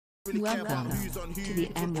Welcome to the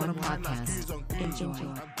M1 Podcast. Enjoy.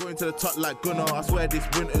 I'm going to the top like Gunnar. I swear this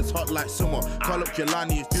winter's hot like summer. Call up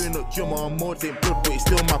Jelani, is doing up Jumma. I'm more than blood, but he's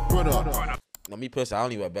still my brother. No, me personally, I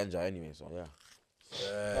only wear Benja anyway, so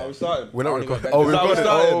yeah. No, we started. We're not recording. Oh, we're recording.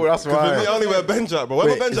 Oh, that's right. Me, I only wear Benja, bro.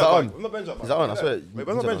 Where's my Wait, is Benja that bag? on? Where's my Benja bag? Is that on? I swear. Wait,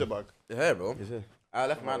 where's my Benja bag? Yeah, bro. Is it? I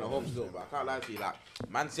left mine at home still, but I can't lie to you. Like,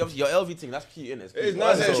 man, see, obviously your LV thing, that's cute, innit? It's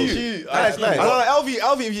nice. It's cute. cute. That's nice. I know,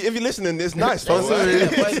 LV, if you're listening, it's nice, bro.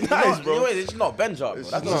 It's nice, bro. You know what, it's not Benja, bro.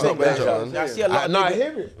 That's not not Benja, Benja. man. I see a lot of I niggas.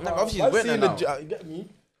 hear it. No, but obviously it's winter now. You get me?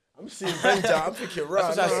 I'm seeing Benja. I'm thinking,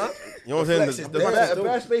 right. That's what I You know what I'm saying? The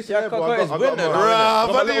best space Yeah, here, cause bro. it's winter now. Bruh, Got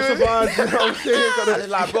my but little anyway. savage, you know what I'm saying? Got And the-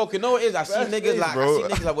 it's like, bro, you know what it is? I see Best niggas days, like, bro. I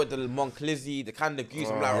see niggas like with the Monclizzy, the kind of goose.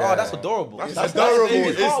 I'm like, oh, that's adorable. That's That's adorable.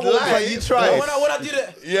 nice. It's like you tried. When I do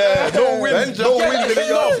that, Yeah, no wind, no wind in it's the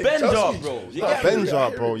not yard. Benja, bro. You get me?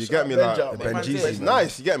 Benja, bro. You get me, like Benja, man. Benjeezy. It's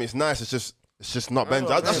nice. You get me? It's nice. It's just not Benja.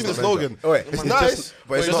 That's even the Benja. slogan. Oh, wait, It's it's nice, just-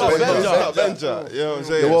 but it's it's not not Benja. Benja. It's not Benja. You know what I'm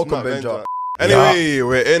saying? You're It's welcome, not Benja. Anyway,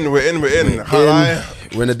 we're in. Hi.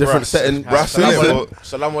 We're in a different setting. Brass in Salam it.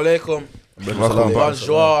 Salam alaikum. Salam.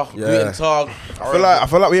 Bonjour. Guten Tag. I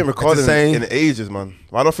feel like we ain't recording saying- in ages, man.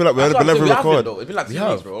 I don't feel like we That's never what I'm saying, we haven't, record. though. It's been like 2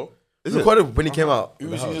 have. weeks, bro. Is it recorded when he came out? Who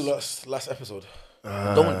was using last episode?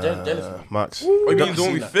 Don't jealous. Max. What do you mean the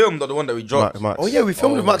one we filmed or the one that we dropped? Max. Oh yeah, we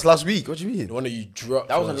filmed with Max last week. What do you mean? The one that you dropped.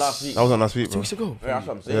 That wasn't last week. That was on last week, 2 bro. weeks ago. Yeah, that's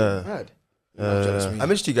what I'm saying. Yeah. Mad. Jealous me. I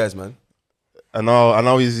missed you guys, man. And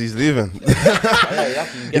now he's leaving. Yeah,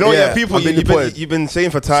 You know, Yeah, yeah, people, I've been deported. you've been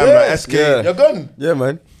saying for time, like SK. Yeah. You're gone. Yeah,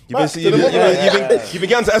 man. You've been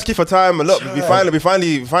getting to SK for time, and look, we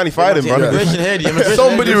finally fired him, bro. Immigration head, immigration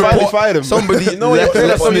Somebody head. finally report. fired him. Somebody. You know you're left praying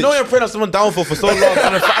a on someone- you know snitch. you're praying on someone downfall for so long,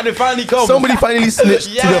 and it finally comes. Somebody finally snitched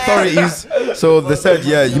to the authorities, so they said,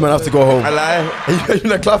 "Yeah, you might have to go home." I lie. You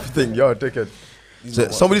know, clap thing, yo, dickhead. So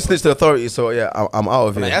somebody snitched to the authorities, so yeah, I'm out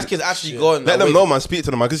of Like, here. SK's actually going. Let them know, man. Speak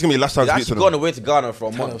to them, man. This is gonna be the last time He's I speak actually to going them. away to Ghana for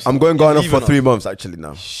a month. I'm going Ghana Leaving for 3 months actually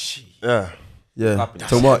now. Yeah. Yeah, Happy.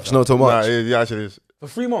 too much. No, too Nah, much. yeah, actually is. For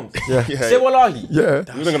 3 months. Yeah. Say wallahi. Yeah. You're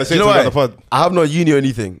not gonna say You to know me on the what? pod. I have no uni or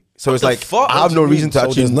anything, so it's the like fuck? I have no reason to So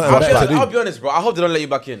actually. there's nothing I'll better be, to I'll do. be honest, bro. I hope they don't let you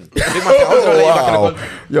back in. I hope they don't let you back in the country.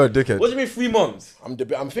 Yo, dickhead. What do you mean 3 months?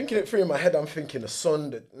 I'm thinking it through in my head. I'm thinking the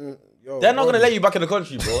sun. Yo, They're not gonna let you back in the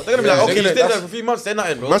country, bro. They're gonna be like, okay, you stay there for 3 months, say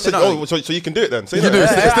nothing, bro. Man Say said, nothing. oh, so you can do it then. Say You can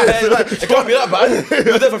that. do it. It can't be that bad.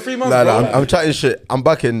 You were there for 3 months, Nah, bro. I'm chatting shit. I'm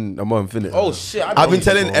back in a month, innit? Oh shit! I've been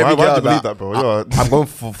telling every Why girl do you believe that, bro? I'm going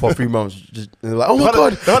for 3 months. Just, and they're like, oh my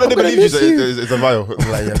god, The fact that I'm they gonna believe you miss you. is a vile. Like,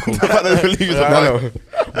 yeah, cool. The fact that they believe you is a I vile. know.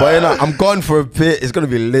 But you know, I'm gone for a bit. It's gonna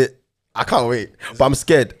be lit. I can't wait. But I'm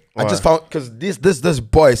scared. I just found because this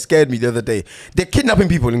boy scared me the other day. They're kidnapping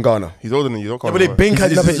people in Ghana. He's older than you. Don't come But they on, been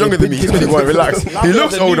kidnapping. He's younger than me. He's 21. Relax. He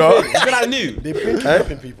looks older. You think that's new? They've been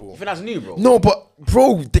kidnapping people. You think that's new, bro? No, but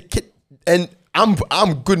bro, the kid and I'm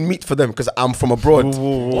good meat for them because I'm from abroad.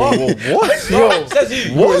 What? Says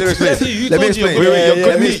you. What? Let me Says explain. you. You Let me told you. explain. Wait, Yeah, you're yeah, good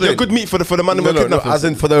let me meat. explain. You're good meat for the man who No, kidnapping. as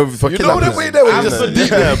in for You know kidnappers. the way they were I'm just just so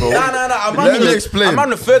deep. Yeah, bro. Nah. Let me explain. A man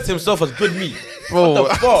referred to himself as good meat. What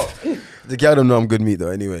the fuck? The girl don't know I'm good meat though.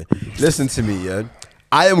 Anyway, listen to me, yeah.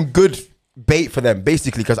 I am good bait for them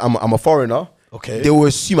basically because I'm a foreigner. Okay. They will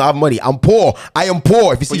assume I have money. I'm poor. I am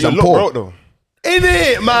poor. If you But see, you I'm look poor. broke though. In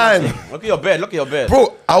it, man. Look at your bed. Look at your bed.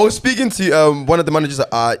 Bro, I was speaking to one of the managers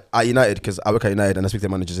at United because I work at United and I speak to the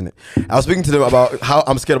managers in it. I was speaking to them about how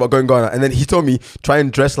I'm scared about going Ghana, and then he told me try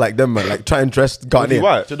and dress like them, man. Like try and dress Ghanaian.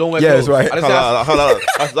 White? So don't wear Yeah, clothes. that's right.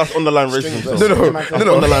 I just That's underlying racism.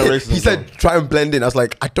 No. Underlying racism. He said try and blend in. I was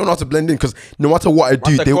like, I don't know how to blend in because no matter what I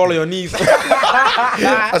do, said they. crawl on your knees.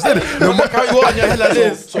 I said no matter Carry you on your head like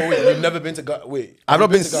this. So wait, you've never been to Ghana? Wait, I've not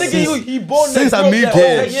been Nigga, since, he born since next I door, moved yeah,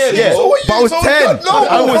 here. 10 years, Yeah, bro. but I was 10.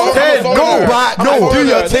 I was 10. Go back. No, do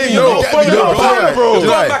your thing. You're not foreigner, No, bro. you're You're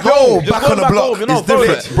right. back Yo, home. You're back going on the back block. home. You're not It's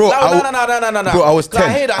different, foreign. bro. No. Bro, I was 10. I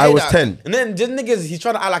hate that. I was 10. And then this niggas, he's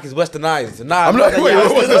trying to act like he's westernized. Nah, I'm not. Wait,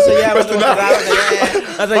 what's this? I said, yeah.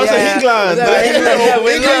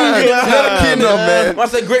 England. Man. I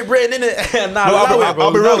said Great Britain, innit? Nah, No,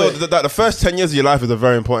 I'll be real though. though. The first 10 years of your life is a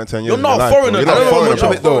very important 10 years. You're of your not life, foreigner. bro. I You're don't not know much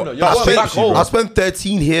foreigner, of bro. it though. You're I going back spent, home. I spent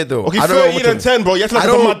 13 here though. Okay, I don't know 13 much and of- 10, bro. You have to I like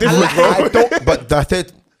a mad don't, difference, bro. I don't, but the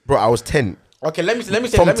third, bro, I was 10. Okay, let me say.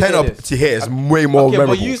 From let me 10 say up this. to here is way more Okay,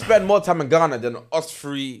 memorable. but you spend more time in Ghana than us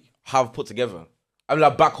three have put together. I mean,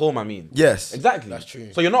 like back home, I mean. Yes. Exactly. That's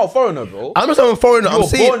true. So you're not a foreigner, bro. I'm not saying I'm a foreigner. You I'm were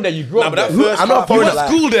saying born there, you grew up but that there. first I'm not a You foreigner. went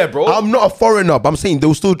to school there, bro. I'm not a foreigner, but I'm saying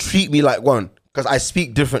they'll still treat me like one because I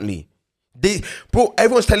speak differently. Bro,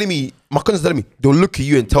 everyone's telling me, my cousins telling me, they'll look at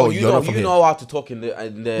you and tell You you're know, not from you here. know how to talk in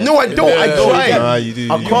the. No, I don't. I try. Nah, you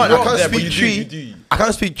do. I can't speak tree. I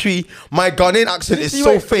can't speak tree. My Ghanaian accent is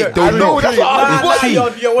so fake. They'll know.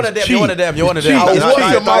 You're one of them. You're one of them. You're one of them. Tree. Nah, Watch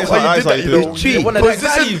nah, your mouth nah, how you did nah, that, nah, you nah, know. Tree. You're one of them.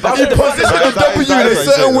 Position Exactly. the W in a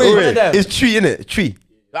certain One of way. them. It's tree, innit? Tree.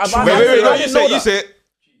 Wait. You say it.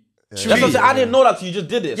 That's what I'm saying. I didn't know that till you just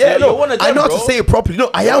did it. Yeah, So you're one of them, I know how bro. to say it properly. No,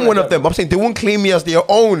 I am one of them. I'm saying they won't claim me as their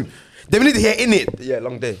own. They need to hear in it. Yeah,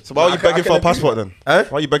 long day. So why are you begging for a passport then? Huh?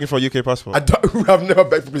 Why are you begging for a UK passport? I've never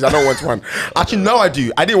begged for please. I don't want one. Actually, now I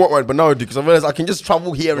do. I didn't want one, but now I do because I realized I can just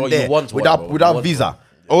travel here Bro, and you there want one, without bro. You without want visa.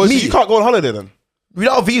 Oh, so Me, you can't go on holiday then?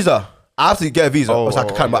 without visa. I have to get a visa. Oh, Or I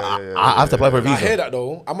can, but yeah. I have to apply for a I hear visa. that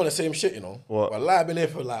though. I'm on the same shit, you know. What? But I've been here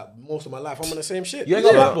for like most of my life. I'm on the same shit. You ain't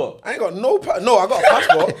got a passport? I ain't got no. No, I got a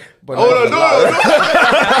passport. But I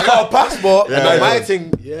got a passport. And my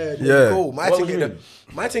thing, Yeah. cool. My What thing do you ain't.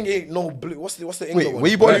 My thing ain't no blue. What's the England Wait, one?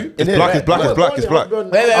 where you born? It's black, it's black, it's black, it's black.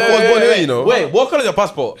 Wait, I was born here, you know. Wait, what color is your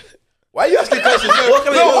passport? Why are you asking questions? What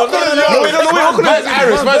color? Mine's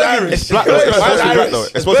Irish. Mine's Irish. It's black though. It's supposed to be black though.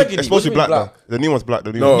 It's burgundy. It's supposed to be What's black black? though. The new one's black.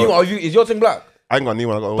 The new No. one. Is your thing black? I ain't got a new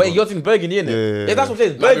one. I got a old But one. your thing's burgundy, innit? Yeah. That's what I'm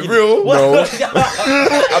saying. Burgundy. real? What? No.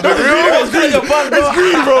 I've been real. It's green. Your passport.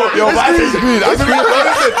 Bro, yo, mine is green.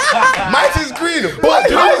 Mine is green.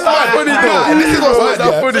 But How is that funny though? This is what's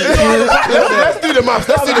that funny. Let's do the maths.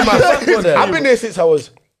 Let's do the maths. I've been here since I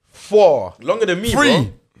was 4. Longer than me, 3.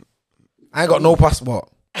 bro. I ain't got no passport.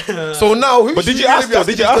 So now, who But did you ask though?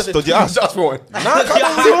 Did you ask though? Did you ask? Just for one. Nah,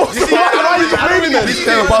 why are you complaining then? You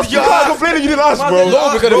can't complain if you didn't ask, bro.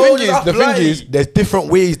 No, because Bro, the thing is, there's different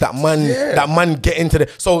ways that man get into the.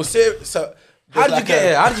 So How did you get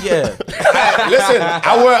here? How did you get here? Listen,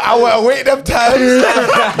 I will wait them times.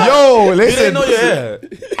 Yo, You listen. didn't know you're here.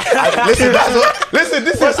 Listen, that's what. Listen,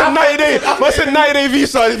 this is a 90 day. What's a 90-day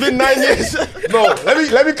visa? It's been 9 years. No,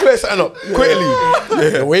 let me clear something up quickly.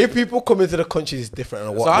 The way people come into the country is different.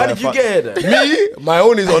 And what, So how did you get here then? Me, my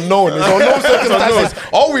own is unknown. It's unknown circumstances.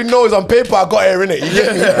 All we know is on paper I got here, innit? You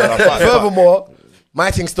get me? Furthermore,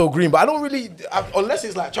 my thing's still green, but I don't really, unless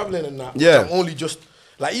it's like traveling and that. Yeah. I'm only just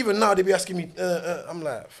like even now they be asking me. I'm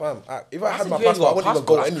like, fam, if I had my You ain't passport, I got a wouldn't even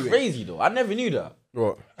go passport. That's anyway. crazy though. I never knew that.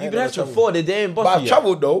 What? You've been here for 4 days. They ain't But boss I've you.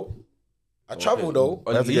 travelled though. I travelled though.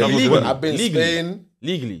 Legally. I've been Legally. Spain.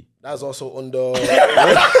 Legally. That's also under.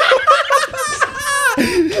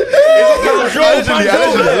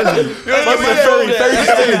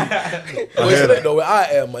 Though we're out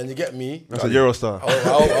here, man. You get me? That's a Eurostar.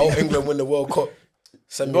 How England win the World Cup?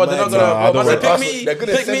 Send me Bro, they're not gonna pick me. They're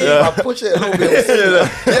gonna Pick send me. me. I push it a little bit.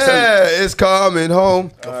 Yeah, it's coming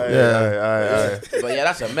home. Yeah. But yeah,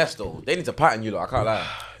 that's a mess though. They need to pattern you, lot. I can't lie.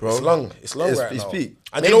 It's long. It's long right It's now. peak.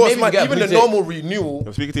 And you know what's Maybe mad? get a Even the blue tick. normal renewal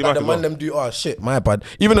I'm speaking to you that the back man as well. them do. Oh shit, my bad.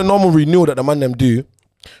 Even the normal renewal that the man them do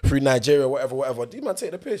through Nigeria, whatever. Do you man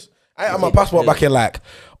take the piss? I had my passport back in like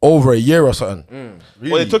over a year or something.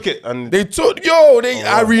 Well, they took it and They took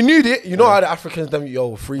I renewed it. You know how the Africans them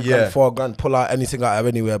 $3 grand, $4 grand, pull out anything out of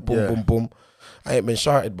anywhere, boom, boom. I ain't been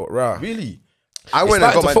shouted, but rah. Really? I It's went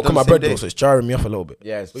and starting got to fuck with my done the bread same though, day. so it's jarring me off a little bit.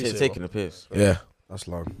 Yeah, it's taking the piss. Yeah. That's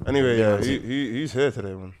long. anyway, yeah. He's here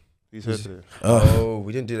today, man. He's here today. Oh,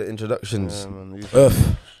 we didn't do the introductions. Yeah, man.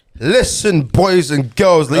 Earth. Listen, boys and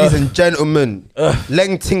girls, ladies and gentlemen,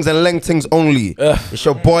 Lengtings and Lengtings only. It's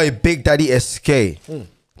your boy Big Daddy SK.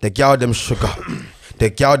 The gal them sugar. The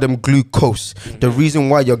gal them glucose. The reason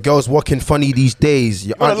why your girl's walking funny these days.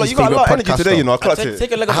 Your auntie's You got a favorite lot of energy podcaster. today, you know. I clutch it.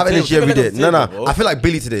 Take a leg I off have the energy table. every Take a day. leg off the No. table, bro. I feel like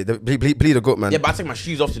Billy today. Billy the goat, man. Yeah, but I take my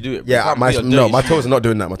shoes off to do it. bro. Yeah, You can't be on no, dirty my shoes. toes are not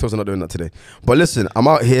doing that. My toes are not doing that today. But listen, I'm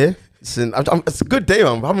out here. Listen, it's a good day,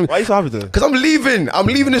 man. Why are you so happy today? Because I'm leaving. I'm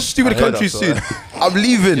leaving this stupid I heard country that, soon. I'm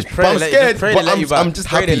leaving. But I'm scared. Pray But they let you back. I'm just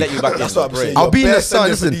Pray happy. they let you back. That's what I'm saying. I'll be in the You're sun.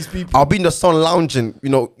 bare sending for Listen, these people. I'll be in the sun lounging,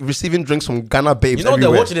 receiving drinks from Ghana babes You know they're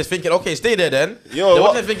everywhere. watching this thinking, okay, stay there then. Yo, they're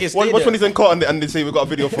what, watching thinking, stay watch when there. he's in court and they say we've got a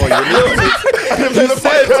video for you.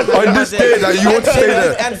 On this day that you want to stay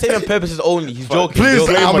there. Entertainment purposes only. He's joking. Please, He's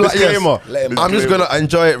joking. I'm like, yes. Disclaimer. I'm just gonna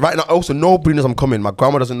enjoy it right now. Also, nobody knows I'm coming. My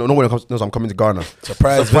grandma doesn't know. No one knows I'm coming to Ghana.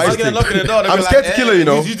 Surprise. I'm gonna knock on the door. I'm scared to kill her, you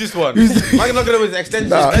know. Use this one. I'm not gonna with extension.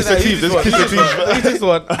 Nah, Use kiss the teeth. this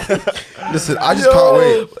one. Listen, I just can't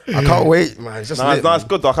wait. I can't wait, man. It's just lit, Nah, it's man.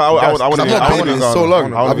 good though. I want I'm to not been in so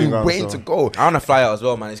long. I've been waiting waiting to go. I wanna fly out as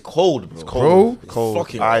well, man. It's cold, bro. Bro, It's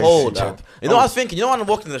fucking Ice. cold. Man. You know what I was thinking? You know when I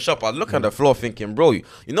walked in the shop, I was looking at the floor thinking, bro, you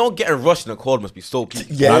know getting rushed in the cold must be so peak.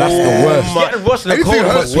 Yeah, that's the worst. Getting rushed in the Anything cold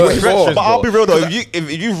hurts must be way treacherous, more. But I'll be bro. real though.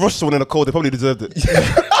 If you rush someone in the cold, they probably deserved it.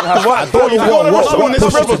 I don't even want rush someone in the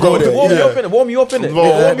push espresso to go though. Warm you up in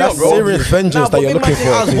it. That's serious vengeance that you're looking for.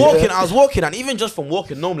 I was walking, and even just from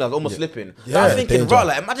walking normally, I was almost slipping. So I was thinking, bro,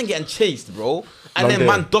 like imagine getting chased, bro, and then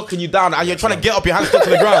man ducking you down, and you're trying to get up, your hands stuck to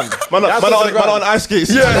the ground. Man on ice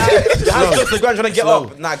skates. Your hands stuck to the ground, trying to get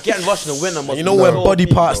up. Nah, getting rushed in the winter. You know when body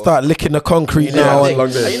parts start licking the concrete now. You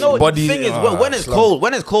know the thing is when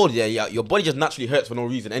it's cold, yeah, your body just naturally hurts for no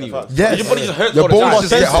reason anyway. Yes. Your body just hurts Your all the time. bones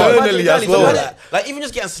just get hard. Internally as well. Like even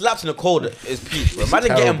just getting slapped in the cold is peak, bro.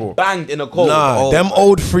 Imagine getting banged in the cold. Nah, them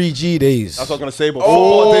old 3G days. That's what I was gonna say. But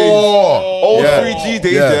football days, old 3G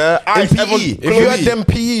days. Yeah. In PE. If you had them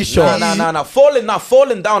PE shots. Nah.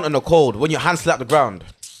 Falling down in the cold when your hand slap the ground.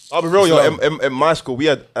 I'll be real, yo. In my school, we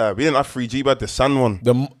didn't have 3G, but the sun one.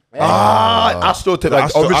 AstroTurf,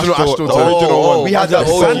 like original AstroTurf. The original one. We had that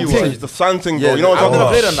sun thing. thing. The sun thing, bro. You know what I've I'm never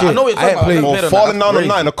talking played on about? that. I know what you're talking about. Or falling down at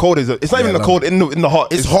night in the cold it's not even the cold in the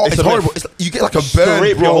hot. It's hot. It's horrible. It's like, you get like a burn,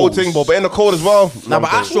 rape bro. your whole thing, bro. But in the cold as well. Nah,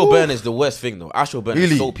 but astral burn is the worst thing though. Astral burn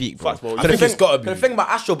Really? is so peak, bro. I think it's gotta be. The thing about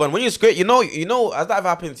astral burn, when you skate, you know, has that ever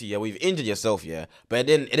happened to you? Where you've injured yourself, yeah, but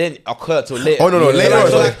it didn't occur till later. Oh, no, later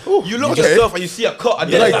So on, like, you look at okay. yourself and you see a cut,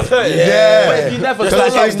 and then Like, that's hurting. yeah. But if you never Just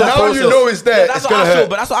start like getting now that you know it's there, That's it's what gonna astral hurt.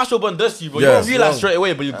 burn. That's what astral burn does to you, bro. You Yeah. don't realize straight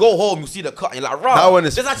away, but you go home, you see the cut, and you're like, right. That one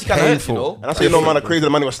is this actually kind of hurts, you painful. know. And that's how you know man are crazy. The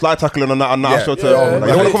man was slide tackling on that AstroTurf. Yeah. Like, you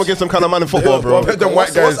don't want to come against some kind of man in football, bro. Them white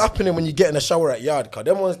What's guys. happening when you get in the shower at yard? Cause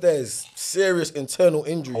them ones there is serious internal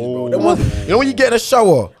injuries, bro. Them ones, you know when you get in the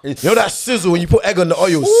shower, you know that sizzle when you put egg on the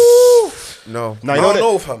oil. No. Now, I you don't know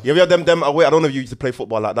know, that, fam. you ever had them away? I don't know if you used to play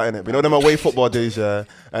football like that, innit? But you know them away football days, yeah.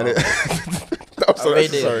 And it, Away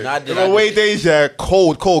days. Nah, I did. them away days, yeah,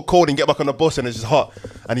 cold, and get back on the bus and it's just hot,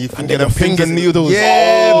 and you can get them finger needles.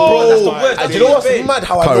 Yeah, Oh, bro. that's the worst. And do you know what's mad?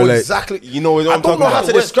 How I Can't know relate. exactly. You know what I I'm don't talking know how about.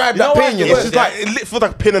 to describe You know that what pain. You the know, worst It's just like it feels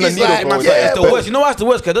like a pin in a It's needle, like, bro. man, It's yeah, like, It's the worst. You know what's the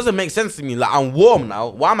worst? Because it doesn't make sense to me. Like I'm warm now.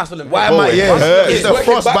 Why am I still in bed? Why am I? Yeah, It's the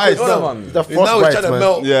frostbite. man. The now it's frostbite, trying to man.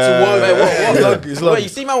 melt Yeah. towards. Wait, It's long. It's long. Wait, you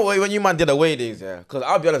see, man, when you man did away days, yeah? Because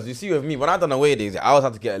I'll be honest, you see with me, when I done away days, I always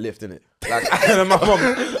had to get a lift in it. Like my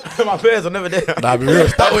mom, my parents were never there. Nah, be real.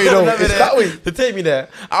 It's that way though. Never It's there that way. to take me there.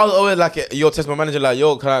 I was always like, yo, test my manager, like,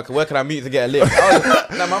 yo, where can I meet to get a lift? I was,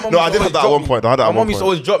 No, I did have that at one point. My mom used to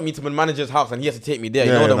always drop me to my manager's house, and he has to take me there.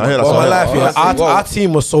 Yeah, You know yeah, them I hear ones. that Well, my song. life, yeah. Honestly, Our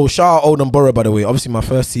team was so shout out Oldham Borough, by the way. Obviously, my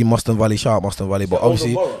first team, Mustang Valley. Shout out Mustang Valley, but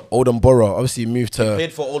obviously Oldham Borough. Obviously, moved to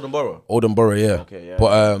Played for Oldham Borough. Oldham Borough, yeah. Okay, yeah.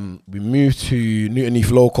 But we moved to Newton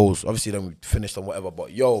Heath Locals. Obviously, then we finished on whatever.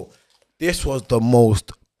 But yo, this was the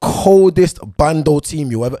most coldest bando team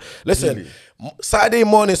you ever. Listen, Saturday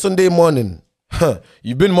morning, Sunday morning.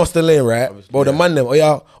 You've been Mustang Lane, right? Bro, the man them, oh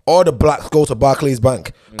yeah, all the blacks go to Barclays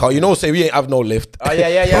Bank. Cause you know, say we ain't have no lift. Oh,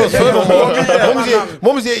 yeah.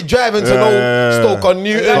 Mums ain't driving to no Stoke on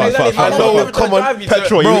Newton. Exactly. I know, come on.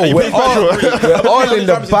 Petrol, Bro, you we're need all in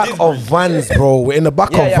the back of vans, bro. We're in the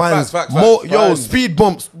back of vans. facts. Yo, speed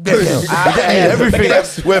bumps.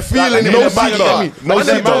 Everything. We're feeling it in the back. Get me? No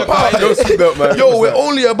seatbelt. No seatbelt, man. Yo, we're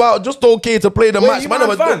only about just okay to play the match. You Man, man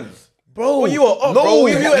was fans? bro. Well, you were up, no, bro.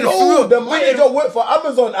 We were in no, the the manager worked for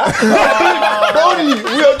Amazon. Brody,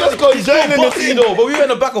 we are just going joining the Boxing team. though, but we were in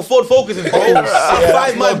the back of Ford Focuses, bro.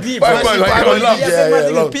 5 man deep, bro. Five man, like, long. Yeah, Yeah,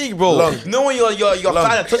 man, long. deep peak, bro. No one you're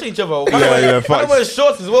fans touching each other. Yeah, Man, facts. wearing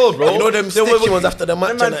shorts as well, bro. You know them sticky ones after the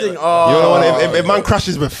match. Man innit? thing, You know what? If man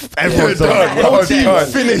crashes with everyone's done. The whole team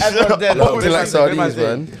finished. Nothing like sardines,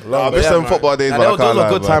 man. I miss them football days, but I Those can't were lie,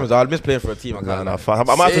 good man. times, though. I miss playing for a team. I can't lie.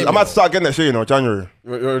 I might have to start getting next year, you know, January.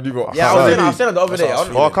 Yeah, I was saying it the other day.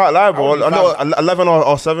 Oh, I can't lie, bro. I know 11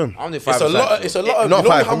 or 7. I'm the It's 5. a lot. It's a lot. Not you know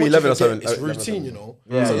five, how for me, much 11 you or 7. forget? It's routine, you know.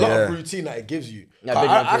 Yeah, It's a lot yeah. of routine that it gives you. Yeah, big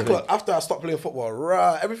man, big man. After I stopped playing football,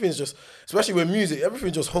 everything's just, especially with music,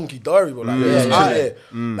 everything's just hunky dory, bro. Like it's just out here,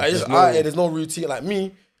 like it's just out here. There's no routine. Like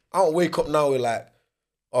me, I don't wake up now with like,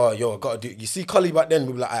 oh yo, I gotta do. You see, Cully back then,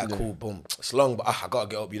 we be like, alright, cool, boom, it's long, but I gotta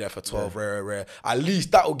get up, be there for 12, rare. At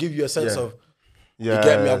least that will give you a sense of. Yeah, You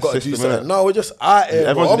get me? I've got to do system, something. innit? No, we're just out here.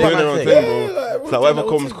 Everyone's bro. doing their own thing. thing, bro. Yeah, It's like whatever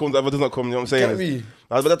comes, whatever does not come, you know what I'm Get saying? me?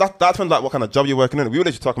 But that's when like what kind of job you're working in. We were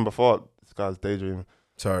literally talking before. This guy's daydreaming.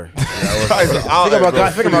 Sorry. Think about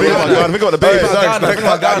Ghana. Think about the baby.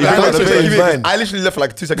 I literally left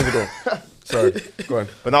like 2 seconds ago. Sorry. Go on.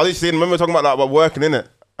 But now this remember we're talking about like working in it,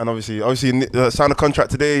 and obviously signed a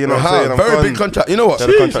contract today. You know what I'm saying? I'm Very gone. big contract. You know what?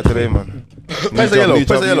 Signed a contract today, man. Press the yellow.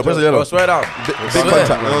 Press the yellow. Press the yellow. Bro, swear down. Big You know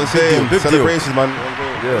contract. what I'm saying? Big deal. Celebrations, man.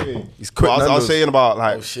 Yeah. He's But quick. I was Nando's. saying about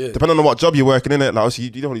like shit. depending on what job you're working in it, like obviously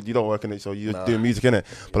you don't work in it, so you're doing music in it.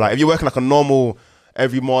 But like if you're working like a normal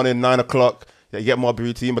every morning 9 o'clock, yeah, you get more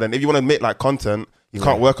routine. But then if you want to make like content, You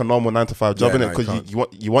can't work a normal 9 to 5 job in it because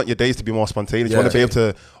you want your days to be more spontaneous. You want to be able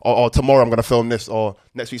to, or tomorrow I'm gonna film this, or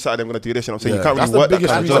next week Saturday I'm gonna do this. You know what I'm saying? You can't really work that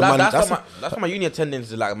kind of job. That's why my uni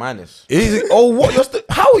attendance is like minus. Easy. Oh, what?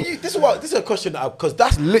 How are you? This is a question because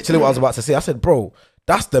that's literally what I was about to say. I said, bro,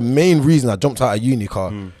 that's the main reason I jumped out of uni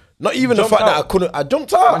car. Not even the fact that I couldn't. I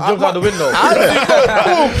jumped out. I jumped out the window. Bro,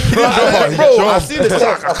 I see the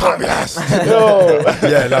text. I can't be asked. Yo,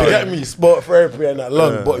 yeah, no, get me sport therapy and that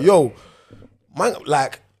long. But yo, man,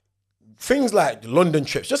 like things like London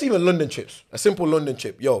trips, just even London trips, a simple London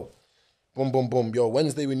trip. Yo, boom, boom, boom. Yo,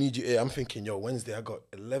 Wednesday we need you here. I'm thinking, yo, Wednesday I got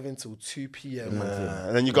 11 till 2 p.m.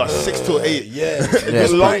 And then you got 6 till 8. Yeah,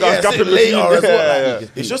 later.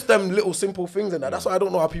 It's just them little simple things and that. That's why I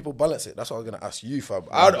don't know how people balance it. That's what I was gonna ask you, fam.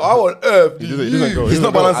 How on earth? He's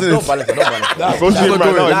not balancing it. Don't balance it.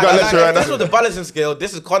 This was the balancing scale.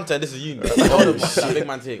 This is content. This is uni. That big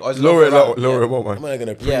man thing. Lower it more, man. I'm not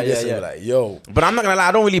gonna this and be like, yo. But I'm not gonna lie.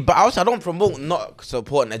 I don't really. But also, I don't promote not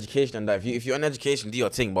supporting education and that. If you're in education, do your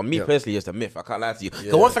thing. But me personally, it's a myth. I can't lie to you.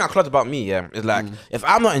 The one thing I clutch about me, is like if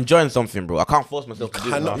I'm not enjoying something, bro, I can't force myself to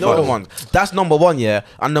do it. No one. That's number one,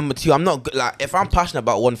 and number two, I'm not like if I'm passionate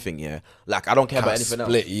about one thing, like I don't care about anything else.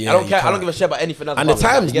 I don't care. I don't give a shit about anything else. And the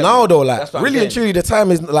times now, though, like really and truly, the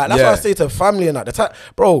time is like that's why I say to family and that the time,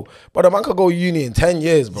 bro. But the man could go uni in 10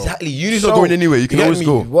 years, bro. Exactly. Uni's not going anywhere. You can always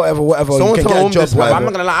go. Whatever. Someone you can tell get a job. I'm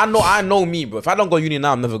not gonna lie. I know me, bro. If I don't go uni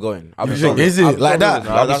now, I'm never going. Is it like that?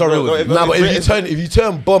 Nah, but if you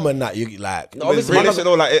turn bum and that, you like. Realistic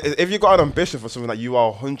though, like if you got an ambition for something that you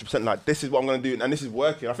are 100% like, this is what I'm gonna do and this is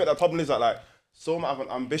working. I think the problem is that like some have an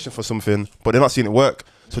ambition for something, but they're not seeing it work.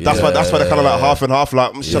 So that's why they're kind of like half and half.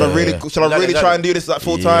 Like, should I really try and do this like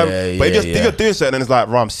full time? But if you're doing something, then it's like,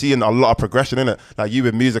 I'm seeing a lot of progression in it. Like you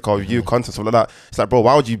with music or you with content, something like that. It's like, bro,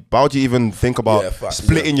 why would you even think about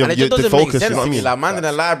splitting your the focus? You know what I mean? Like man in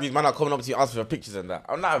the library, man are coming up to you asking for pictures and that.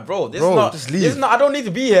 I'm like, bro, this is not. I don't need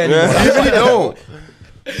to be here anymore. You really don't.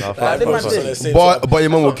 But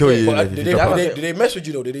your mum will kill you. Did they mess with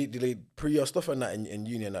you though? Did they pre your stuff and that in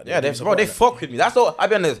uni and that? Yeah, they fuck with me. That's all. I'll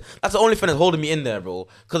be honest. That's the only thing that's holding me in there, bro.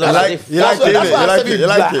 Because I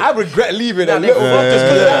regret leaving.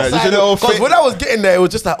 Because when I was getting there, it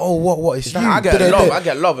was just like, oh, what is you? I get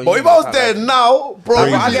love. But if I was there now, bro,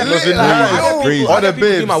 I get lit. I get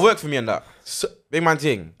people do my work for me and that. Big man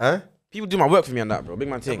thing. Huh? People do my work for me on that, bro. Big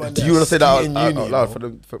man thing. Do you want to say that out loud for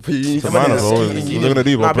you? It's a matter, bro. What are you gonna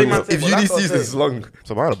do, bro? If uni season is long, it's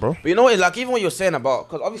a matter, bro. But you know what? Like even what you're saying about,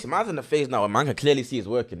 because obviously man's in the phase now, and man can clearly see it's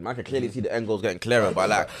working. Man can clearly see the end goal's getting clearer. But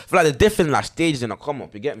like, for like the different like stages in a come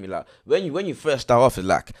up, you get me? Like when you first start off, it's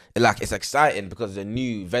like it's exciting because it's a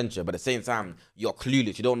new venture, but at the same time you're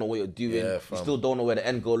clueless. You don't know what you're doing. You still don't know where the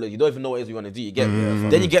end goal is. You don't even know what it is you want to do. You get me?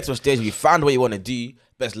 Then you get to a stage where you find what you want to do.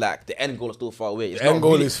 But it's like the end goal is still far away. The end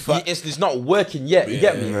goal is it's not working yet. You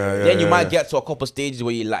get me? Then you might get to a couple stages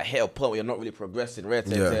where you like hit a point where you're not really progressing. But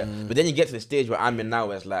then you get to the stage where I'm in now,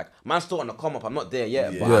 where it's like man's still on the come up. I'm not there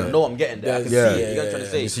yet, but I know I'm getting there. I can see it. You know what I'm trying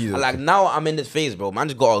to say? And like now I'm in this phase, bro. Man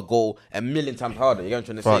just gotta go a million times harder. You know what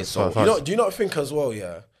I'm trying to say? So do you not think as well?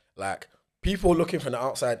 Yeah, like people looking from the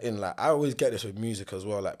outside in. Like I always get this with music as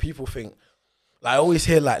well. Like people think, like I always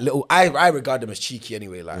hear like little. I regard them as cheeky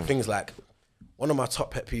anyway. Like things like. One of my top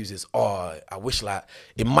pet peeves is, I wish like,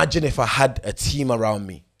 imagine if I had a team around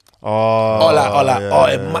me.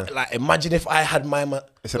 Imagine if I had my man.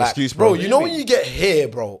 It's an excuse, bro. You know when you get here,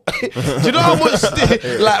 bro. Do you know how much?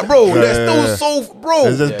 Like, bro, there's still so,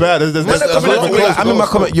 bro. There's bad. I'm in my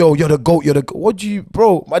comment. Yo, you're the goat. What do you,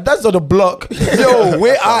 bro? My dad's on the block. Yo,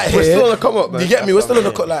 we're out here. We're still on the come up, man. You get me? We're still on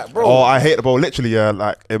the cut, like, bro. Oh, I hate it, bro. Literally,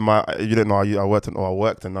 like in my, you didn't know, I worked in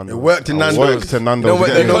Nando's. You worked in Nando's. No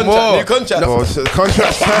more. New contract.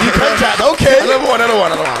 Contract. Okay. Another one. You know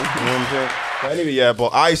what I'm saying? But anyway, but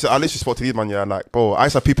I literally spoke to these man, like, bro, I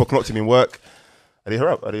used to have people come up to me in work. Are they here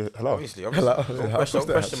up? Hello? Obviously. Hello. No question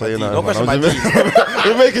my my team.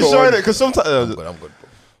 We're making sure in it, because sometimes... I'm good, bro.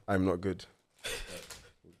 I'm not good.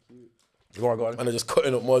 Go on. And they're just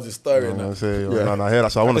cutting up Moses' story now. No, I hear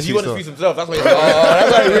that, so I want to see he wanted to see himself, that's why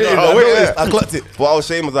I clocked it. What I was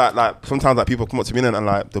saying was that, like, sometimes like people come up to me and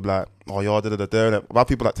like, they'll be like, oh, you're da-da-da-da. About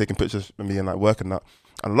people like taking pictures of me and like working that.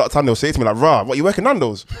 And a lot of time they'll say to me like, rah, what, you working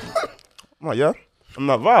Nando's? I'm like, yeah. I'm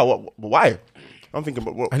like, wow, why? I'm thinking,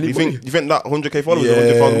 but what, you think that 100k followers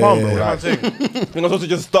is 100,000 pounds, bro? Like, I think I'm supposed to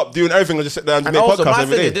just stop doing everything and just sit there and make podcasts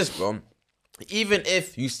every day. This, bro. Even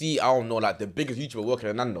if you see, I don't know, like the biggest YouTuber working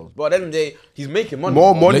at Nando's, but at the end of the day, he's making money.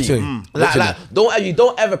 More money. Like,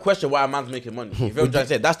 don't ever question why a man's making money. You feel what I'm trying to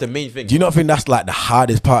say? That's the main thing. Do you not think that's like the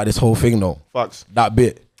hardest part of this whole thing, though? Facts. That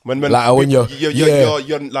bit. When Like,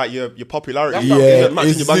 your popularity. Yeah,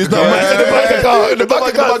 matching your bank it's not account. matching the bank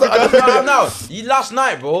account. The bank account. No. Last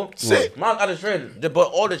night, bro. Man, at the train, but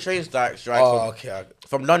all the train strikes Oh, okay.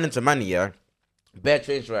 from London to Manny, yeah. Bare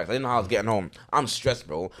train strikes. I didn't know how I was getting home. I'm stressed,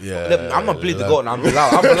 bro. Yeah, Look, I'm gonna bleed the goat now. I'm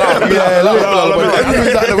loud.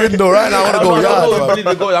 Everything's out the window right now. I want to go yard. I'm bleed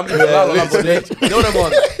the goat. I'm bleeding loud. You know them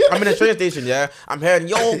ones. I'm in a train station, yeah. I'm hearing,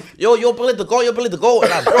 yo, bleed the goat,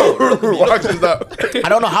 And I'm, bro, What is that? I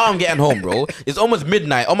don't know how I'm getting home, bro. It's almost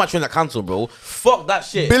midnight. All my trains are cancelled, bro. Fuck that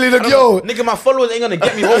shit. Billy the I don't yo. know. Nigga, my followers ain't gonna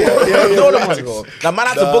get me home. You know them ones, bro. Now, man, I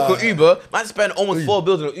had to book an Uber. Man, spent almost 4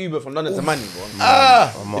 bills on an Uber from London to Manny, bro.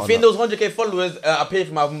 If you ain't those 100k followers, I pay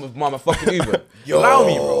for my fucking Uber. Allow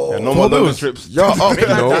me, bro. Yeah, no more London trips. You're up, you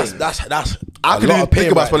know. That's I couldn't even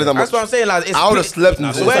think about spending that much. That's what I'm saying. Like, it's I would have slept in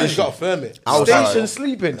the When- You gotta firm it. I was Station like-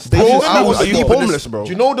 sleeping. Bro, I was Are you sleeping homeless, bro?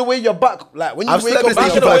 Do you know the way you're back? Like when you I've wake slept up, in Man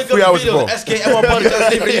station should for have like wake 3 up hours videos ago. on SKM podcast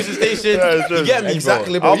sleep producer station. You get me,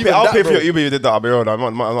 Exactly, bro. bro. I'll pay for your bro. Uber. You did that. I'll be real. I'll be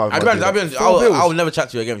honest. I will never chat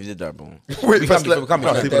to you again if you did that, bro. Wait, We first can't be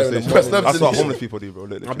Can't sleep in the station. First left That's in what the- homeless people do, bro.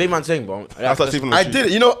 A big man saying, bro. That's like sleeping on the I street. did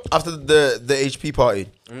it. You know, after the HP party,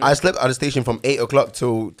 I slept at the station from 8 o'clock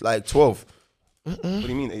till like 12 What do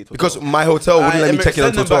you mean 8 because my hotel wouldn't let me check in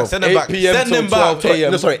until 12. Send them back. 8 p.m. Send them till back. 12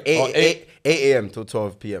 a.m. No, sorry, Or 8 a.m. till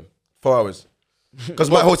 12 p.m. 4 hours. Because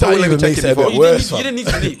my hotel that wouldn't let me even check makes in it a before. bit worse. You didn't need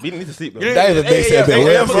to sleep. We didn't need to sleep, bro. You That even makes it a bit 8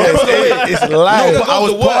 a.m. worse. It's No, live. but I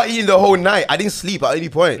was go to work. partying the whole night. I didn't sleep at any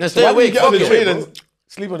point. Then stay Why do you awake. get on the Fuck train it, and bro.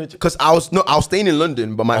 sleep on the train? Because I was staying in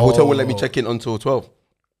London, but my hotel wouldn't let me check in until 12.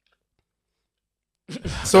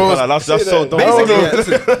 So That's so dumb. basically,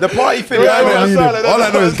 listen, the party finished. All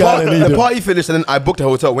I know is Ghana need The him. party finished, and then I booked a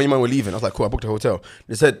hotel. When you man were leaving, I was like, "Cool, I booked a hotel."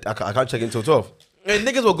 They said I can't check in until 12. Hey,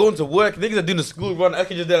 niggas were going to work. Niggas are doing the school run. I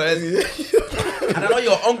can just do that. And I know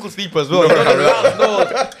your uncle sleep as well. You know the last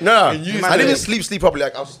doors. No, I man didn't even said- sleep properly.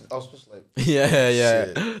 Like I was supposed to like, Yeah.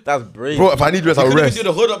 That's brave. bro. If I need rest, you I'll couldn't rest. even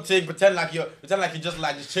do the hood up thing. Pretend like you're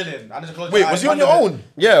just chilling. I just close Wait, your was eyes, you on man, your and- own?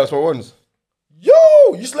 Yeah, that's what ones.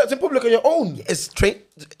 Yo, you slept in public on your own. It's train.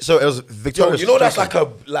 So it was Yo, Victoria. you know that's like a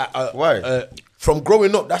Why? from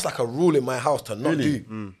growing up, that's like a rule in my house to not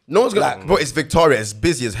do. No one's gonna. Bro, it's Victoria. It's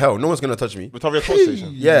busy as hell. No one's gonna touch me. Victoria Cross Station.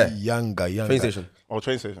 Yeah, Younger. train station. Oh,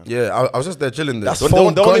 train station. Yeah, I was just there chilling there. That's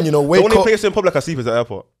phone gun, you know, the wake only up. place in public I sleep is at the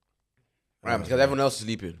airport. Right, because everyone else is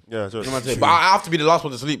sleeping. Yeah, just. You know what I'm saying? But I have to be the last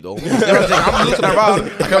one to sleep though. You know what I'm saying? I'm looking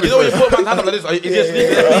around. You know when you put man's hand up like this, is he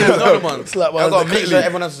asleep? No, man. Slap I gotta man's make sure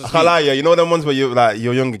everyone else is I can't asleep. lie, yeah. You know them ones where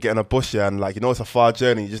you're younger, getting a bush, yeah, and like you know it's a far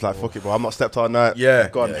journey. You just like fuck it, bro. I'm not slept all night. Yeah.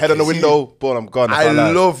 gone. Head on the window, boom, I'm gone. I can't lie.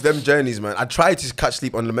 love them journeys, man. I tried to catch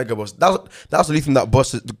sleep on the mega bus. That's the only thing that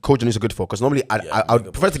bus the coach journeys are good for. Because normally I would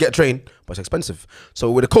prefer to get a train, but it's expensive. So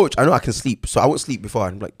with a coach, I know I can sleep. So I won't sleep before.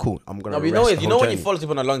 I'm like, cool. I'm gonna. No, but you rest know the it. You whole know when you journey. fall asleep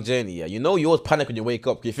on a long journey, yeah. You know you always panic when you wake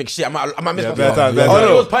up. You think, shit, I might miss my bad flight. time, bad Oh, time.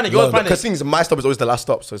 you always panic. You always panic. Because things, my stop is always the last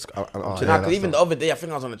stop. So it's, I'm chilling. Nah, yeah, because even the other day, I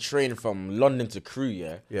think I was on a train from London to Crewe,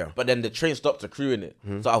 yeah. Yeah. But then the train stopped to Crewe in it.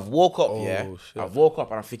 So I've woke up, I've woke up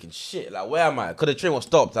and I'm thinking, shit, like where am I? Because the train was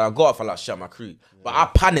stopped and I got off and like, shit, my Crewe. But I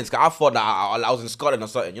panicked because I thought that I was in Scotland or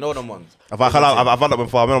something. You know what I'm on? I've had that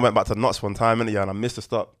before. I remember I went back to Nuts one time, innit, yeah, and I missed a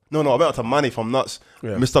stop. No, I went out to Manny from Nuts.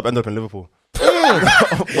 Missed up, ended up in Liverpool.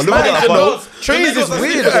 Trains is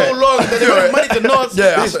weird. So long. Then they went money to North.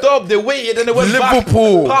 They stopped. They waited. Then they went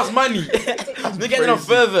Liverpool. back past money. They're getting on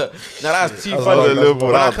further. Now that's too That's funny. Liverpool.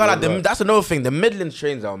 But I That's can't like Liverpool. that's another thing. The Midlands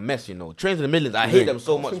trains are a mess. You know, trains in the Midlands. I hate them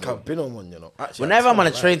so I much. think bro. I've been on one, you know. Actually, Whenever I'm on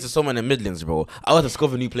a train to somewhere in the Midlands, bro, I always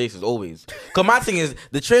discover new places always. Cause my thing is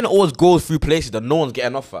the train always goes through places that no one's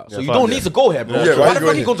getting off at. So you fine, don't yeah. need to go here, bro. Yeah, Why why the you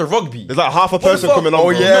fuck you going going to rugby? There's like half a What the person fuck? coming on. Oh,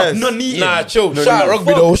 bro. yes. Not needed. Nah, chill. No, Shout no, rugby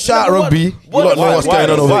fuck. though. Shout What? rugby. You What? don't know Why? what's Why? going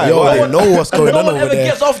on over Why? there. Yo, Why? they know what's going No on one over ever there.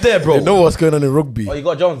 gets off there, bro. They know what's going on in rugby. Oh, you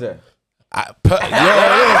got Jones there.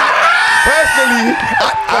 Personally,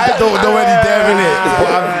 I don't know any there in it.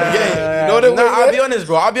 Yeah, you know the Nah, way. I'll be honest,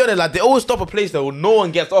 bro. I'll be honest. Like they always stop a place that no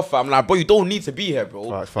one gets off at. I'm like, bro, you don't need to be here, bro.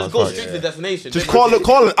 Facts, Just facts, go facts. straight to the destination. Just call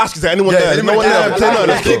and ask, is there anyone there? There's no one there.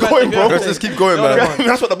 Let's keep going, bro. Let's just keep going, man.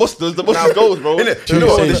 That's what the bus does. The bus just goes, bro. Innit? You know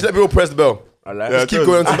what? They should let people press the bell. Yeah, Keep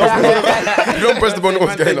going until you don't press the bell. No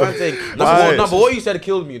one's going on. No, but what you said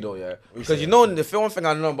killed me though, yeah. Because you know the one thing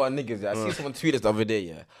I know about niggas, yeah. I see someone tweet this the other day,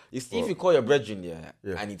 yeah. You see if you call your brethren, yeah,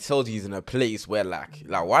 and he tells you he's in a place where like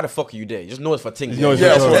why the fuck are you there? You just know it's for things. know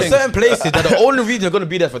Yeah, it's for there's things. certain places that the only reason you're gonna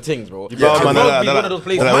be there for things, bro. Yeah, And man, rugby they're one of those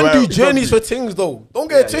places. like- Man do Rugby. journeys for things though. Don't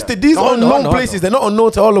get it twisted. These No, are no, unknown no, places. They're not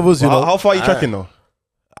unknown to all of us, you know. How far are you trekking though?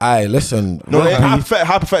 Aye, listen. No, rugby,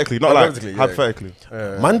 hypothetically, not like Hypothetically, yeah.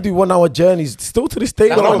 hypothetically. man do 1 hour journeys still to this day.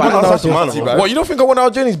 That's Don't not do bad. 1 hour That's journeys. not bad, bro. What, you don't think a 1 hour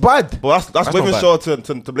journey is bad? But that's not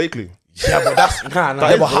Wivenshaw to Blakely. Yeah, but that's Nah,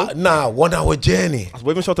 nah, 1 hour journey. That's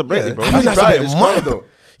way short to break, bro. I mean, that's a bit It's mad. though.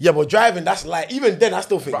 Yeah, but driving, that's like, even then, I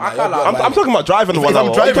still think. I nah, can't lie, I'm talking about driving If 1 I'm hour.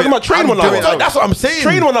 I'm driving, talking about train I'm 1 doing hour. it. That's what I'm saying.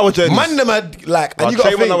 Train 1 hour journeys. Man, them had, like, and you got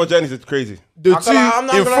Train to 1 hour think, journeys is crazy. the I two can't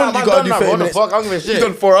lie, in front, you got to do 30 What the minutes. fuck? I don't give a shit. He's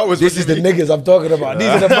done 4 hours. This is the niggas I'm talking about. These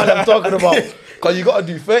are the man I'm talking about. Because you got to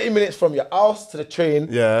do 30 minutes from your house to the train.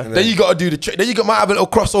 Yeah. Then you got to do the train. Then you might have a little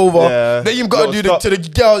crossover. Yeah. Then you got to Little do stop. to the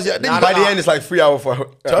girls. Yeah. Then you By got the end, it's like 3 hours for.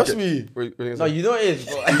 Trust me. No, you know it is.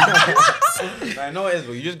 Bro. I know it is,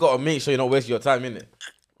 but you just gotta make sure you don't waste your time in it.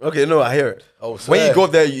 Okay, no, I hear it. Oh, When swear. you go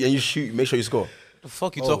there and you shoot, make sure you score. The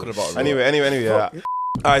fuck you talking about? Bro? Anyway, yeah.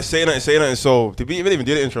 Alright, say nothing. So, did we even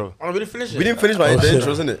do the intro? I'm really finishing. We didn't finish my shit.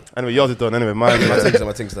 intro, isn't it? Anyway, yours is done. Anyway, mine. My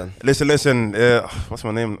thing's done. Listen. What's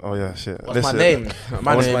my name? Oh yeah, shit. What's my name?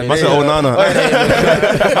 My What's name. my is- What's it? Oh Nana.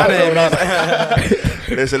 My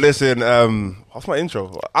name is. Listen. What's my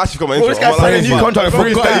intro? I actually got my intro. this guy's I'm like, signing a new fuck. contract for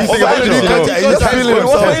freestyle. What's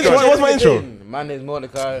my intro? What's my intro? My name is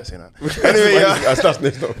Mordecai. Anyway, yeah. That's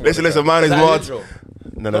next. Listen. My name's That Mod. intro.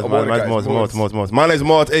 No, Not Mordecai, mine's it's Mod. My name's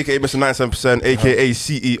Mod, aka Mr. 97%, aka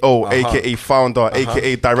CEO, aka Founder,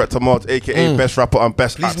 aka Director Mod, aka Best Rapper and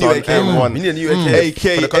Best Please Actor new on AKA. M1. We need a new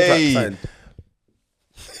AKA. For the contract AKA signed.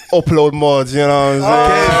 Upload Mods, you know what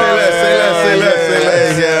I'm saying? say less.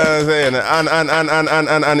 You know what I'm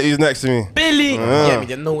saying? And who's next to me? Billy. Yeah, me,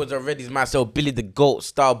 you know it's already myself. Billy the GOAT,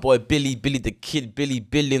 Starboy, Billy the Kid, Billy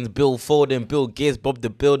Billions, Bill Foden, Bill Gates, Bob the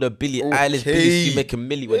Builder, Billy Eilish, Billy C making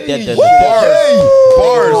Millie with dead.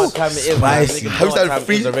 Bars. Spicy. How you started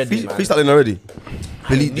freestyling already?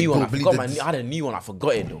 Billy, new one. I forgot my. I had a new one. I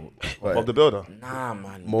forgot it though. Bob the Builder. Nah,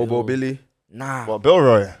 man. Mobo Billy. Nah. What, Bill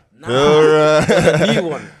Roy? Nah. Bill Roy. There's a new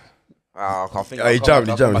one. I can't think. He jammed,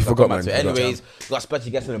 you forgot, man. Anyways, we got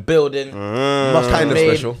special guests in the building. Kind of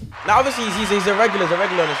special. Now, obviously, he's a regular. He's a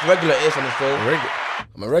regular on this. Regular-ish on the show.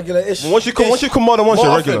 I'm a regular-ish. Once you come more than once, More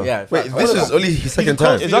you're often, regular. yeah. Wait, this is only his second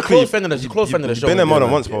He's time. a close friend of the. He's a close friend of the show. Been there more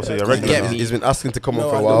than once, bro, so you're regular. Get me. He's been asking to come on No,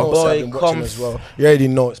 for a I while. know, Boy, I've been watching come. as well. You already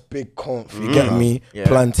know it's big conf. You get me? Yeah.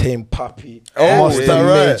 Plantain Pappy. Oh, Mustard is that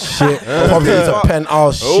made right? shit. Probably it's a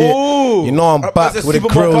penthouse shit. Ooh. You know I'm back that's a with a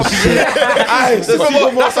Supermod grill Pappy. shit.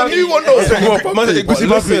 That's a new one though.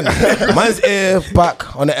 Listen, man's here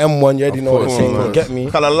back on the M1. You already know what I'm saying. man. You get me?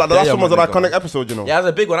 The last Yeah, one was an man, iconic episode, you know. Yeah,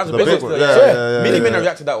 that's a big one. That's a The big big one. one. Yeah. Mini Minna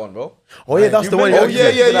reacted to that one, bro. Oh yeah, that's the one. Oh yeah. I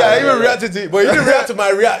even yeah. reacted to it, but he didn't react to my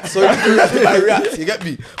react. So he didn't react to my react. You get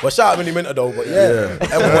me? But shout out Mini Minter though. But yeah,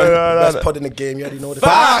 everyone best pod in the game. You already know the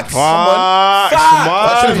Facts.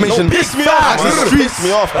 Facts, Should have mentioned Piss me off. Piss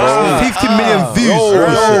me off, bro. 50 million views.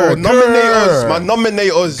 Yo, nominators, my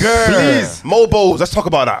nominators, please. Mobos, let's talk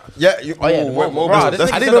about that. Yeah. Oh yeah, the Mobile. Bro,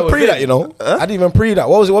 this I nigga didn't said even was pre big. that, you know. I didn't even pre that.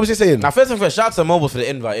 What was he saying? Now, first and first, shout out to Mobile for the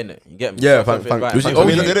invite, innit? You get me? Yeah, Shout out thank- for the thank- invite. I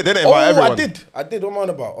mean, they didn't invite everyone. I did. What am I on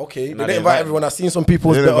about? Okay, they Nah, didn't they invite invite- everyone. I've seen some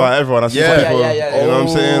people's They didn't better. invite everyone. I see Yeah. some people. Yeah. You know what I'm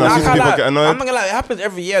saying? Nah, I see I some can't people lie. get I'm annoyed. not gonna lie, it happens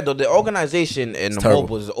every year though. The organization in the terrible.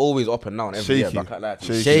 Mobile is always up and down every year. Shaky. But I can't lie.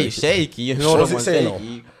 Shaky. Shaky. You know What what was I'm it saying,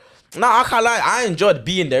 saying? Nah, I can't lie. I enjoyed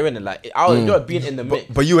being there, innit? Like, I enjoyed being in the mix.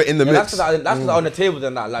 But you were in the Yeah, mix. that's because on the tables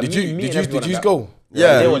and that. Like, Did me you and did everyone you and go? that.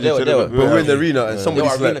 Yeah, they we were. just They were. did it. But we're in the arena and They somebody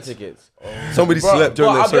were arena slept. tickets. Somebody Bro, slept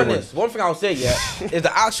during the I'll be ceremony. honest. One thing I'll say, yeah, is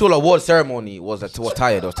the actual award ceremony was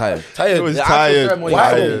tired. It was tired. Tired. was The actual tired. ceremony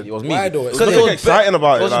Why was though? meaty. It was Why meaty. though? Because There's it Nothing was exciting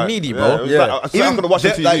about it. It was like, meaty, yeah, bro. it was like, I feel like I'm gonna watch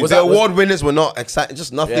it TV. Like, the award winners were not exciting.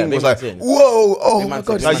 Just nothing Yeah, was big like, man thing. whoa, oh Big my man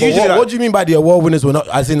god. thing. Like, But usually, what do you mean by the award winners were not?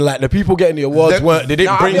 As in, like the people getting the awards They- weren't? They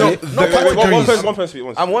didn't Nah, bring no, it. no, categories. One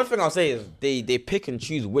person. And one thing I'll say is they pick and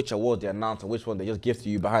choose which award they announce and which one they just give to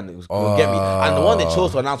you behind it. Get me? And the one they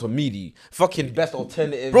chose to announce was meaty. Fucking best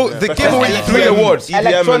alternative. Bro, they gave away Electronic- 3 awards.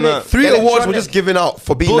 EDM and that. 3 awards were electronic just given out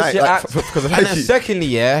for being nice. bullshit Like, act. because of And then Nike. secondly,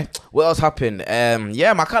 yeah, what else happened?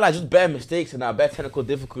 Yeah, my car like just bare mistakes and bare technical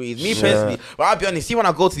difficulties. Me personally, but I'll be honest. See, when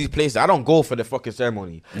I go to these places, I don't go for the fucking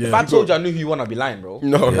ceremony. If I told you I knew who you want, I'd be lying, bro.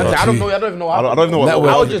 No, That's no. it. I don't know. I don't even know. What I don't even know happened.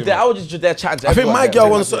 what. I was just there. I was just there chatting. To I think everyone my there. girl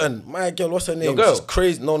wants something. My girl, what's her name? girl? She's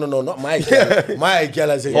crazy. No, not my girl. My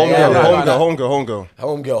girl as in Homegirl.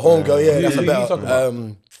 homegirl. Yeah, that's a Who you talking better.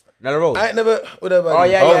 about? Nella Rose. I ain't never. Whatever. Oh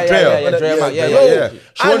yeah, Oh, yeah, Drea. yeah, yeah. Yeah.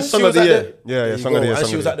 She And won Song she of was the at Year. Yeah, There you Song of the go. Year, And Song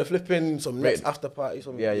she of was the at the flipping some next after party.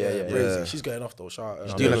 Something. Yeah. Crazy. She's going off though. Shout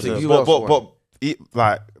out. doing that thing. Who else won? But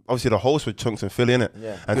like obviously the host with Chunks and Philly in it.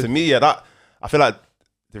 Yeah. And to me, yeah, that I feel like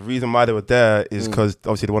the reason why they were there is because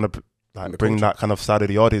obviously they want to like bring that kind of side of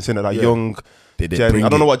the audience in it, that young. They did Gen, bring I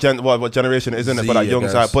don't know it. what generation it is in it, but Z, that young I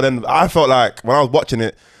side. guess. But then I felt like when I was watching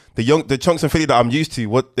it, the Chunks and Philly that I'm used to,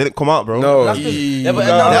 they didn't come out, bro. No. That's 'cause- yeah, but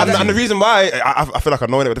And the reason why I feel like I'm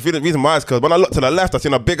knowing it, but the reason why is because when I look to the left, I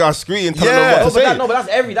seen a big ass screen telling them Yeah. what to say. But that's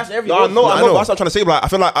every. No, I know, but that's what I'm trying to say. Like, I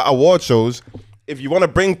feel like at award shows, if you want to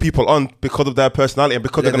bring people on because of their personality and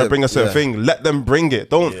because they're gonna bring a certain thing, let them bring it.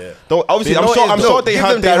 Don't. Obviously, I'm sure they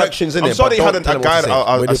had directions in it. I'm sure they had a guide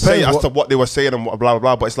It say as depends to what they were saying and blah blah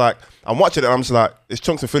blah. But it's like I'm watching it and I'm just like, it's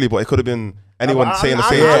Chunks and Philly, but it could have been anyone saying the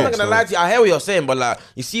same. I'm not gonna lie to you. I hear what you're saying, but like,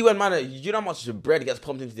 you see when man, you know how much bread gets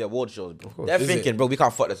pumped into the award shows, bro. They're thinking, bro, we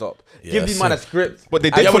can't fuck this up. Give these man a script. But they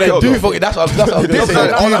did Yeah, but fuck it they up. do fuck it. That's what I'm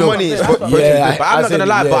saying. All that money is But I'm not gonna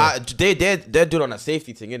lie, yeah. but they're doing on a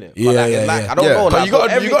safety thing, innit? Yeah, Like, yeah. I don't know. But Like,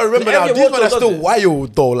 you gotta remember now, these men are still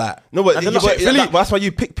wild though. Like, No, but that's why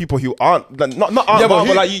you pick people who aren't not aren't wild,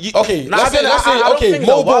 but like you. Okay, Nah, let's I don't say, okay, think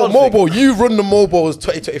it's a wild Mobo, you run the Mobos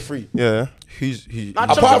 2023. Yeah.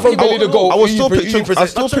 Apart from Billy the Goat, I would still who pick you Chunks. I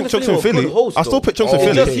still pick Chunks and Philly. I still pick Chunks and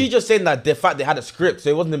Philly. He's just saying that the fact they had a script, so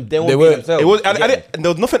it wasn't them. They They weren't were- themselves. It was, and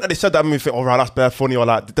there was nothing that they said that made me think, oh, right, that's bare funny or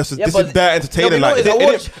like this is but- bare entertaining. No, Like but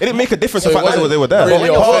it didn't make a difference the So it fact that they were there. really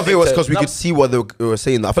But part of it was authentic. because we could see what they were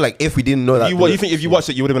saying. I feel like if we didn't know that, You think if you watched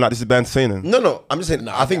it, you would have been like, this is bare entertaining. No, I'm just saying.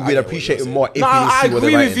 I think we'd appreciate it more if No, we didn't I see what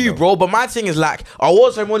agree they're with you, writing, bro. But my thing is like,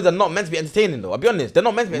 award ceremonies are not meant to be entertaining, though. I'll be honest, they're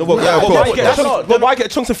not meant to be No, but entertaining. why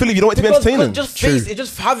get Chunks and Philly? You don't want it to be entertaining. Just face it,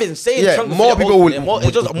 just having saying Yeah, Chunks more and Philly people hosting would- it,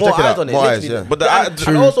 it's just would more check it eyes out, on it. more literally. eyes, yeah. But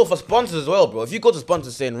and also for sponsors as well, bro. If you go to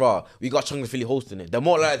sponsors saying, "Raw, we got Chunks and Philly hosting it," they're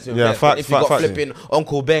more likely to invest. fact, If you got fact. flipping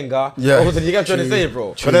Uncle Benga, Yeah. you get what I'm trying to say,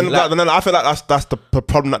 bro. But then I feel like that's the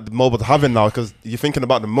problem that the mobiles are having now, because you're thinking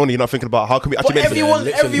about the money, you're not thinking about how can we actually make everyone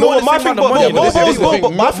No, is my thinking thing, about the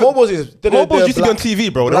but money. Mobiles used to be on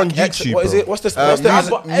TV, bro. They're on YouTube. What is it? What's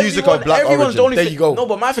the music of black everyone's origin. There you go. No,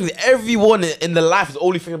 but my thing is everyone in the life is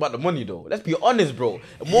only thinking about the money, though. Let's be honest, bro.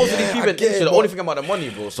 Most of these people in get it, industry are but- only thinking about the money,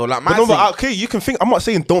 bro. So like, my But no, thing, but okay, you can think. I'm not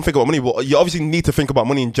saying don't think about money, but you obviously need to think about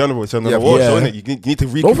money in general. It's an Yeah, award, yeah. so innit? You need to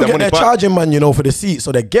Don't recoup that forget money they're back. charging, man, for the seat.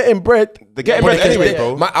 So they're getting bread. They're getting But bread anyway, they-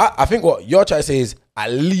 bro. I think what you're trying to say is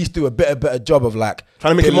at least do a better job of like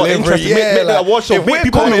Trying to make it more delivery. interesting. Make the award show. if Make we're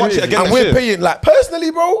people wanna coming watch it again and next we're year. paying, like,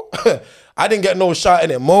 personally, bro. I didn't get no shout in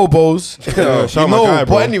it. Mobos, shout my guy,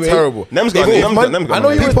 bro. but anyway, Terrible. Nem's got- if Nem's man- got I know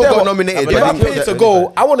you was People there, got but nominated, If but I they didn't paid to get go,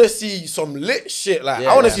 anything. I want to see some lit shit. Like, I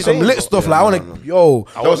Yeah, want to yeah. see some lit stuff. Like, I want to, yo.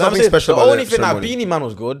 There was nothing special The about only the thing that ceremony. Beanie Man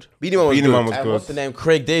was good. Beanie Man was Beanie good. Man was And good. what's the name?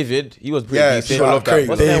 Craig David. He was pretty Yeah, decent. people love Craig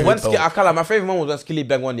What's the name? David, When though. I can't lie, my favorite moment was when Skilly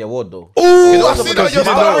Bang won the award, though. Ooh, I see that. You're I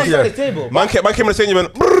starting. was on the table. Man came in and saying you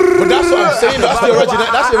went. But that's what I'm saying. That's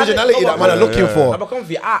the originality that man are looking I'm for. a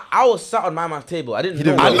comfy. I was sat on my man's table. I didn't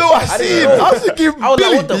know. I know. I seen. I was thinking, I was Billy.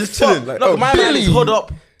 like, what the He's chilling, fuck? like, No, oh, my man Billy. is hood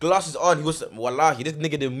up, glasses on. He was, wallahi, this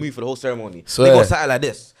nigga didn't move for the whole ceremony. Swear. Nigga was sat like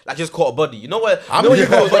this, like just caught a body. You know what? I'm you know when you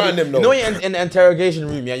looking caught a around body. him, You though. know you're in the interrogation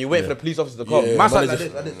room, yeah, and you wait for the police officer to come. Yeah, man sat man like is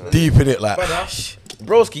this, like this. Deep in it, like.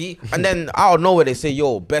 Broski, and then out of nowhere they say,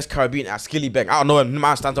 yo, best Caribbean at Skilly Bang. Out of nowhere,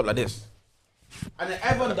 man stands up like this. And then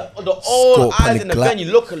everyone, the all Scope eyes and in the glad.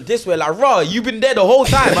 venue look this way, like, raw, you've been there the whole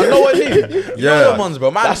time. I know what I mean. You know your ones, bro.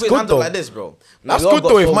 Man, That's put his good, hands up though. like this, bro. Now, That's we all good got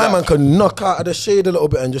though. If so my bad. man can knock out of the shade a little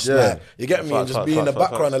bit and just Yeah. like, you get me, and just be in the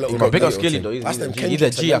background a little But bit. big on Skilly though. That's them He's a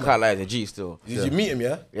Kendricks G. I and them, can't lie, he's a G still. Did you meet him?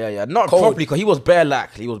 Yeah. Yeah, not Cold. properly because he was bare like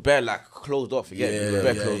closed off. You get me? He was Yeah,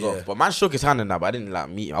 bare yeah, closed yeah. off. But man shook his hand in that, but I didn't like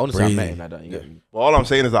meet him. I wouldn't say I met him like that. You get me? Well, all I'm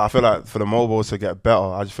saying is that I feel like for the mobiles to get better,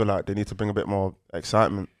 I just feel like they need to bring a bit more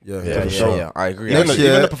excitement. Yeah, I agree. Next Actually,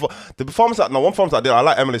 year- Even the performance that one performance I did, I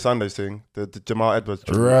like Emily Sanders thing, the Jamal Edwards.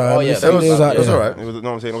 Right. Oh, yeah, It was that was alright. It was, you know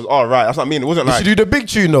what I'm saying? It was all right. That's what I mean. It wasn't You like. should do the big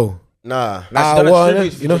tune though. Nah. Nah, I she's done a wanna-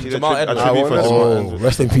 tribute you know- to Jamal Edwards. tribute for wanna- Jamal Oh, Edwards.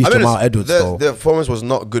 rest in peace, I mean, Jamal Edwards. Though. the performance was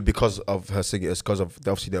not good because of her singing. It's because of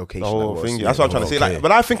obviously the occasion. The whole that was. thing. That's what I'm trying to say. okay. Like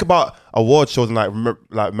when I think about award shows and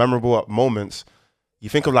like memorable moments, you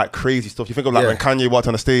think of like crazy stuff. You think of like Yeah. when Kanye walked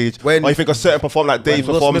on the stage, When- or you think of certain performance like Dave's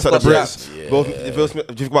Will performance Smith at the got Brits. Will Smith,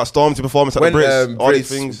 you think about Stormzy's performance at When the Brits. All these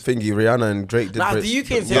Brits things. thingy, Rihanna and Drake did Nah, Brits. the UK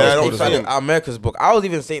thing Yeah, was that's what I'm America's book. I was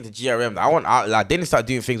even saying to GRM that like they didn't start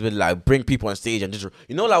doing things with like bring people on stage and just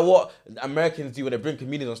like what Americans do when they bring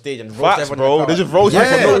comedians on stage and roast Facts, everyone. bro. in the They crowd. just roast Yeah. you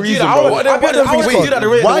for no Dude, reason, I bro. want to do that. at the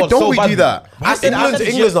radio Why awards don't so we do badly. that? I said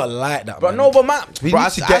England's not like that. But man. no, but man, We bro, need I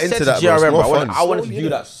to said- get I into said that, to bro. It's GRM, more bro, fun. I wanted to do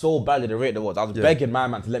that so badly. The rate awards, I was begging my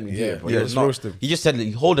man to let me do it. But Yeah, he was just not. roast him. He just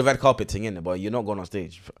said, "Hold the red carpet thing in there, but you're not going on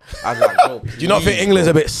stage." I was like, bro, Do you not think England's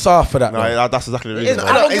a bit soft for that? No, though? that's exactly the It reason. is-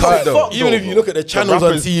 bro. I don't give a It's- fuck. Even though, if you look at the channels on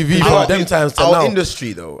rappers- TV our- from them times to Our now.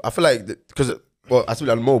 industry though, I feel like because well, I feel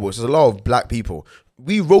like mobile. There's a lot of black people.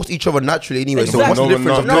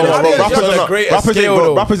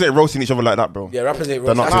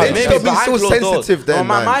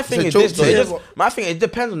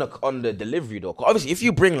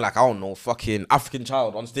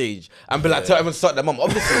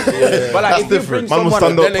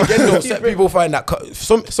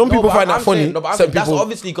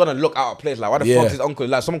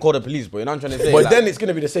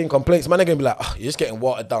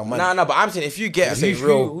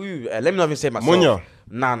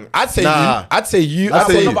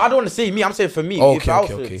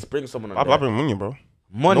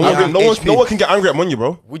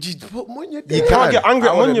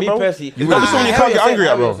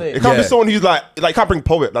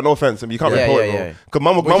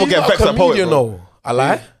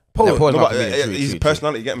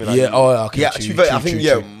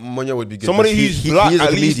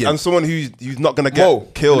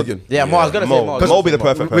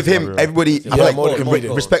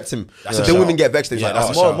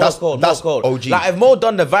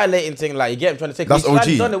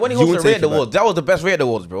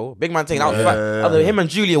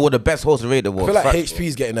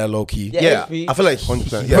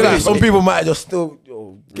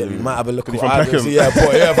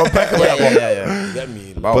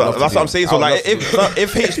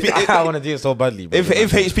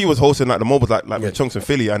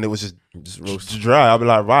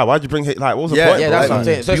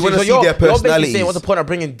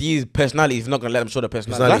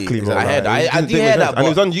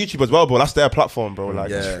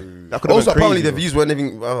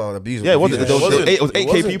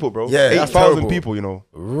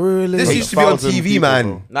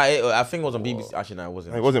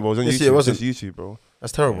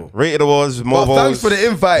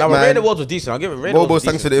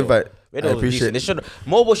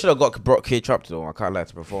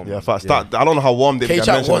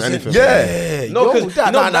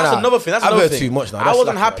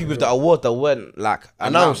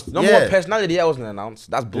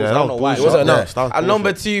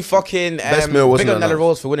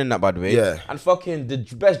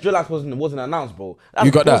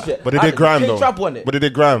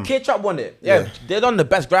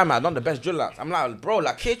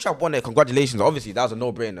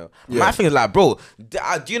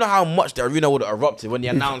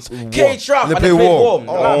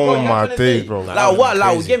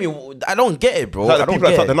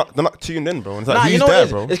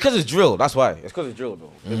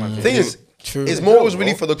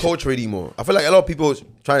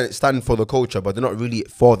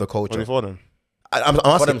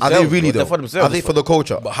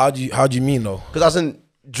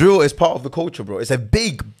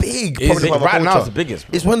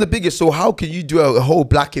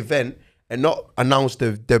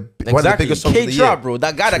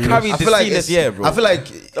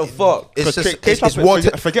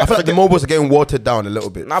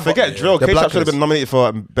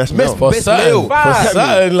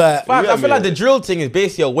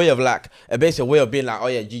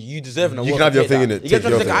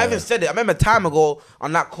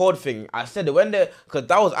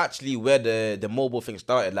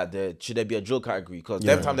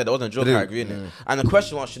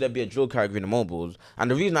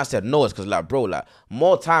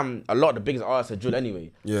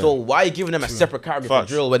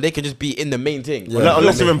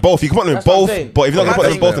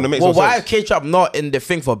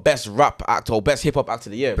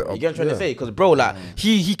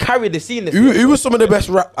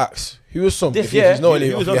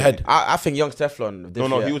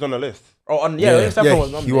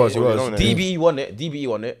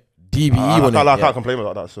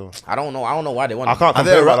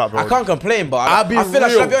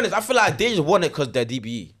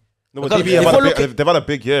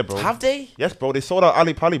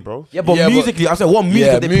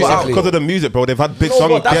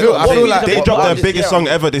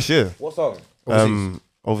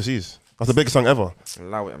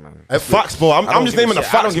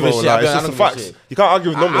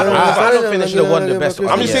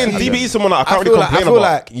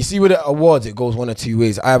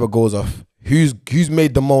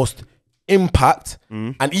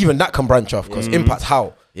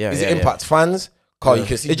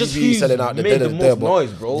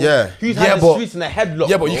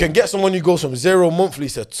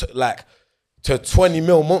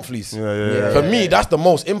 that's the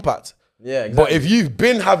most impact. Yeah, exactly. But if you've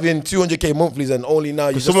been having 200k monthlies and only now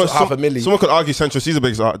you just got half a million. Someone could argue Central C's the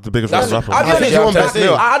biggest rapper. I'll be honest, he won Best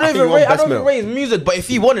Male. I don't I think he even won rate. I Best don't Male. even rate his music. But if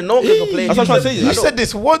he won it, no one can complain. That's what I'm trying to say. You said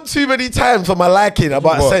this one too many times for my liking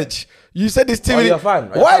about Sench. You said this too Oh, many. you're a fan.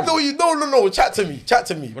 Are you a Why fan? don't you? No. Chat to me.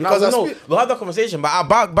 Because We'll have that conversation. But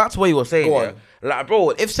back to what you were saying. Go Yeah. on. Like, bro,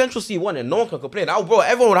 if Central C won it, no one can complain. Bro,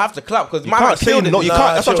 everyone would have to clap because my man can't say killed it. no. You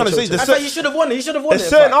can't. That's what I'm trying to say. I said you should have won it. He should have won There's it.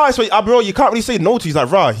 certain fam. artists where, bro, you can't really say no to. He's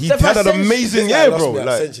like, rah, he Except had for an Sench, amazing This guy year, lost bro. me at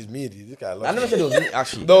Like, Sench's media. This guy lost I never me. said it was me,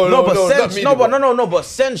 actually. No, but not Sench, me, no, bro. but but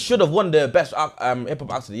Sench should have won the best hip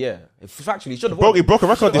hop act of the year. Factually, he should have won. he broke a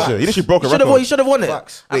record this year. He literally broke a record. He should have won it.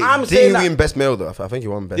 And Wait, I'm did saying he that. win Best Male though? I think he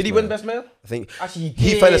won Best. Did he Male. win Best Male? I think Actually,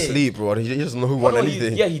 he fell asleep, bro. He doesn't know who won No,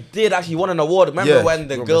 anything. he did actually won an award. Remember Yeah. when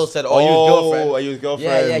the girl said, "Oh, you his girlfriend"? Are you his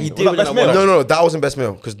girlfriend? Yeah, he Was did that win Best an Male? award. No, that wasn't Best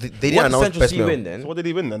Male because they didn't What did announce Central Best C Male. win then? So what did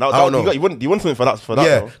he win then? I don't know. You won something for that.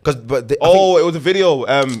 Yeah, though. because Oh, it was a video.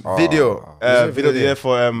 video. Video of the year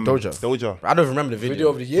for Doja. I don't remember the video. Video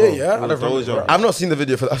of the year, yeah. I don't remember. Doja. I've not seen the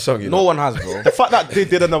video for that song. You No know? one has, bro. The fact that they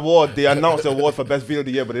did an award, they announced the award for best video of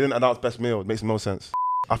the year, but they didn't announce best meal. It makes no sense.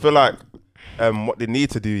 I feel like what they need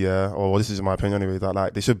to do, or this is my opinion anyway, that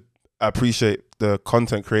like they should appreciate the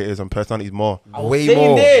content creators and personalities more. Way saying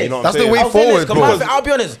more. this. You know what That's I'm the saying? way I'll say this, forward, 'cause bro. I'll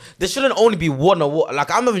be honest, there shouldn't only be one award. Like,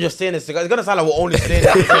 I'm not even just saying this, it's gonna sound like we're only saying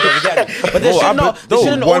that. But there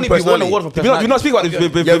shouldn't one only be one personality. award for Did we not personality. speak about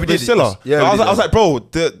this with Yeah, we did. Silla? Yeah, I we was did. like, bro,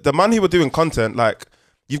 the man who were doing content, like,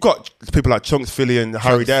 you've got people like Chunks Philly and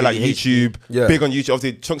Harry, they're like Philly, YouTube, Yeah. big on YouTube.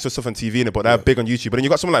 Obviously, Chunks does stuff on TV in it, but they're big on YouTube. But then you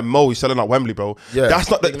got someone like Mo who's selling at Wembley, bro. Yeah. That's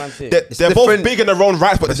not Big man thing. they're both different- big in their own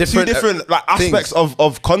rights, but there's two different like aspects things.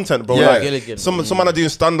 of content, bro. Yeah. Like Gilligan. someone are doing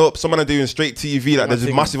stand up, someone are doing straight TV, like there's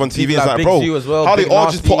thing. massive on TV. People It's like like, Big bro, Zoo as well, how they Big all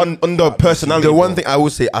just Nasty. put under personality. The one bro. thing I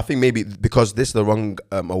would say, I think maybe because this is the wrong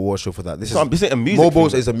award show for that. This This ain't a music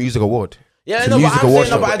Mobiles thing. is a music award. Yeah, It's no, a but music I'm award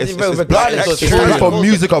saying, no, show. but It's regardless black of excellence. culture, It's for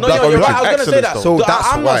music of no, black you're right, origin. I was gonna say that. So that's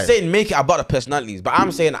I'm why. not saying make it about the personalities, but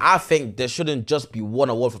I'm saying I think there shouldn't just be one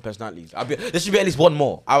award for personalities. There should be at least one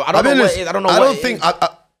more. I don't know what it is. I don't know. I what don't it think.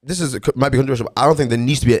 is. This might be controversial, but I don't think there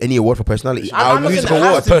needs to be any award for personality. I'm Our not saying music there has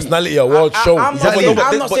award. to be. Personality award show. I'm Exactly. not saying, No,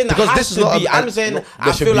 I'm but not saying because there this has is to not be. a- I'm saying no, I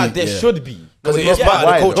there should feel like be, there yeah. should be. Because Yeah, it's part of the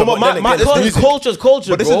why? culture. No, but then again, this it's is music. culture's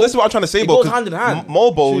But this bro. is what I'm trying to say, It bro. goes 'cause hand in hand.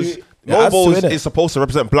 Mobos, It has to, Mobos innit? is supposed to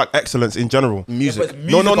represent black excellence in general. Music. But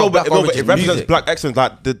No, music of black but it origin, represents music. black excellence.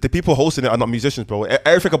 Like the people hosting it are not musicians, bro.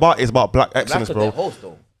 Everything about it is about black excellence, That's what they bro. host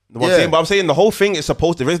though. What Yeah. I'm saying, but I'm saying the whole thing is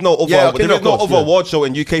supposed to. There is no other. Yeah, okay, there is no, no of course, other yeah. award show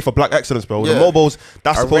in UK for black excellence, bro. The Yeah. Mobos,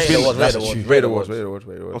 that's supposed to be. Rate Awards.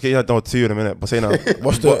 Okay, yeah, no, two in a minute. But say now.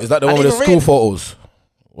 What's the? Is that the one with the school photos?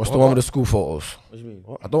 What's the one with the school photos? What do you mean?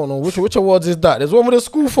 I don't know which awards is that. There's one with the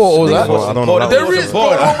school photos. I don't know. There is. Bro,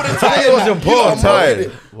 the one with the tie. It was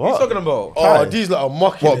important. What are you talking about? Oh, these lot are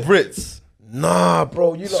mocking What it. Brits? Nah,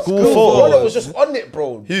 bro. You lot School Bro, photos. it was just on it,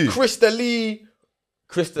 bro. Who? Krista Lee.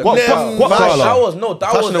 Krista. What that gala? was no,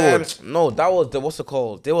 that Fashion was Awards. no, that was the what's it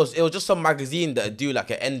called? It was just some magazine that do like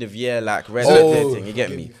an end of year like red Oh, thing. You get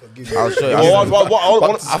me? forgive me. I'll show you.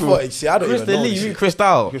 What? I thought. See, I don't even Krista know. Lee, this you mean shit.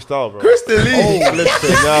 Crystal? Crystal, bro. Krista Lee. Oh, listen,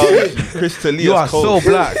 now, Krista Lee. You is are cold. so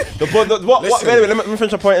black. Anyway, let me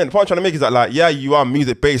finish my point. The point I'm trying to make is that, like, yeah, you are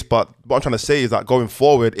music based, but what I'm trying to say is that going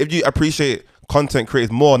forward, if you appreciate content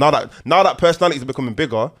creators more, now that personality is becoming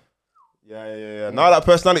bigger. Yeah. Now that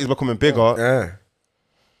personality is becoming bigger. Yeah.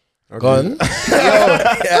 Gone.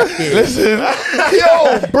 Listen,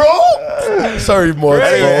 yo, bro. Sorry, more.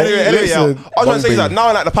 Anyway, yeah. Listen. I was trying to say is that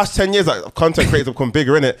now, like the past 10 years, like content creators have become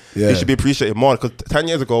bigger in it. Yeah. They should be appreciated more. Because 10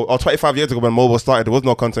 years ago or 25 years ago when mobile started, there was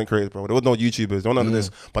no content creators, bro. There was no YouTubers. There was none of this.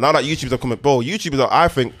 But now that YouTubers are coming, bro, YouTubers are, I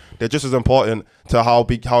think, they're just as important to how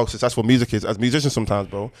successful music is as musicians sometimes,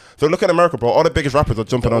 bro. So look at America, bro. All the biggest rappers are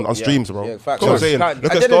jumping on streams, bro. Yeah, You facts. know what I'm saying? At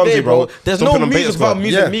Look the at end of the day, Stormzy, bro. There's jumping no on Beta music Squad. about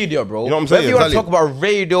music Yeah. media, bro. You know what I'm But if saying? you want to Exactly. talk about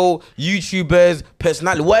radio, YouTubers,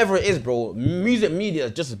 personality, whatever it is, bro, music media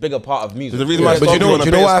is just a bigger part of music. There's a reason why But do you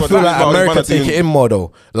know why I feel like America take it in more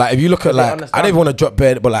though? Like if you look at They like, I understand. don't even want to drop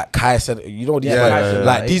bed, but like Kai said, you know these Yeah, man, yeah.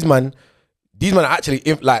 like these man are actually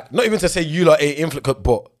like not even to say you lot ain't influenced,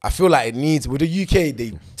 but I feel like it needs with the UK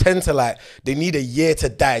they tend to like they need a year to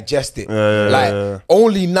digest it.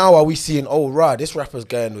 Only now are we seeing this rapper's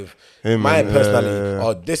going with Him, my man, personality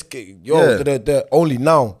or this Yeah. the only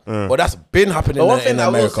now. But that's been happening But one in thing I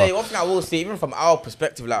will America. say, even from our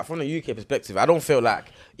perspective, like from the UK perspective, I don't feel like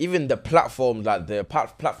even the platforms, like the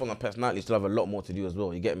platform and personality, still have a lot more to do as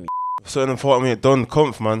well. You get me? Certain 40 minute done,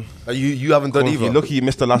 comf, man. You haven't done Comf, either. you lucky you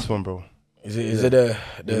missed the last one, bro. Is it the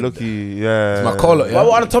Lucky, yeah. my caller? Yeah. Well,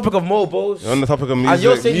 we're on the topic of mobiles. On the topic of And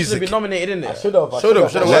you're music. saying you should be nominated, isn't it? Should have. Show them.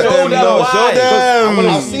 Let them Show them know. why. Show them.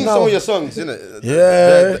 I've seen some of your songs, innit?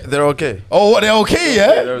 Yeah. They're okay. Oh, what, they're okay,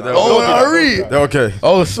 yeah? They're Oh, okay. I read. They're okay.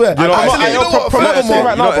 Oh, swear. You know, Actually, you know what? Furthermore,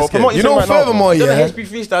 right now, bro. Promote you your know, thing right now, furthermore, You're the yeah. HP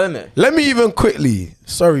freestyle, isn't it? Let me even quickly.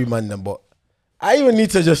 Sorry, man, then, but I even need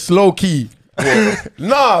to just slow key.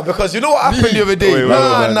 Nah, because you know what happened the other day. Wait,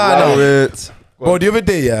 Nah. Wait. Bro, the other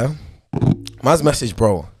day, yeah. Man's message,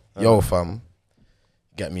 bro. Yo, fam.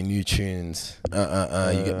 Get me new tunes. You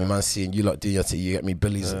get me, man, seeing you lot doing your thing. You get me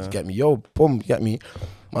Billy's. You get me, yo, boom. You get me.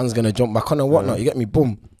 Man's gonna jump back on and whatnot. You get me,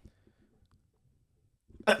 boom.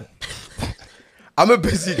 I'm a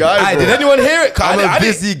busy guy. Aye, Bro. did anyone hear it? I'm a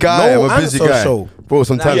busy guy. No I'm a busy answer guy. show. Bro,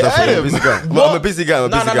 sometimes Nah, I feel yeah. I'm a busy guy. I'm a busy guy. I'm a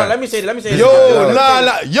busy No, guy. let me say this. Yo,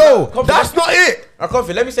 Let yo, that's not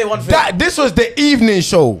it. me say one thing. This was the evening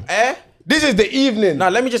show. Eh? This is the evening. Now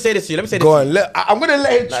let me just say this to you. Go on, I'm gonna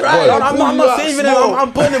let him try. No, I'm not saving it.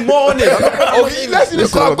 I'm putting more on it. Okay, let's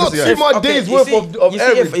Listen, I've got listen, 2 more Okay, days you worth see- of you see,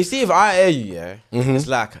 everything. you see, if I air you, yeah, it's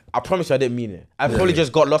like, I promise you I didn't mean it. I probably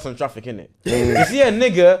just got lost in traffic, innit? You see a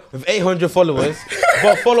nigga with 800 followers,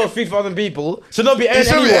 but follow 3,000 people, should not be airing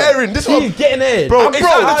should be anyone. airing. This He's one- getting aired. Bro, it's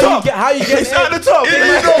at the top. How you get It's at the top. If If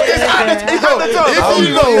you know, it's at the top. If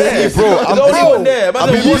you know, Bro, I'm bro, only there.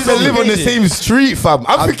 I mean, we used to live on the same street, fam.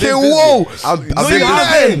 I'm thinking, been busy. whoa. I've No, been you busy.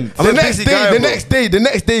 haven't. I'm The a next busy day, guy, the bro.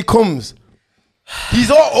 next day comes.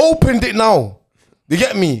 He's all opened it now. You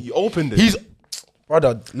get me? You opened it. He's.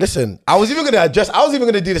 Brother, listen. I was even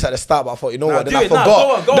gonna do this at the start, but I thought, you know what? Then do I it now.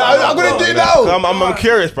 forgot. Go on, I'm gonna do it now. I'm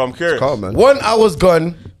curious, bro. I'm curious. Calm, man. 1 hour's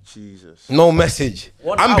gone. Jesus. No message.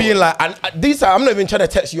 1 I'm hour. being like, and these I'm not even trying to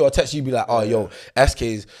text you or text you. Be like, oh, yo,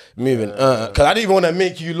 SK's moving. Because I didn't even want to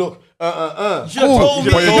make you look. told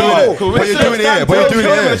me. But you're doing it. But you're doing it here. But you're doing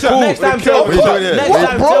it here. Next time, tell What you doing here? Next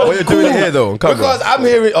time, bro? tell What you're doing it here, though? Come Because on. I'm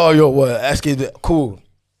hearing, oh, yo, what? SK's cool.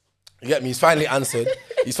 You get me? He's finally answered.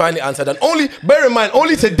 And only, bear in mind,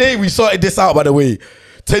 only today we sorted this out, by the way.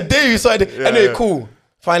 Today we sorted it. Anyway, cool.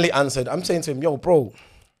 Finally answered. I'm saying to him, yo, bro.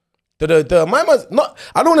 My man's not,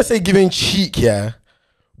 I don't want to say giving cheek, yeah.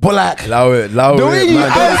 But like, Allow it. the way you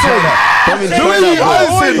answered. The way you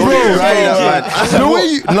answered, bro. The way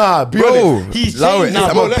you, nah, be Bro, honest. allow it. Nah,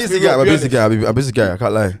 I'm bro, a let's busy be guy. I'm a real, busy guy. I'm a busy guy. I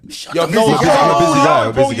can't lie. Yo, I'm a busy guy. I'm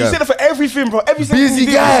a Bro, busy you said guy. it for everything, bro. Every single Busy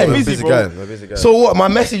thing. guy. I'm a Busy, busy bro. guy. I'm a busy guy. So what? My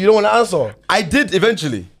message, you don't want to answer? I did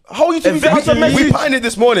eventually. How you think you answer We message? planned it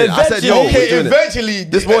this morning. I said, yo, Eventually. we're doing it. Eventually,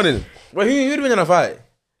 This morning. Wait, who'd win in a fight?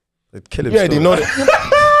 Kill him. yeah, they know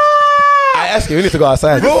that. I ask you, we need to go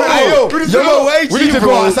outside. Bro, Hey, we need to go away, we need to bro.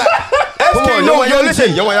 go outside. Come SK, on, no, you're my yo, young listen.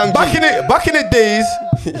 G, you're my young Back G. in the days,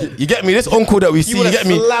 you get me. This uncle that we see, you get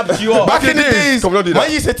me. slapped you up. Back in the days, Come on, don't do that.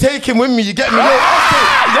 man used to take him with me. You get me. Yo, SK,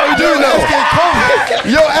 yo, you doing now? SK, come.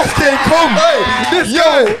 Yo, SK, come. You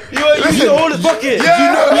used to hold his bucket.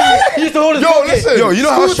 Yeah. You used to hold his Yo, bucket. listen. Yo, you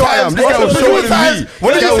know how short I am. This guy was shorter than me.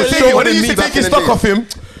 When This guy was shorter than he used me to back take his in the stock day. off him,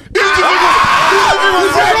 he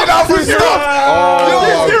was riding out for his stock.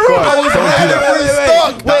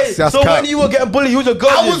 Wait, That's so cap. when you were getting bullied, you was a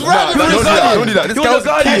guardian. I was riding Nah, with his don't do that. stock. Don't do that. This He guy was was a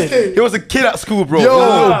a kid. guardian. He was a kid at school, bro. Yo.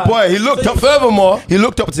 Little boy. He looked up. Furthermore, He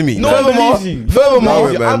looked up to me. No one believes you.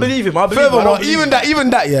 Furthermore, No, man. I believe him. I believe him. I furthermore, don't believe even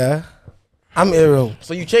that, yeah, I'm ill.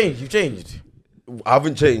 So you changed. You changed. I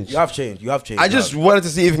haven't changed. You have changed. You have changed. I just wanted to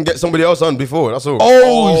see if we can get somebody else on before. That's all.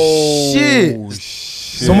 Oh, shit!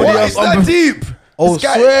 Somebody What? else It's on. that deep. Oh, This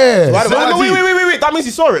guy- swear. Why- No, wait. That means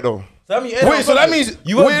he saw it though. Wait, so that means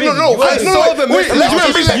you weren't wait, busy. no, You weren't busy. wait, let's not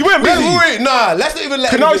even You weren't busy. Wait, nah, let's not even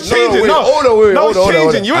let. Now it's changing. Wait, Now hold on, wait, now hold it's on.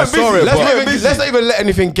 changing. You I weren't saw busy. it, Let's but- not even let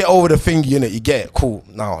anything get over the thing, you know. You get it, cool.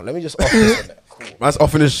 Now let me just off this. Man's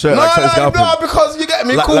off in his shirt No, like something's gonna no, happen. because you get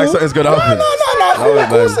me, Like- cool. like something's gonna happen. No, cool, No,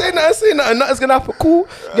 cool. man. Say nothing, nothing's gonna happen. Cool.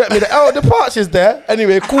 Get me the departure's there.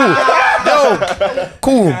 Anyway, cool. Yo,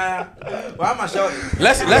 cool. Why am I shouting?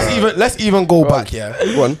 Let's even go back, yeah.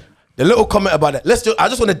 Go on. The little comment about that. I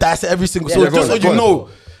just want to dissect every single. So go just on, so go you on. know,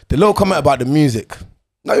 the little comment about the music.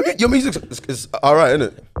 No, your music is alright,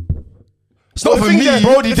 isn't it? It's not the for thing me, is,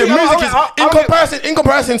 bro. the The thing is, music is in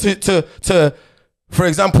comparison to, for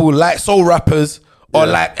example, like soul rappers or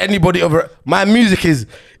like anybody over. My music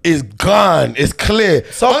is gone. It's clear.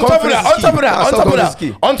 On top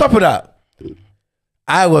of that,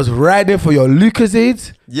 I was riding for your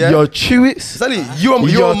Lucasades, Yeah. your Chewits, Sally, you're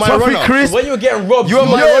your my Toffee runner. Crisp. When you were getting robbed, You were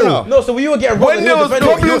my runner. No, so when you were getting robbed, When there was you're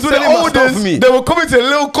problems with the selling my stuff olders, for me. they were coming to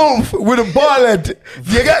Lil Conf with a ball head.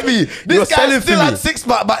 You get me? You're This guy selling still for me. had 6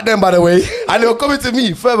 pack back then, by the way, and they were coming to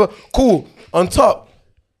me. Further, cool. On top,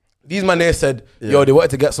 These man there said, yo, they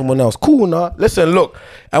wanted to get someone else. Cool, nah. Listen, look,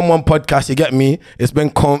 M1 podcast, you get me? It's been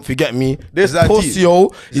comf, you get me? This pussy, yo,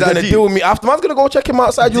 he's gonna deal with me after. Man's gonna go check him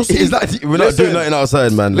outside, you'll see. Is that deep? We're not doing nothing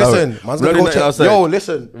outside, man. Listen, man's gonna go check. outside. Yo,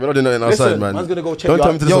 listen. We're not doing nothing outside, man. Man's gonna go check. Don't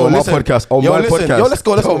tell me to this on my podcast. On my podcast. Yo, let's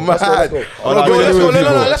go. Oh, man. I'm not going anywhere with you,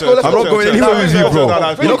 bro. I'm not going anywhere with you, bro.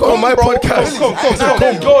 You're not on my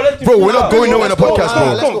podcast. Bro, we're not going nowhere on the podcast,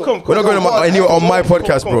 bro. We're not going anywhere on my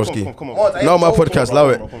podcast, broski. Not my podcast, allow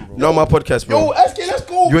it. Not my podcast, bro. Yo, SK, let's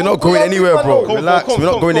go. You're not going anywhere, bro. Relax. We're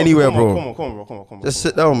not going anywhere, bro. Come on. Just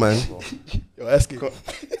sit down, man. Yo, SK.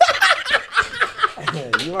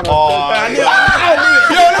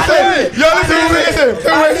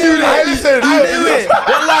 Listen.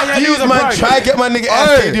 Use man, try to get my nigga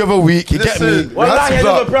SK the other week. You get me? Wallahi, it is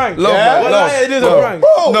a prank. Wallahi, it is a prank.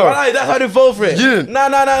 Wallahi, that's how they fall for it. You didn't. No.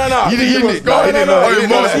 You didn't know.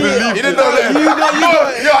 You didn't know that.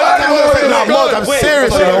 I'm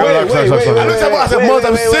serious. I said, Mons,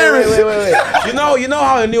 I'm serious. You know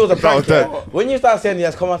how I knew it was a prank. When you start saying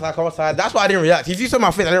yes, come outside. That's why I didn't react. If you saw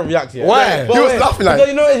my face, I didn't react. Why? But You was laughing like.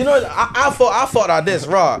 you know. I thought that this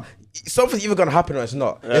raw. Something's either gonna happen or it's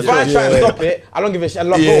not. If I try and stop it, I don't give a shit. I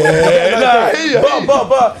love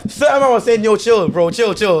But certain man was saying, yo, chill, bro,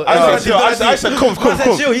 chill. I said, come.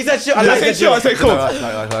 He said chill. I said, come. I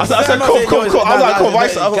said, come. I'm like, come.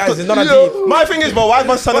 Guys, it's not a deep. My thing is, bro, why is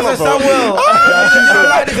my son up, bro?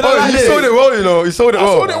 You sold it well, you know. You sold it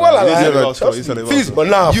well. You said it well. But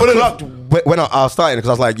nah, You clocked when I was starting because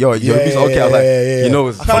I was like, yo, your beat's okay. I was like, you know,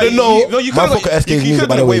 it's You My fucker SK could music, have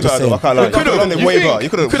by done the way, way just better. I can't lie. You could have done it way better. You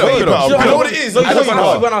could have way better. You know what it is? I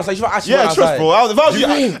went outside. Yeah, trust, bro. If I was you,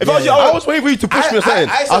 I was waiting for you to push me or something.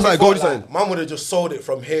 I was like, go do something. Man would have just sold it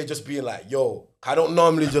from here, just being like, yo, I don't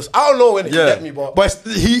normally just, I don't know when it can get me, but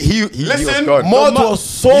he listen, was Mons was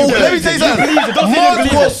sold. Let me tell you something.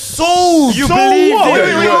 Mons was sold. You So believe what?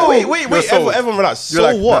 it. Wait. Everyone relax.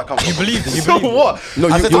 So what? You believe it. So what? No,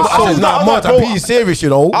 I said, nah, Mons, I'm being serious, you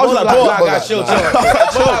know. I was like, bro, Chill.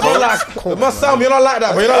 Must sound, you're not like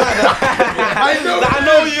that, bro. You're not like that. I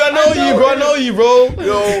know you, bro.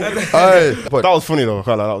 That was funny though. I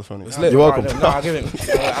can't lie, that was funny. You're welcome. No, I'll give it.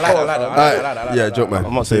 I like that. Yeah, joke, man.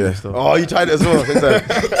 I'm not saying this though. Oh, you tried it as well.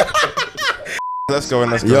 Let's go.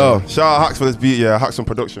 Yo. Shout out Hacks for this beat. Yeah, Hacks on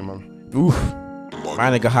production, man. Oof. My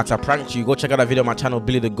nigga Hacks, I pranked you. Go check out that video on my channel,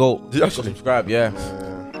 Billy the Goat. Make sure to subscribe, yeah.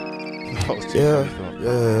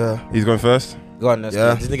 Yeah. He's going first. Go on, let's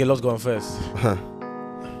Yeah. go. This nigga loves going first.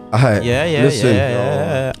 Alright. Yeah. Listen.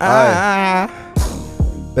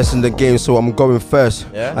 Best in the game, so I'm going first.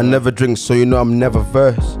 Yeah. I never drink, so you know I'm never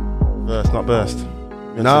verse. Burst, not burst.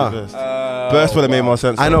 Nah. Burst would have made more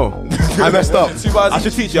sense. I know. I messed up. I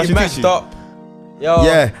should teach you. You messed up. Yo.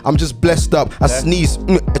 Yeah, I'm just blessed up. I sneeze,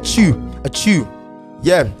 a chew.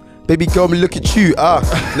 Yeah, baby girl, me look at you.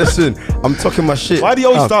 Listen, I'm talking my shit. Why do you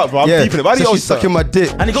always start, bro? I'm deep in it. Why do you so always she's start? sucking my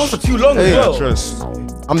dick. And he goes for too long Hey. as well. Trust.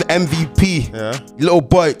 I'm the MVP. Yeah. Little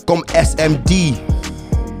boy, come SMD.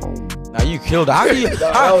 Nah, you killed it. How can you?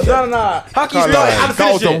 How can you start and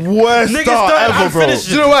That was finish the it? worst Nigga start start ever, and bro. finish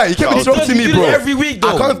Do you know why? You kept interrupting me, You do bro. it every week, though.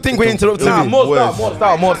 I can't think when you interrupted Nah, me.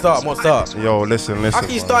 more start. Yo, listen. How can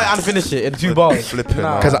you start and finish it in 2 bars? Flipping,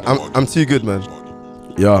 Nah. Because I'm too good, man.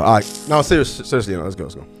 Yeah, alright. Now seriously, let's go.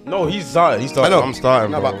 No, he's started. I know. I'm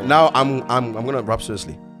starting, No, bro. but now I'm gonna rap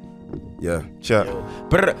seriously. Yeah. Chat.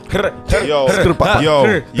 Yo.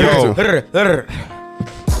 Yo.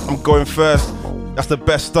 I'm going first. That's the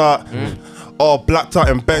best start. Oh, blacked out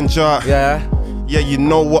and Benja. Yeah. Yeah, you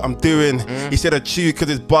know what I'm doing. He said a chew because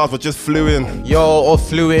his bars were just fluent. Yo, all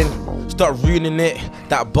fluent. Start ruining it.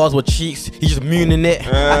 That buzz with cheeks, he just mooning it.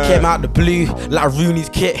 I came out the blue like Rooney's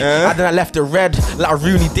kit. And then I left it red like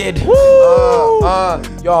Rooney did. Yo,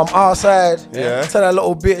 I'm outside. Yeah. Tell that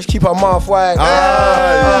little bitch keep her mouth wide.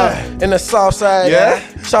 In the south side. Yeah.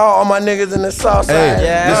 Shout out all my niggas in the south side. Hey,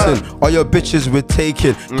 Yeah. listen, all your bitches we're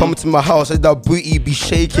taking. Come to my house, let that booty be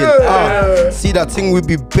shaking. See that thing we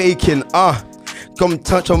be baking. Come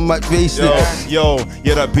touch on my bracelet. Yo,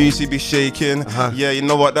 yeah, that BC be shaking. Yeah, you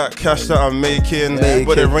know what, that cash that I'm making.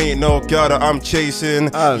 But there ain't no girl that I'm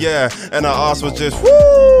chasing. Yeah, and her ass was just woo.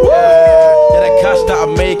 Yeah, the cash that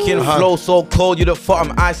I'm making, flow so cold, you the thought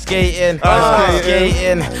I'm ice skating.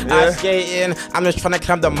 Ice skating. I'm just trying to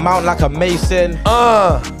climb the mountain like a mason.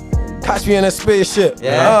 Catch me in a spaceship.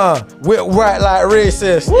 Yeah. Whip right like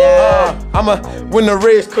racist. Yeah. I'ma win the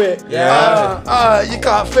race quick. Yeah. You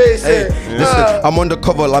can't face it. Listen, I'm on the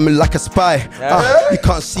cover, I'm like a spy. You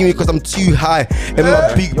can't see me cause I'm too high. In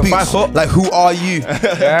my big boots, like who are you?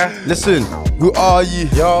 Listen, who are you?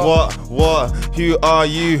 What? Who are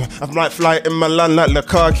you? I'm like flight in Milan like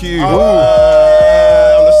Lukaku.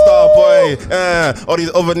 I'm the star boy. All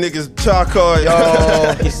these other niggas charcoal.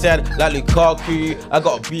 Yo, he said like Lukaku. I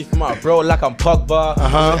got a beef with my bro like I'm Pogba.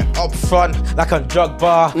 Up front like I'm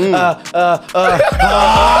Drogba.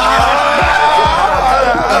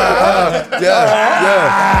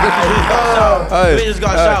 Bitches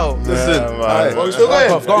got shout. Listen, man. we still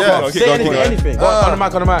going? Go on. Yeah, Say anything. Go on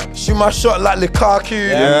the mic. Shoot my shot like Lukaku.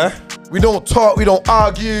 Yeah. We don't talk, we don't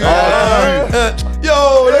argue. Yo, listen,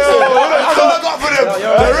 that's all I got for them.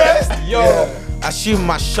 The rest, I shoot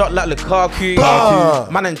my shot like Lukaku.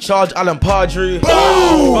 Man in charge, Alan Pardrew.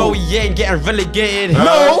 Boom. But we ain't getting relegated.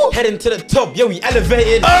 No. Heading to the top, yeah, we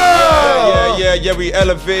elevated. Yeah, we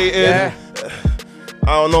elevated. Yeah.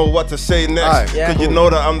 I don't know what to say next. Yeah. Cause you know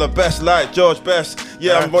that I'm the best, like George Best.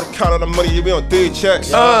 Yeah, I'm gonna count on the money, we don't do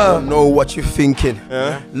checks. I know what you're thinking.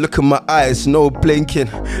 Look at my eyes, no blinking.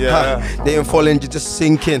 Yeah. They ain't falling, you're just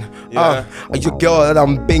sinking. Yeah. Are you girl that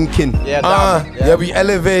I'm binking? yeah, we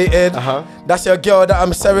elevated. That's your girl that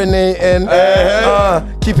I'm serenading.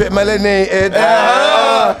 Keep it melanated.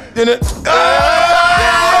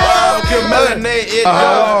 Keep melanated.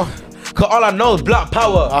 Cause all I know is black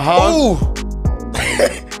power. Ooh.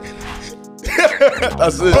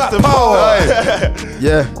 That's it. Black power.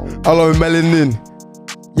 Yeah, hello melanin.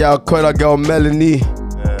 Yeah, I call that girl Melanie.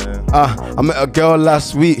 I met a girl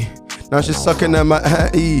last week. Now she's sucking at my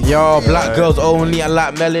E. Yo, black girls only, I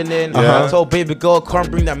like melanin. I told baby girl, come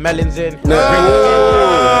bring the melons in.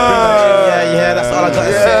 Yeah, that's all I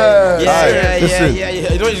gotta say. Yeah.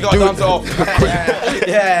 You know what you gotta dance off.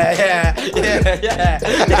 Yeah.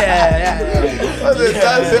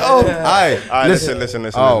 That's it. Oh, aye.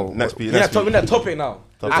 Listen. Oh. Next beat. We need a topic now.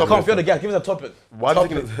 I can't feel the gap. Give us a topic. Why do you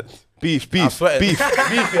think beef? swear it. Beef.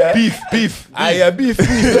 Beef. Beef.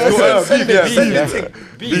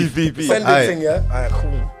 Send it thing, yeah? Alright,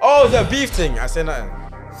 cool. Oh, the beef thing. I said nothing.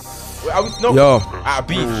 Wait, are we, no. Yo.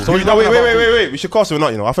 Beef. So wait. We should call someone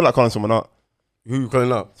out, you know. I feel like calling someone out. Who you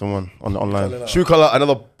calling out? Someone on the online. Should we call out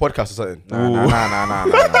another podcast or something? Nah.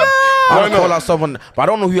 I want to call out someone, but I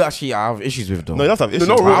don't know who actually I have issues with though. No, you don't have issues.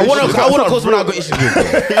 No, I want to call someone I got issues with.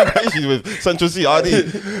 You got issues with Central C,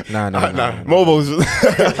 RD. Nah. Mobiles. I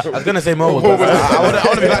was gonna say mobile. I want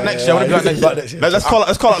to be back next year. Let's call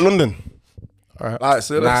out London. Alright,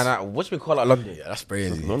 so Nah. What should we call out London? Yeah, that's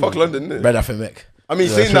crazy. fuck London, innit? Red FMX. I mean,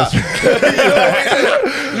 saying that.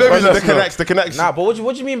 The connects. Nah, but what do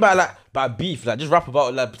you mean by beef? Like just rap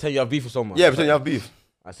about like pretend you have beef with someone. Yeah, pretend you have beef.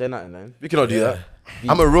 I say nothing, man. We cannot do that.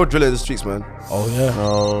 I'm a road driller in the streets, man. Oh, yeah.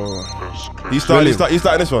 You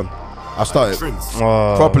starting this one? I started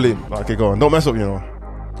properly. Okay, go on. Don't mess up, you know.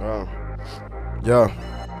 Yeah.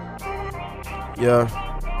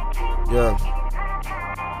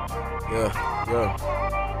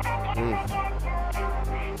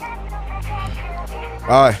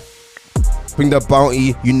 Alright. Bring the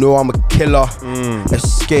bounty, you know I'm a killer.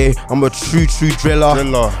 Escape, I'm a true driller.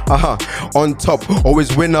 On top,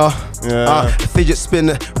 always winner. Fidget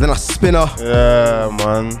spinner, then I spinner. Yeah,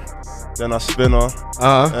 man. Then I spinner.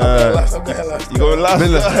 You going last?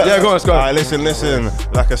 Yeah, go on, let's go. Alright, listen.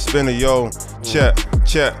 Like a spinner, yo. Check.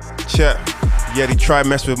 Yeah, they try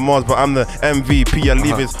mess with Mars, but I'm the MVP. I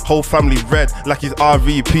leave his whole family red like he's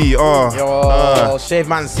RVP. Yo, shave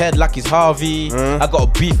man's head like he's Harvey. I got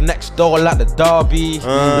a beef next door like the Derby.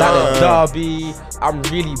 I'm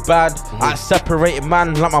really bad. I separated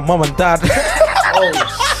man like my mum and dad. Oh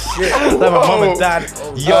shit. Like my mum and dad.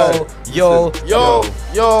 Yo.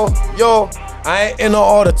 I ain't in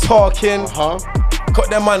all the talking. Cut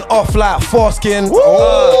them man off like foreskin. Look.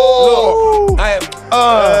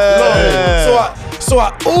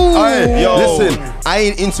 Listen, I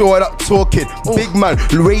ain't into all that talking. Big man,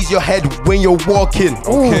 raise your head when you're walking.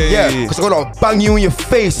 Yeah, cause I'm gonna bang you in your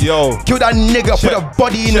face. Yo. Kill that nigga, put a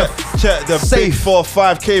body in the Check the safe. big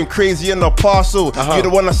 4-5 came crazy in the parcel. You the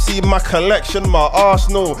one to see my collection, my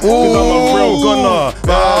arsenal. Cause I'm a real gunner.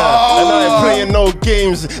 And I ain't playing no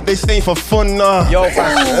games. They stay for fun now. Yo, if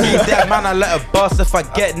I see that man, I let a bust. If I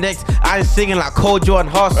get next, I ain't singing like Kojo and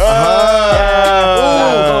Huss.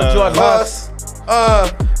 Kojo and Huss.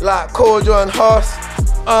 Like Kojo and Huss.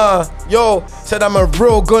 Yo, said I'm a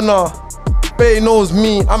real gunner. Bay knows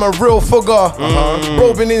me, I'm a real fugger.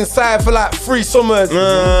 Bro been inside for like 3 summers.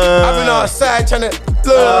 I've been outside trying to.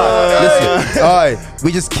 Listen, alright,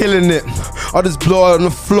 we just killing it. I just blow out on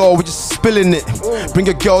the floor, we just spilling it. Bring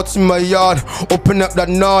a girl to my yard, open up that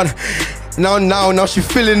nod. Now she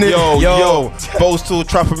feeling it. Yo, Bo's still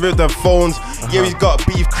trapping with them phones. Yeah, he's got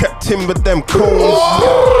beef crept in with them cones.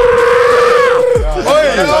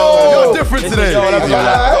 You're different today.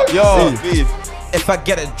 Yo, if I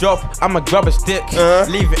get a drop, I'ma grab a stick.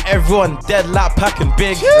 Leave everyone dead like packing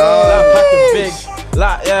big.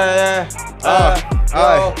 Like, yeah.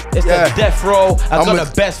 Aye, It's yeah. the death row. I I'm got with-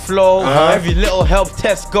 the best flow. Every little help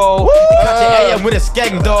test go. Catch an AM with a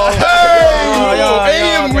skeng dog.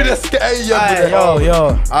 AM with a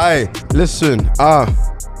Yo. Aye, listen,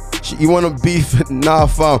 you wanna beef? Nah,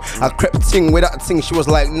 fam. I crept ting with that thing. She was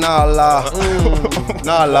like, nah, la.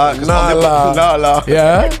 Nah, la. Nah, la.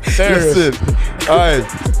 Yeah? Serious? Listen, alright,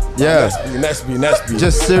 yeah. Next be.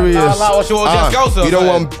 Just serious. Nah, la, what's your just go, sir, you don't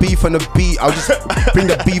man. want beef on the beat. I'll just bring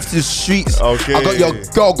the beef to the streets. Okay. I got your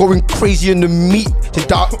girl going crazy in the meat. To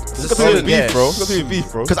dark. It's got to be beef, bro. It's got to be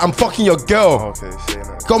beef, bro. Cause I'm fucking your girl. Okay, say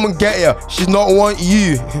that. Come and get her. She's not want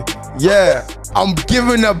you. Yeah, I'm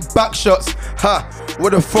giving her back shots. Ha!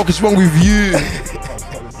 What the fuck is wrong with you?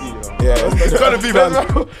 It's got to be, man.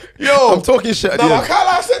 Yo, I'm talking shit. No, I can't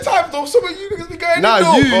lie, set time though. Some of you niggas be going Nah,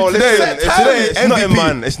 in. you Bro, today. listen, it's not in,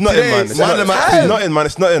 man. It's not in, man. It's not in, man.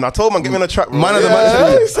 It's not in. I told man, get me on the track, bro. Man of the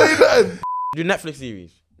Yeah. match. Say nothing. Do Netflix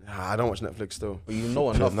series. Nah, I don't watch Netflix still. But you know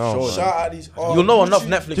enough. No, sure. man. Shout out these. You know enough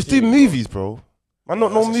Netflix Just do series. movies, bro. Man,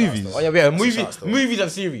 not no movies. Oh yeah, movies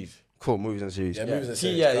and series. Cool, movies and series. Yeah, movies and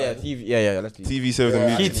series. Yeah, TV. Yeah, let's do TV series and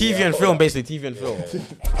movies. TV and film, basically TV and film.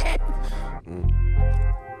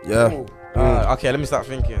 Yeah. Okay, let me start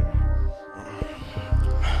thinking.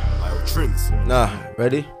 Nah,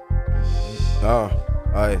 ready? Nah,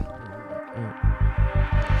 aye.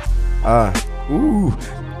 Ooh.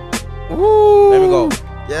 Let me go.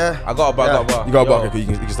 Yeah. I got a bar. You got a bar. Yo, Okay,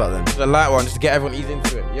 you can start then. Just a light one, just to get everyone easy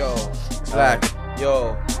into it. Yo, it's like,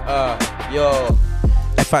 yo.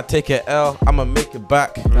 If I take an L, I'ma make it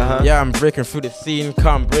back. Yeah, I'm breaking through the scene,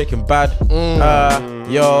 come Breaking Bad.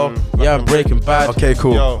 I'm Breaking Bad. Okay,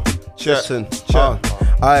 cool. Yo, check. Listen,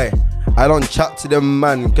 I don't chat to them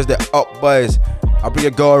man, cause they're up boys. I bring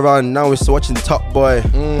a girl around now, it's watching Top Boy.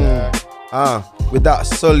 With that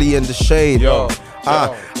Sully and the shade.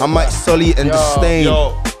 I might Sully and the stain.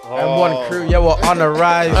 M1 crew, yeah, we're on the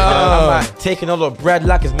rise. I'm like taking all the bread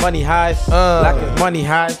like it's money highs.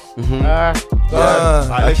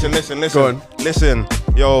 Listen.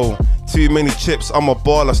 Yo, too many chips. I'm a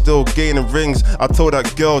baller, still gaining rings. I told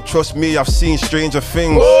that girl, trust me, I've seen stranger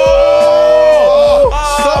things.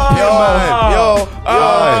 Stop it,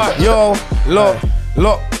 man. Yo,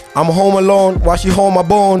 look. I'm home alone while she hold my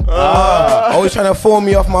bone. Always trying to phone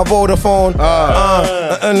me off my Vodafone.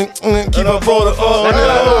 Keep a Vodafone.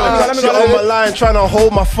 She on my line trying to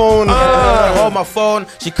hold my phone. Hold my phone,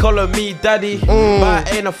 she calling me daddy, but I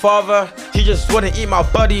ain't a father. She just wanna eat my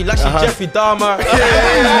body like she Jeffrey Dahmer.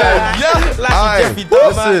 Like she Jeffrey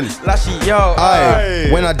Dahmer. Listen. Like she Aye.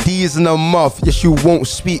 When I D's in her mouth, yes, you won't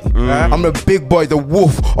speak. I'm the big boy, the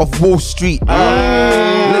wolf of Wall Street. Listen,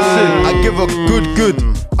 I give her good.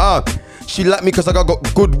 She like me cause I got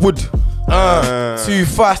good wood. Too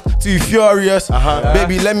fast, too furious.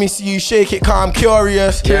 Baby, let me see you shake it, cause I'm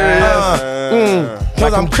curious.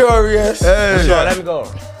 Cause I'm curious. Let me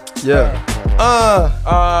go. Yeah.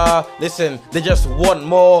 Listen, they just want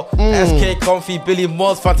more. SK Comfy, Billy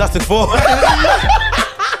Moss, Fantastic Four.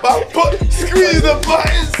 Squeeze the butt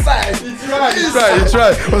inside. You try.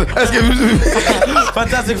 Let's get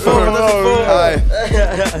Fantastic Four. Aye.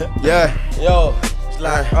 Yeah. Yo, it's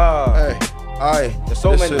like, Aye. there's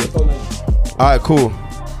so many. Alright, cool.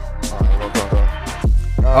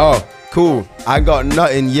 Oh, cool. I ain't got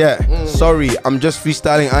nothing yet. Sorry, I'm just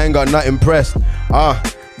freestyling. I ain't got nothing pressed.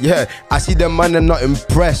 Yeah, I see them man, they're not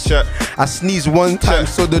impressed. Check. I sneeze one time, Check.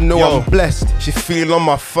 so they know Yo. I'm blessed. She feel on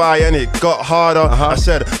my fire and it got harder. I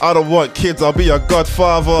said, I don't want kids, I'll be your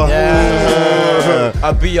godfather.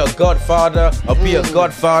 I'll be your godfather. I'll be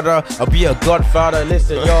your godfather.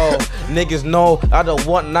 Listen, yo, niggas know I don't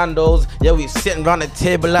want Nando's. Yeah, we sitting round the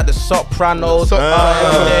table like the Sopranos. Every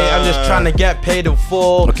day, I'm just trying to get paid in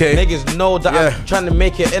full. Okay. Niggas know that Yeah. I'm trying to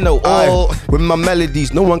make it in the Aye. wall. With my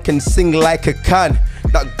melodies, no one can sing like a can.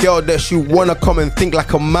 That girl that she wanna come and think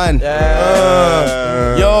like a man.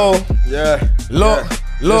 Yo, Yeah. look,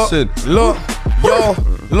 Listen. look.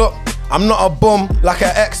 I'm not a bum like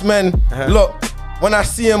an X-Men. Look, when I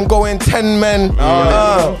see him going 10 men,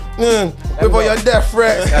 with all your death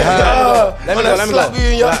threats. Let me go. You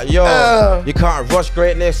in your, Like, yo, you can't rush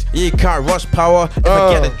greatness. You can't rush power. If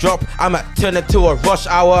I get the drop, I'ma turn it to a rush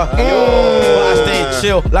hour. But I stay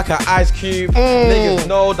chill like an ice cube. Niggas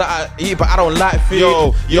know that I eat, but I don't like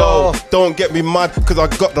food. Yo, don't get me mad, cause I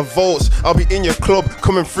got the votes. I'll be in your club,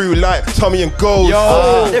 coming through like Tommy and Gold.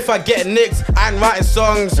 Yo, if I get nicked, I ain't writing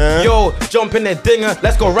songs. Yo, jump in the dinger,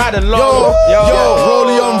 let's go ride along. Yo,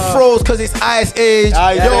 Rollie on froze cause it's ice age.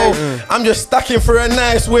 Yo, I'm just stacking for a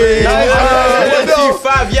nice wage.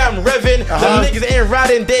 125, yeah, I'm revving. The niggas ain't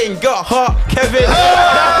riding, they ain't got heart, Kevin.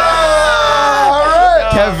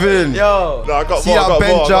 Kevin. Yo. No, I got See more, I that got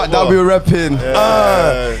bench more, I got that more. we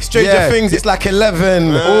repping. Stranger Yeah. Things, it's like 11.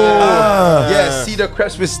 Yeah, see the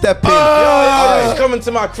crest with stepping. Always coming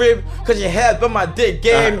to my crib because your hair but my dick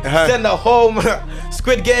game. Send her home.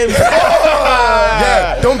 Squid Games.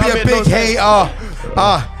 Yeah, don't be That a made big no sense.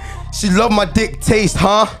 hater. She love my dick taste,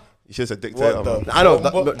 huh? You should have said dictator, man. I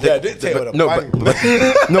know. Yeah, dictator with a No, bang.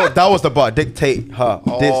 but no, that was the bar. Dictate her.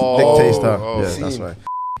 Dictate her. oh. Yeah, that's right.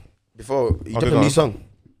 Before you Okay, dropped a go new on. song.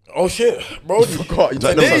 Oh shit, bro. Forgot, you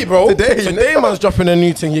dropped Today, the bro. song. Today. man's dropping a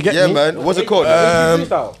new thing. You get Yeah, me? man. What's it called?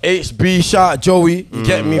 HB, shout out Joey. You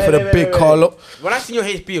get me for the big call up. When I seen your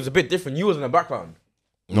HP, it was a bit different. You was in the background.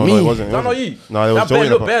 No, it wasn't. No, you. No, it was that Joey. bear in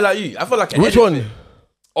look the bare like you. I feel like an Which edit one? fit.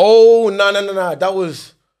 Oh, no. That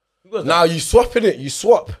was. was Now you swapping it. You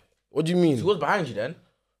swap. What do you mean? Who was behind you then?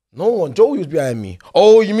 No one. Joey was behind me.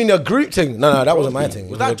 Oh, you mean a group thing? No, that wasn't my thing.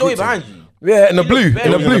 It Was a that Joey group thing. behind you? Yeah, in the blue. looked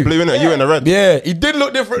In the very- You in the blue. blue, innit? You in the red. Yeah, he did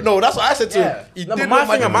look different. No, that's what I said to Yeah. him. He No, did but look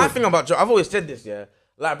my thing about Joe, I've always said this, yeah.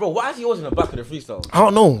 Like, bro, why is he always in the back of the freestyle? I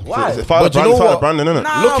don't know. Why? It's part of the But you brand, know it's part of what? the branding, innit?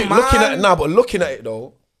 Nah, Looking at it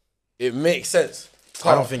though, it makes sense.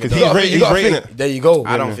 I don't think it Because does. he's rating it. There you go.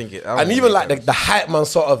 I don't think it. I don't And think even it like does. the hype man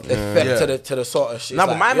sort of effect to the sort of shit. Nah,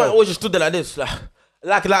 It's but my like, man yo. always just stood there like this.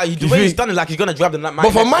 Like the way think- he's done it, like he's gonna grab the mic.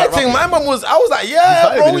 But for my thing, my man was. I was like,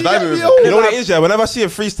 yeah, bro. vibing, he's vibing with it. You know what it is, yeah? Whenever I see a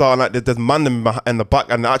freestyle and like there's man in the back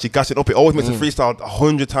and they're actually gassing up, it always makes the freestyle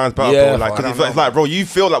 100 times better, Yeah, bro. Like, I cause don't it's like, bro, you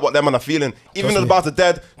feel like what them man are feeling. Even though the bars are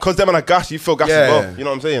dead, cause them man are gas, you feel gas Yeah. as well. You know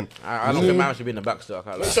what I'm saying? I don't think man should be in the back still. I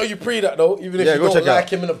can't lie. Make sure you pre that though, even if Yeah, you go don't check it like out.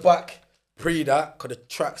 him in the back. Pre that, cause the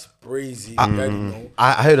track's brazy. You already know.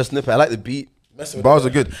 I heard a snippet. I like the beat. Messing with Bars it. are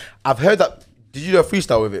good. I've heard that. Did you do a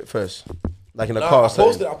freestyle with it first? Like in the Nah, car I or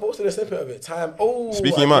something? posted a snippet of it. Time. Oh,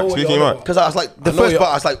 Speaking I your know mic, what speaking you're your on mic. about. Because I was like, the I know first you're-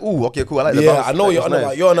 part, I was like, ooh, okay, cool. I like the Yeah, bounce. I know Like, you're it's on nice.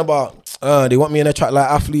 about. You're on about. They want me in a track like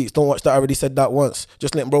athletes. Don't watch that. I already said that once.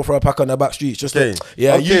 Just letting bro for a pack on the back streets. Just Okay.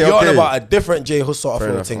 yeah. Okay, You're on okay. about a different J Hus sort of Fair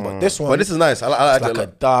flow enough. thing, but this one. But this is nice. I like It's it. like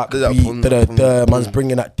a dark There's that beat. boom, Man's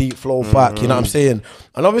bringing that deep flow back. You know what I'm saying?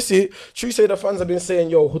 And obviously, True say the fans have been saying,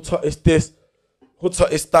 "Yo, Hutta is this,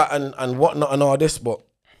 Hutta is that, and whatnot and all this." But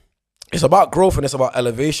it's about growth and it's about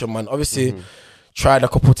elevation, man. Obviously, tried a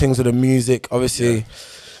couple things with the music. Obviously,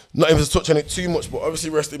 not even to touch on it too much, but obviously,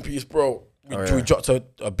 rest in peace, bro. We dropped a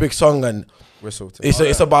big song and Whistle to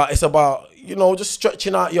it's about just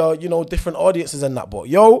stretching out your different audiences and that. But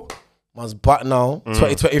yo, man's back now,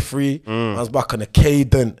 2023. Man's back on the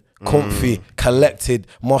cadent, comfy, collected,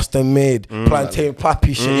 mustard made, plantain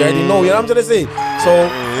pappy shit. You already know. You know what I'm trying to say. So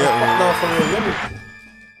back now from your level.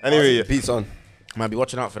 Anyway, yeah. beats on. Might be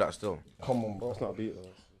watching out for that still. Come on, bro. It's not a beat, though.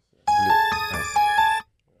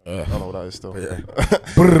 I don't know what that is still.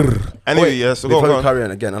 Anyway, yeah, so Before go we on. carry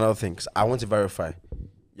on again, another thing, 'cause I want to verify.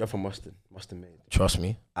 You're from Mustard made. Trust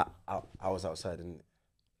me. I was outside and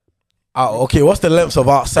Okay, what's the length of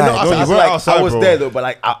outside? No, you I was were like, outside, I was bro. there though, but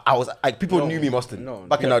like I was like people knew me Mustard. no,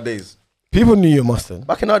 back in our days. People knew you mustard.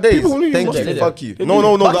 Back in our days. People knew you Thank Mustard. you. Did Fuck you.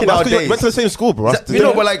 No, Back in our that's because days. we went to the same school, bro. That's- You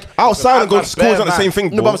know, but like outside and go to I've school is not the bare same thing,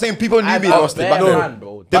 no, bro. but I'm saying people knew me I've Mustard bare back then. man,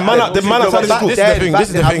 bro. The man outside No, of but the back school. This is the then, thing, back this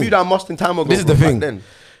is then, the I thing. knew that Mustard time ago. This is the back thing. then.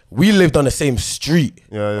 We lived on the same street.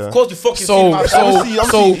 Yeah, yeah. Of course, you fucking So, see my so, Obviously,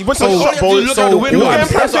 so, he went to so, the shop, bro. you look out the window, no, I'm that's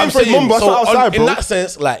saying what I'm for his saying. mum, bro, So, outside, in bro. that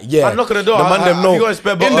sense, like, yeah, I'd knock on the door, The man them have know. you got a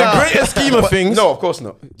spare In bottle? the greater scheme of things, No, of course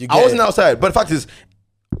not. You I get wasn't it. outside, but the fact is,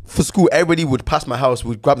 for school, everybody would pass my house,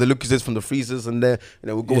 would grab the Lucas's from the freezers, and then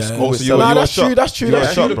we'd go Yeah. school. Oh, and so sell you it. Nah, were that's shop. true. That's true. You were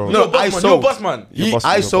That's shop, true. bro. No, I You're a sold. boss man. You're boss,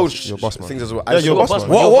 I you're sold boss, you're boss, man. things as well. Yeah, you're a boss, man.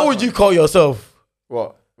 What would you call yourself?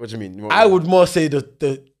 What? What do you mean? I would more say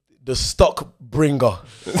the stock bringer.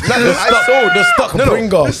 The stock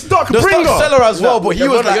bringer. The stock The bringer. stock seller as well, but he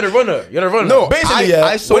was like, you're the runner. You're the runner. No, basically,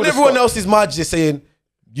 I sold when the everyone stock. else's margin is saying,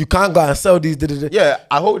 you can't go and sell these. Yeah,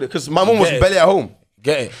 I hold it because my mom was Get it. barely at home,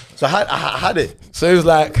 Get it? so I had it. So it was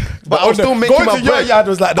like, But I was still making going my to your bread. yard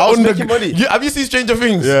was like the I was under. making money. Have you seen Stranger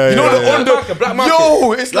Things? Yeah, you know yeah, the yeah. under. Black market.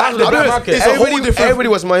 Yo, it's like Black it's market. a whole Everybody, different. everybody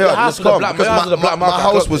was my yard. Your It's house was the calm black- because your house was the black my market,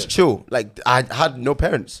 house wasn't was it? chill. Like I had no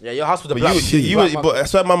parents. Yeah, your house was the But black. but I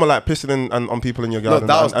swear, mama like pissing on people in your No, garden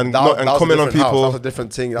that was and that was a coming on different house. That was people. a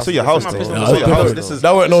different thing. That's So a your different house, thing. bro. Nah, So your house, This bro. is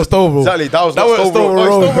That wasn't no Stove, bro. exactly that was That not wasn't Stone Stone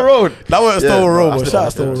Road. Stone Road. That wasn't Stone bro, Road. that's But shout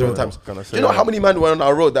out different Stone Road. times. Gonna say Do you know that. how many men went on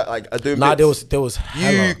our road that like are doing Nah, bits? there was You,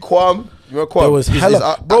 hella. Kwam, you know Kwam. There was He's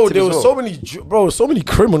hella, bro. active There as was well. so many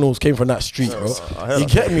criminals came from that street, bro. You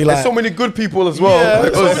get me, like There's so many good people as well. yeah,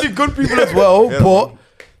 It so was- many good people as well. But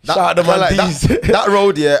shout out to kinda man like D's. that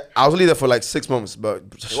road, yeah. I was only there for like 6 months, but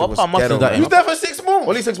shit What was part of Mustard ghetto, is that man. in? You was there for 6 months.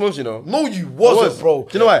 Only 6 months, you know. No, you wasn't, was. bro.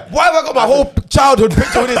 Do you know why? Why have I got my whole childhood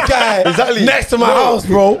picture with this guy Exactly. next to my No. house,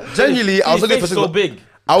 bro? Genuinely, I was His looking face for is so big.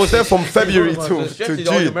 I was there from February to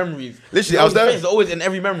June. Memories. Literally, I was there. It's always in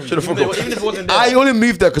every memory. Should've Even forgot. if it wasn't there. I only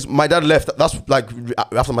moved there because my dad left. That's like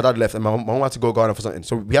after my dad left, and my mom had to go Ghana for something.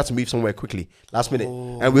 So we had to move somewhere quickly, last minute,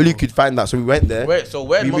 and we only could find that. So we went there. Wait, so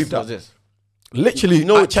where we in moved Moscow out. was this? Literally,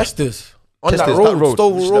 no, Chester's. On Chester's, that road, that road.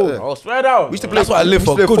 Stouffville Road. Oh, swear down. We used to play. That's what I lived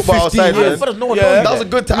for. we used to Good play football 15 outside, years. man. No one Yeah. knows That was a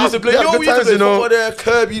good time. We used to play. Yeah, Yo, good we used to times, play you know. football there,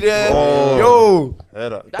 Kirby there. Oh. Yo, Yeah,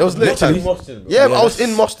 that. It was lit Literally times. Moston, bro. Yeah, Yeah, I was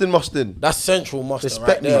that's- in Moston. that's Central Moston Respect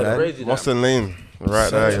right me, there. man. Crazy, that. Moston Lane. Right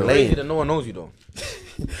there, yo. Crazy that no one knows you though.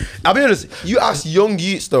 I'll be honest. You ask young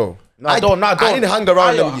youths though. I don't. I didn't hang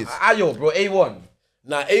around them youths. Ayo, bro, A1.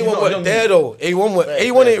 Nah, You know, A1 were young there though. A1 were. Right,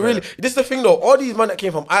 A1 right, ain't really. right. This is the thing though. All these men that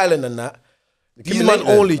came from Ireland and that. These be men late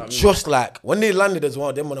then. only just like when they landed as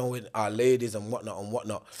well. Them man with our ladies and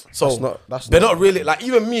whatnot. So That's they're not- not really like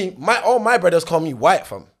even me. All my brothers call me white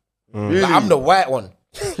fam. Like, I'm the white one.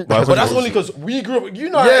 But that's only because we grew up. You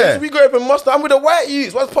know, Yeah. we grew up in Moscow. I'm with the white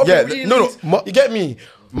youths. What's popping? Yeah, with no, these? no, You get me?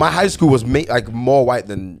 My high school was like more white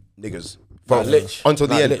than niggas. Nah, lich. Until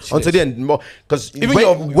the Nah, end. lich, Until lich. the end. More because Even when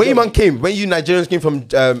you your- man came, when you Nigerians came from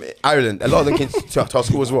Ireland, a lot of them came to our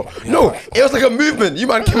school as well. No, it was like a movement. You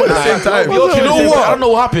man came at the same time. You know what? I don't know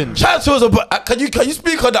what happened. Chat to us about. Can you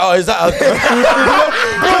speak on that? Or is that?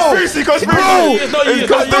 Conspiracy, Bro, It's not you. It's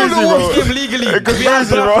not conspiracy, you. bro. Came legally. We have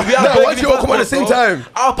conspiracy, bro. we have Nah, why burgundy do you all come at the same passports, bro. time?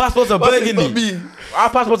 Our passports are burgundy. Our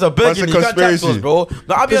passports are burgundy. You can't chat to us, conspiracy. bro.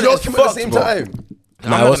 No, I'll be Because you all honest. came it's at the fucked, same bro. time.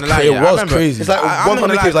 Nah, I'm not gonna lie, it yeah, I was remember- crazy. It's like I'm one not from the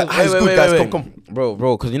gonna kids lie, like, "It's good, guys, come."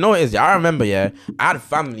 Bro, because you know what it is, yeah. I remember, yeah, I had a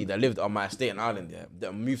family that lived on my estate in Ireland, yeah,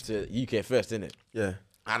 that moved to UK first, innit? Yeah.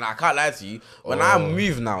 And I can't lie to you, when I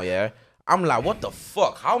move now, yeah, I'm like, what the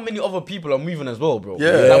fuck? How many other people are moving as well, bro?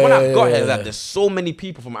 Yeah. Like when I got here, like there's so many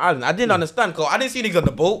people from Ireland. I didn't understand, cause I didn't see niggas on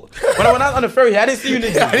the boat. When I was on the ferry, I didn't see you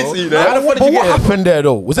niggas. I didn't bro. see you there. How the fuck did But you what get here, bro? happened there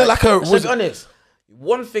though? Was it like a? To Was be honest,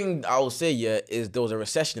 one thing I will say, yeah, is there was a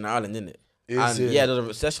recession in Ireland, innit? And it? yeah, there was a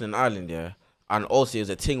recession in Ireland, yeah. And also it was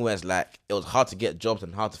a thing where it's like it was hard to get jobs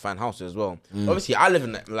and hard to find houses as well. Obviously, I live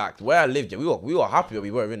in like where I lived, yeah, we were happy where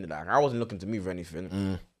we were in it. Like I wasn't looking to move or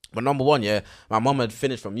anything. But number one, yeah, my mum had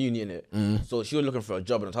finished from uni in it, so she was looking for a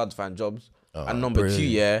job and it was hard to find jobs. And number two,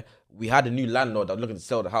 yeah, we had a new landlord that was looking to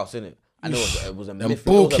sell the house in it. And it was a myth.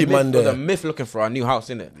 bulky man It was there. a myth looking for a new house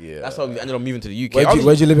in it. Yeah, that's how we ended up moving to the UK.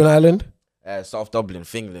 where'd you live in Ireland? South Dublin,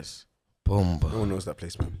 Finglas. Boom. No one knows that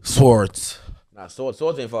place, man. Swords. Nah, Swords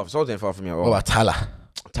ain't far from me at all. What about Tala?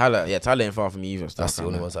 Tyler ain't far from me either. That's the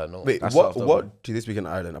only ones I know. Wait, That's what South what do they speak in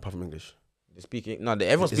Ireland apart from English? They speak no,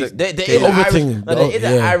 everyone Is speaks. it- There the is an other Irish, thing, no, there is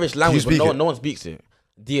an yeah. Irish language, but speak it? no one speaks it.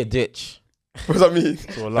 Dear ditch. What does that mean?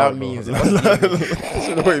 That means.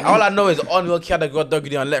 All I know is on your cat got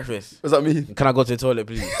doggy on lecturers. What does that mean? Can I go to the toilet,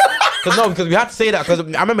 please? Because we had to say that. Because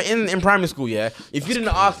I remember in primary school, yeah, if you didn't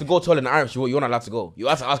ask to go to the toilet in Irish, you're not allowed to go. You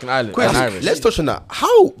had to ask in Ireland. Quick, in Irish. let's touch on that.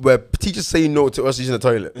 How were teachers saying no to us using the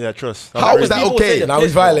toilet? Yeah, trust. How is that People okay? say that- Now we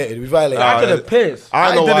Piss, bro. violated. We violated. I could have pissed.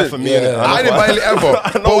 I know why didn't- for me. yeah. innit? I didn't violate ever.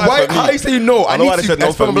 But why why? for me. How you say no? I I know need why they to said no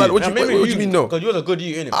explain for my blood. me. What do you mean no? Because you was a good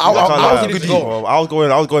you, innit? I was a good to you. go. I was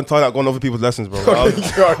going toilet, going over people's lessons, bro. I was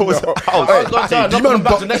I was going to Do you not man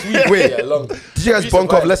back to bu- next week. Wait, Yeah, long. did you guys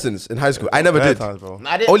bunk off lessons in high school? I never did. times, bro.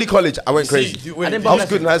 I didn't. Only college, I went crazy. I didn't I was bunk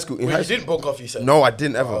good in high school. In Wait, high you school. didn't bunk off, you said? No, I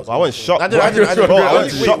didn't ever. I went shocked. I didn't- Bro, I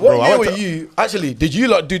went Wait, shocked, what bro. I year went were to- you? Actually, did you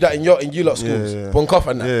lot do that in you lot schools? Yeah. Bunk off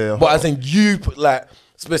and that? Yeah. But as in you, like,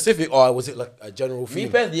 specific, or was it like a general Me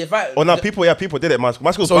thing? personally, if I. Oh no, people did it. My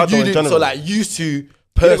school's So bad though you in did, general. so like used to go to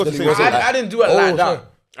personally, sing- was it like, I didn't do it Oh, like that. sorry.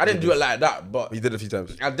 I didn't do it like that, but You did it a few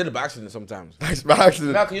times. I did it by accident sometimes. By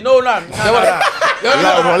accident. Like, you know, nah.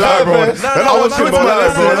 Lie, bro. I was good to my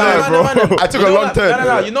lesson. I took a long turn.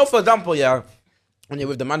 No. You know, for example, yeah, when you're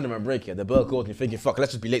with the mandem break, yeah, the bell goes and you're thinking, fuck,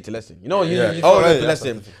 let's just be late to lesson. You know, you Oh, late yeah. to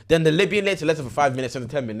lesson. Then the being late to lesson for 5 minutes and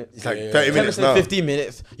 10 minutes. It's like 30 10 minutes now. 15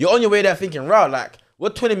 minutes. You're on your way there thinking, right, like, we're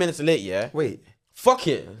 20 minutes late, yeah? Wait. Fuck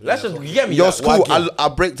it. Let's just, you get me? Your like, school, why get- our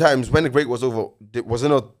break times, when the break was over, there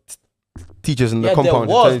wasn't no teachers in the Yeah, compound.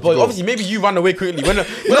 there was, telling you to but go. obviously maybe you ran away quickly. When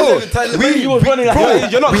we- you was running like, bro,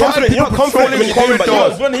 you're not we had confident. You're not people confident when you patrolling came back.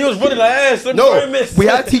 corridors. He was running like, hey, son, No, sorry, miss. we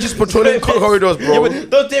had teachers patrolling corridors, bro. Yeah, but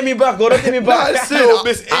don't take me back, bro. Don't take me back. Nah, serious.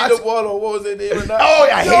 Miss Ada Waller, what was it name? Oh,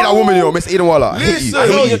 I hate that woman, yo, Miss Eden Waller. I hate you. I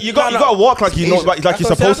Listen, hate you. You got to walk like you know, like you're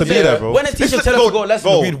supposed to be there, bro. When a teacher Listen, tell us to go lessons,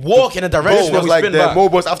 bro, we'd walk in a direction Bro and was we like spin the back.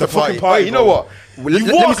 Mobiles after The fucking party. party, Wait, you know bro. what?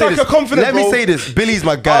 walk like you're confident, Let me bro. say this. Billy's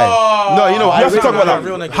my guy. Oh, No, you know, I you have to really talk about like that.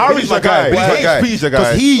 real nigga. Harry's my guy. Billy's my guy. HP's your guy.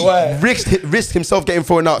 Because he Why? risked himself getting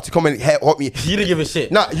thrown out to come and help me. He didn't give a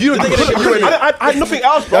shit. Nah, you don't. I had nothing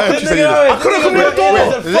else, bro. Yeah, I she said that. couldn't come near the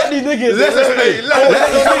door. Fuck these niggas. Let's explain.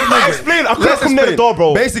 I explained. I couldn't come near the door,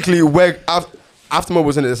 bro. Basically, after Mode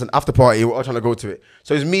was in it, it's an after party. We're all trying to go to it.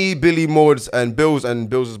 So it's me, Billy, Modes, and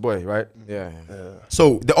Bills' boy, right? Yeah.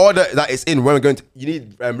 So the order that it's in, when we're going to, you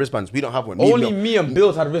need wristbands. We don't have one. Only me and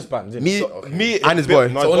Bills had wristbands. me Me and his boy.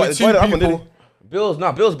 No, So only his two boy didn't have one, did people. Bills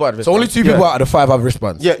bought wristbands. So only two people out of the 5 have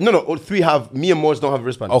wristbands. Yeah, no, all 3 have. Me and Modes don't have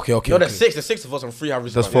wristbands. Okay. No, there's 6. There's 6 of us and 3 have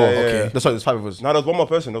wristbands. That's 4. Yeah, Okay. yeah. That's sorry, there's 5 of us. No, there was one more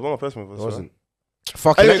person. With us. It wasn't.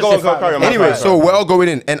 Fuck Anyway, it. go on, carry on. Anyway, Right. so we're all going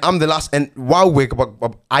in, and I'm the last. And while we're,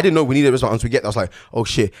 I didn't know we needed a wristband until we get there. I was like, oh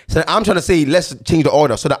shit. So I'm trying to say, let's change the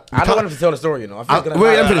order so that. I don't want him to tell the story, you know. I feel like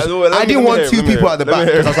Wait, let me finish. let I me didn't hear want it, 2 let me people hear at the it, let back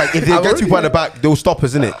me hear because I was like, if they get 2 people at the back, they'll stop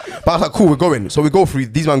us, innit? But I was like, cool, we're going. So we go through.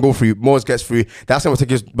 These man go through. Morris gets through. That's him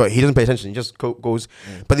tickets, but he doesn't pay attention. He just goes.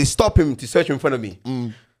 But they stop him to search him in front of me.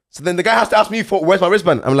 So then the guy has to ask me for where's my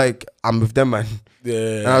wristband. I'm like, I'm with them, man.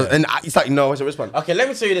 Yeah. And he's like, no, where's your wristband? Okay, let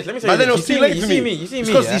me tell you this. But then it was too late for me. You see me.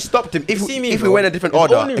 Because yeah? he stopped him. You see me, If we bro. went a different It's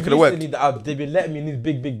order, only it could have worked. recently that they've been letting me in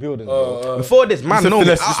these big buildings, bro. Before this, man, no,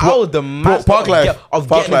 finesse, I it's what- was the master Park Life. of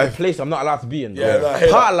Park getting into Life. place I'm not allowed to be in, bro. Yeah, I hear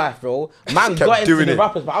Park life, bro. Man got into doing the it.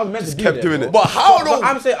 rappers, but I was meant to be kept there, doing bro. it. But how So though?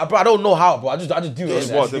 I'm saying, bro, I don't know how, bro. I just do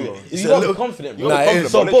it. what, innit? bro? You gotta be confident, bro. Nah, it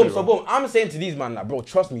is, So bro. boom. I'm saying to these man, like, bro,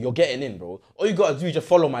 trust me, you're getting in, bro. All you gotta do is just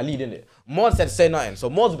follow my lead, innit? Mod said say nothing. So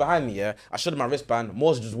Mod's behind me, yeah. I showed him my wristband.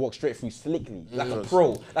 Mod just walked straight through slickly, like a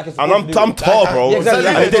pro. Like it's And I'm tall, bro. Yeah, exactly.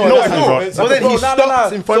 And he didn't notice me, bro. So then he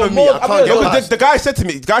stops in front of me. I can't Yo, get but past. the guy said to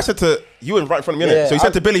me, you were right in front of me, innit? Yeah, So he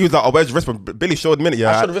said to Billy, he was like, oh, where's the wristband? Billy showed him, innit?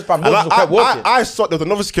 Yeah. I showed the wristband, And Moses was kept walking. I saw there was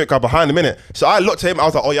another security guard behind him, innit? So I looked at him, I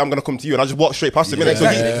was like, oh yeah, I'm gonna come to you. And I just walked straight past him, innit?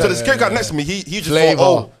 So the security guard next to me, he just Flavor.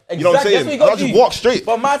 thought, oh, you know what I'm saying? And I just walked straight.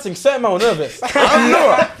 But my thing, certain man was nervous.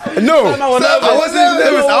 No, Certain man was nervous. I wasn't even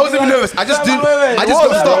nervous. I wasn't even nervous. I just didn't. I just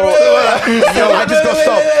got stopped. Yo, I just got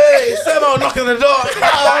stopped. Certain man was knocking on the door.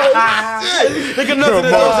 They can knock on the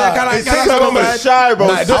door. Say, can I come in? Shy, bro.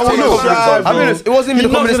 I don't know. I mean, it wasn't even He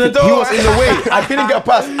the knocked on the communist. door. He was in the way. I couldn't get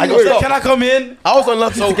past. I got stopped. Can I come in? I was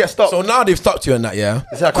unlucky to get stopped. So now they've stopped you on that, yeah?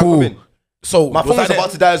 They said I can't come in. So My phone was that about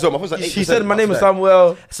to die as well. My phone was like She 8%. said my name is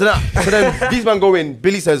Samuel. Samuel. So then these man go in.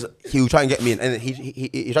 Billy says he will try and get me in, and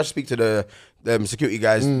he tries to speak to the security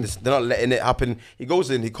guys. They're not letting it happen. He goes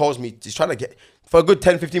in. He calls me. He's trying to get for a good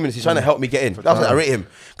 10-15 minutes. He's trying to help me get in. That's why I rate him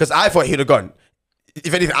because I thought he'd have gone.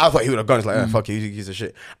 If anything, I thought he would have gone. It's like, fuck you, he's a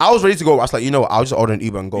shit. I was ready to go. I was like, you know what? I'll just order an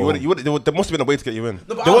Uber and go. There must have been a way to get you in.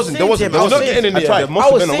 There wasn't. There wasn't. I was There saying wasn't. to him, I tried. There must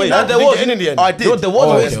have been a way. There Did you was get in the end? I did. No, there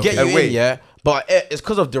was ways to okay, get okay. you Wait. in, yeah. But it's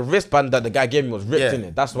because of the wristband that the guy gave me was ripped Yeah. in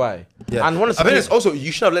it. That's why. Yeah. And one of the I mean, it's also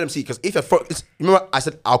you should have let him see because if you're remember I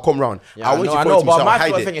said I'll come round. Yeah, I I want know, you I to know, throw it to me, but so my I'll hide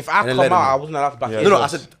sort of it thing, if I and then come let out, him I in. wasn't allowed to back No, no, I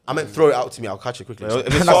said I meant throw it out to me. I'll catch it quickly. If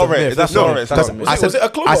it's alright, that's alright. That's a myth. I Was said it a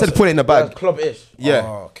club I or said something? put it in the bag. Club-ish. Yeah.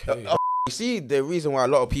 Okay. You see, the reason why a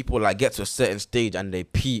lot of people like get to a certain stage and they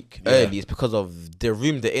peak early is because of the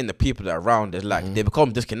room they're in, the people that are around. Is like they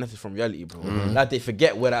become disconnected from reality, bro. Like they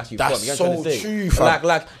forget where they're actually That's from. You know what I'm so trying to say? true, fam.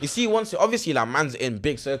 Like you see, once obviously like man's in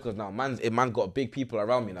big circles now. Man's got big people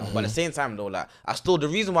around me now. But at the same time though, like I still the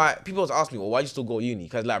reason why people always ask me, well, why you still go uni?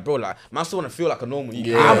 Because like bro, like man still wanna feel like a normal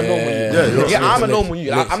you. I'm a normal you. I'm a normal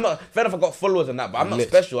you. Like, I'm not fair enough. I got followers and that, but I'm not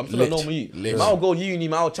special. I'm still a normal you. Man, I'll go uni.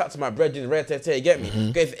 Man, I'll chat to my brethren, you get me?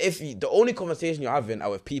 Okay, if the only conversation you're having are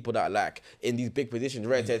with people that are like in these big positions,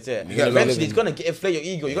 eventually it's gonna inflate your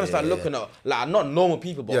ego. You're gonna start looking at like not normal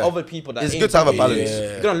people, but other people that It's ain't good to have a people. balance.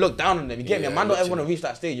 You're gonna look down on them. You get me? Man, don't ever want to reach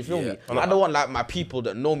that stage. You feel me? I don't want like my people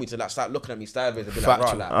that know me to like start looking at me sideways and be like,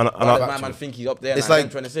 Factual. right, And like, why does my man think he's up there? It's Like, like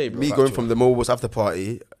I'm trying to say, bro. me going from the Mobiles after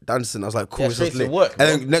party dancing. I was like, cool, Yeah, this is straight to lit. work,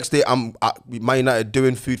 And then next day I'm at Man United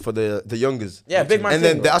doing food for the youngers. Yeah, big man And thing,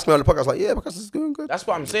 then bro. they asked me on the podcast, I was like, yeah, because it's going good. That's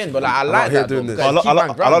what I'm saying, but like I out like here that. doing Though, this. because A keep man lot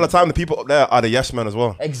of grounded. the time, the people up there are the yes men as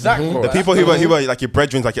well. Exactly. The people who were like your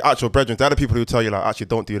brethren, like your actual brethren, they're the people who tell you like, actually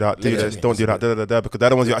don't do that, do this, don't do that, because they're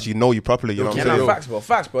the ones who actually know you properly. You know what Yeah, I'm saying? no,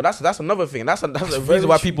 facts, bro. That's another thing. That's the reason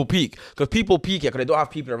why people peak. Because people peak because they don't have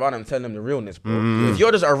people around them telling them the realness, bro. If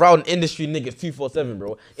you're just around industry niggas 247,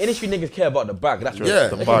 bro, industry niggas care about the bag. That's right. Yeah.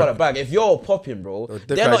 They care about the bag. If you're popping, bro,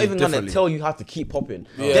 they're guide not you even gonna differently. tell you how to keep popping.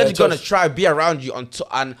 Yeah, They're just gonna just- try be around you until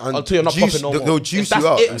you're not juice- popping no more. they'll juice That's you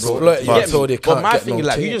up it, and bro. exploit You you get until me? they But can't my get thing no is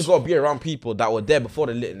like you change. just gotta be around people that were there before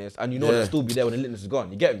the litness, and you know Yeah. they'll still be there when the litness is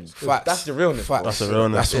gone. You get me? Facts. That's the realness, bro. Facts. That's the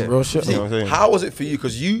realness. That's some real shit. You know what I'm saying? How was it for you?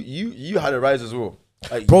 Because you had a rise as well.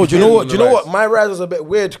 Like, Bro, do you know came what? on Do you the know rise. what? My rise was a bit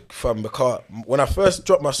weird, fam. Because when I first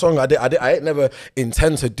dropped my song, I ain't never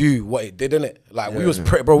intend to do what it did, innit? Like we was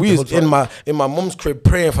bro, we was in my mum's crib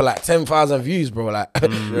praying for like 10,000 views, bro. Like we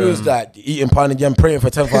was like eating pound again, praying for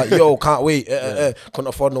 10,000. Yo, can't wait. Couldn't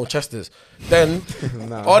afford no Chesters. Then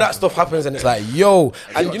all that stuff happens, and it's like, yo,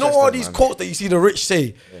 and you know all these quotes that you see the rich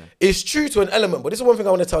say, it's true to an element. But this is one thing I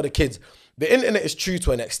want to tell the kids: the internet is true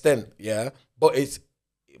to an extent, yeah, but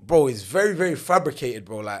bro, it's very, very fabricated,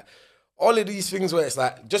 bro. Like, all of these things where it's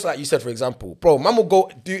like, just like you said, for example, bro, man will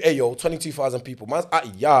go do Ayo, 22,000 people. Man's at a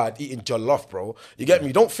yard eating jollof, bro. You get me?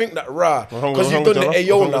 You don't think that because you've done the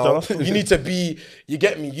Ayo now, you need to be, you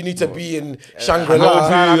get me? You need to be in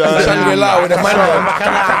Shangri-La with a man.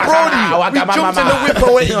 Brody, we jumped in the whip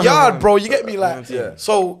and went yard, bro. You get me? Like,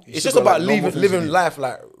 so it's just about living life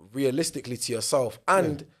like realistically to yourself.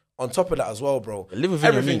 And on top of that as well, bro,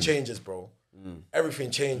 everything changes, bro.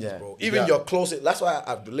 Everything changes, bro. Even your closest, that's why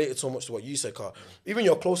I've related so much to what you said, Carl. Even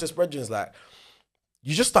your closest brethren, like,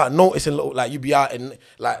 you just start noticing, like, you be out and,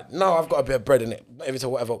 like, now I've got a bit of bread in it,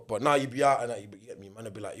 everything, whatever, but now you be out and, like, you get me, man,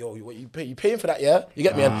 will be like, yo, what you paying for that, yeah? You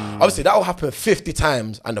get me? And obviously, that will happen 50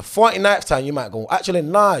 times, and the 49th time, you might go, actually,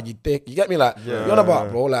 nah, you dick, you get me? Like, you're on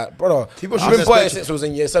about, bro, like, brother, you've been buying since I was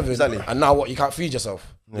in year 7, and now what, you can't feed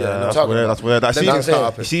yourself? Yeah, that's weird.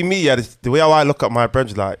 You see me, the way how I look at my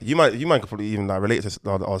brethren, like, you might probably even, like, relate to this,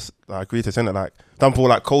 or agree to this, innit? Like, done for,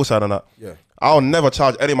 like, co-sign and that. Yeah. I'll never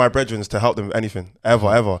charge any of my brethren to help them with anything, ever.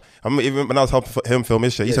 I mean, even when I was helping him film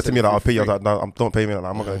his shit, he said to me, like, I'll pay you. I was like, no, don't pay me. Like,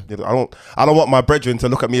 I'm not gonna, I don't want my brethren to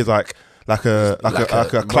look at me as like a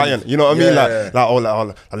client, you know what I mean?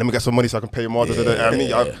 Let me get some money so I can pay you more. I mean,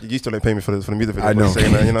 you used to let pay me for the music video. I know.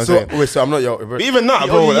 Saying that, you know what I'm saying? So I'm not your. Even that,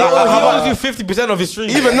 bro. He owes you 50% of his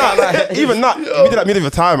stream. Even that, we did that music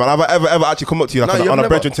for time, man. Have I ever actually come up to you like on a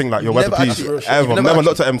brethren thing, like, yo, where's the piece? Ever. Never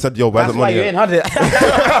looked at him and said, yo, where's the money? That's why you ain't had it.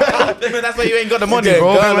 That's why you ain't got the money,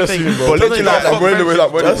 bro. But literally,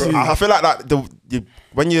 I feel like that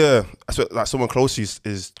when you're like someone close to you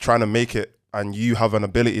is trying to make it, and you have an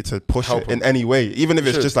ability to push it in any way, even if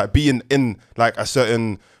it's just like being in like a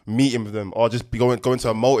certain meeting with them, or just be going to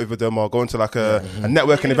a motive with them, or going to like a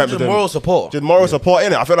networking event with them. Moral support. Just moral support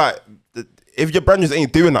in it. I feel like if your brethren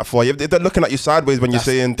ain't doing that for you, if they're looking at you sideways when you're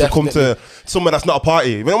saying to come to somewhere that's not a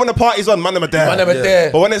party. When the party's on, man, them are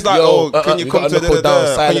there. But when it's like, can you come to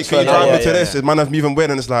can you drive me to this? Man, I'm moving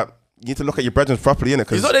weird, and it's like, you need to look at your brethren properly,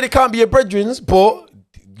 innit? It's not that they can't be your brethren, but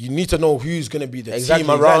you need to know who's gonna be the team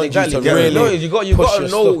around you to really.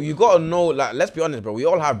 No, you gotta know. Like, let's be honest, bro. We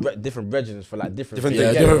all have different brethren for like different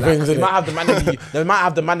things. You might have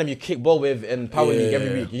the man that you kick ball with in Power League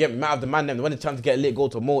every week. You get me? You might have the man that when it's time to get lit, go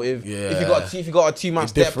to motive. If you got a 2-man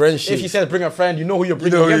step, if he says bring a friend, you know who you're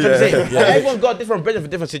bringing. You get what I'm saying? Everyone's got different brethren for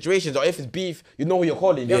different situations. Or if it's beef, you know who you're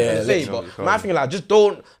calling. You get what I'm saying? But my thing, like, just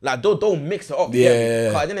don't mix it up.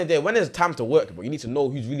 Because at the end of the day, when it's time to work, bro, you need to know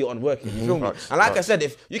who's really on working. You feel me? And like I said,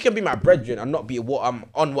 if you can be my brethren and not be what I'm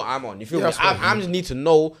on. You feel me? I just need to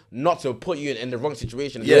know not to put you in the wrong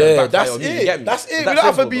situation. That's it. That's it. We don't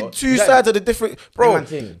have to be two sides of the different. Bro,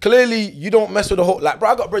 clearly you don't mess with the whole. Like,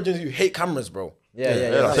 bro, I got brethren who hate cameras, bro.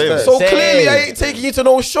 So clearly I ain't taking you to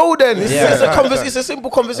no show then. It's a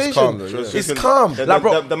simple conversation. It's calm. Like,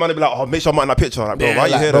 bro, the man will be like, oh, make sure I'm in that picture. Like, bro, why are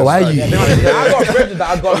you here? Why are you here? I got brethren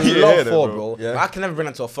that I got love for, bro. But I can never bring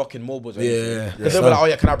them to a fucking mobiles. Because they'll be like, oh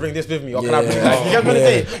yeah, can I bring this with me? Or can I bring that? You get what I'm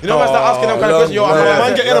saying? You know when I start asking them kind of questions, yo,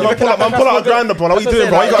 man, get in, man, pull out a grinder, bro. What are you doing,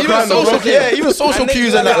 bro? You got a grinder, even social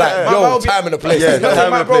cues and that, like, yo, time and a place.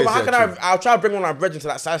 Bro, how can I'll try to bring one of my brethren to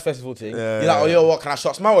that size festival thing. You're like, oh yo, what, can I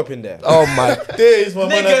shot Smile up in there? Oh my days, my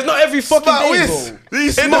man. It's not every fucking day, bro.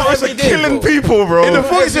 These smarts are killing people, bro. In the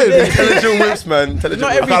voice, intelligent whips, man.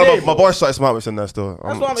 Not every day. My boy started smart whips in there still.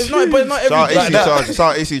 That's what it's not, but it's not every day.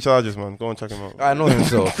 Shout AC Charges, man. Go and check him out. I know him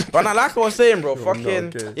so. But now, like I was saying, bro,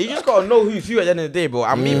 fucking, you just gotta know who's who at the end of the day, bro.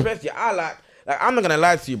 I mean, personally, I'm not gonna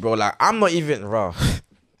lie to you, bro. Like, I'm not even raw.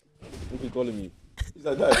 Who's calling me? Is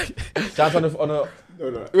that that? Chance on a.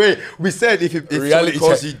 No. Wait, we said if somebody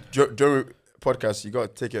calls you during podcast, you gotta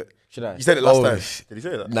take it. Should I? You said it last time. Did he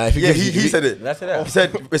say that? Nah, he said it. That's it. He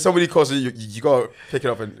said if somebody calls you gotta pick it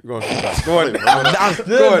up and go on feedback. Go on. I'm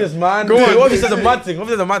still this, man. Go on. What if it's a mad thing? What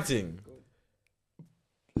if it's a mad thing?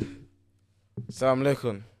 Assalamu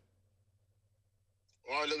alaikum.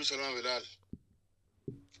 Wa alaikum salam, Bilal.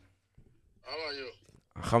 How are you?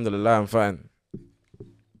 Alhamdulillah, I'm fine.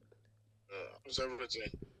 How's everything?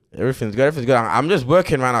 Everything's good. I'm just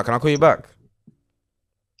working right now. Can I call you back?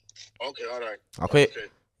 Okay, all right. I'll call you. Okay.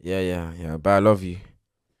 Yeah. But I love you.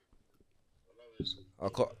 I'll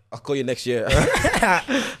call you next year.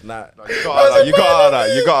 Nah. You got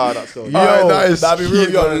that. So. Yo, that'd be real.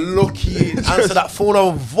 You're lucky. Answer that phone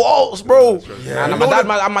on vaults, bro. Yeah.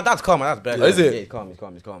 My dad's calm. My dad's better. Is it? Yeah,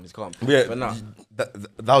 he's calm. Yeah, But nah.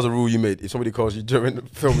 that was a rule you made. If somebody calls you during the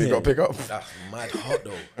film, you gotta pick up. That's mad hot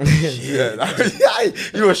though.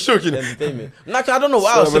 You were shook. Entertainment. Nah, I don't know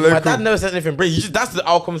what else. My dad never said anything break. That's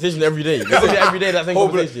our conversation every day. Every day, that's the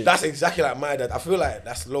conversation. That's exactly like my dad. I feel like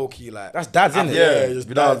that's low key. Like that's dad's, isn't it? Yeah, just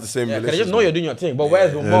dad. have the same Yeah, 'cause they relationship. just know you're doing your thing. But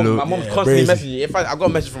where's my mom? My mom's constantly messaging. If I got a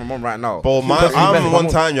message from my mom right now. Bro, Constantly I remember messaging one my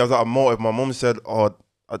mom. time, I was at a motive. My mom said, "Oh,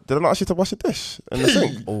 did I not ask you to wash the dish in the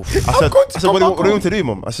sink?" I said, "What do you want me to do,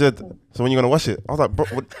 mom?" I said, "So when you gonna wash it?" I was like, "Bro,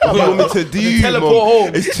 what do you want me to do, teleport mom?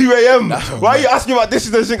 home. It's 2 a.m. Why are you asking about dishes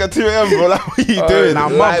in the sink at 2 a.m., bro? Like, what are you doing?" Now,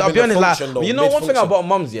 Live mums, I'll in be the honest, like, function, though, you know one thing mid-function. about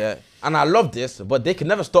mums, yeah, and I love this, but they can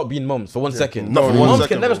never stop being mums for 1 second. Not for 1 Mums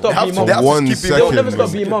second, can never bro. stop being mums. they have to One keep it- second. They'll never bro.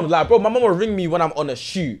 stop being mums. Like, bro, my mum will ring me when I'm on a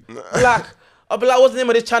shoot. Like, I'll be like, what's the name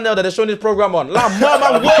of this channel that they're showing this program on? Like, mum,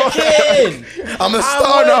 I'm working. I'm a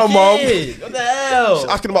star now, mom. What the hell?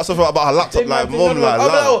 Asking about something about her laptop, like, mom, like, I'll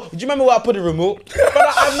be like, nah. oh, do you remember where I put the remote? But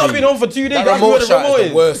I've not been home for 2 days. That You asked me where the remote shot remote is is.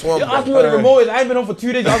 the worst one, You bro. asked me where the remote is. I ain't been home for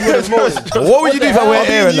 2 days. You asked me where the remote is. What would you do if I I'll went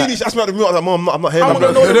be here in and uni, that? she asked me about the remote. I was like, "Mom, I'm not here I'm no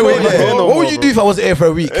gonna more." know the way I'm not there. here no What more, would you bro. do if I wasn't here for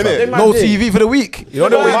a week? They No man did. TV for the week. You know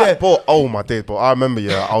the way there. But oh my days, but I remember,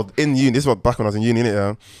 yeah, I was in uni. This was back when I was in uni, innit,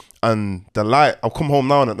 yeah. And the light, I'll come home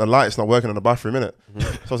now and the light's not working in the bathroom, innit.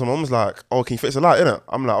 So my mum was like, "Oh, can you fix the light, innit?"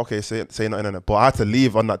 I'm like, "Okay, say nothing, innit." But I had to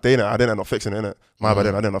leave on that day, innit. I didn't end up fixing it, innit. My bad,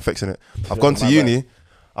 I didn't end up fixing it. I've gone to uni.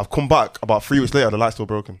 I've come back about 3 weeks later. The light's still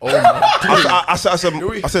broken. Oh my! I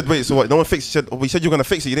said, wait. So what? No one fixed. She said, "Oh, we said you were gonna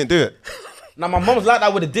fix it. You didn't do it." Now my mom's like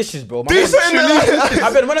that with the dishes, bro. My Do mom's- something like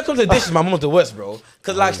I bet when it comes to dishes, my mom's the worst, bro.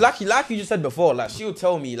 Cause like you just said before, like she'll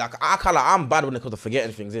tell me, like I'm bad when it comes to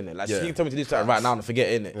forgetting things, innit. Like she can tell me to do something right now and forget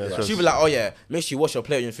innit. She'll be like, oh yeah, make sure you wash your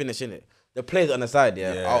plate when you finish innit. The plate's on the side,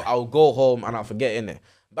 yeah. I'll go home and I'll forget innit.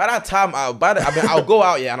 By that time, I'll go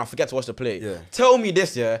out and I'll forget to wash the plate. Yeah. Tell me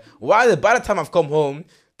this, yeah. By the time I've come home,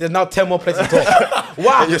 there's now 10 more plates to talk.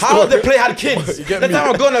 Why? How the play had kids? The time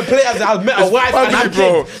I'm going to play has met a wife and had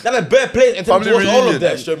bro. kids. Then a bare plate and tell me to wash Family all of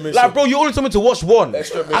reunion. them. Like, bro, you only told me to wash one.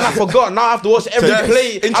 And I forgot. Now I have to wash every Yes,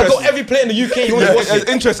 plate. I interest. got every plate in the UK. You want to wash it.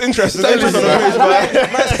 Interest. There's interest on the page,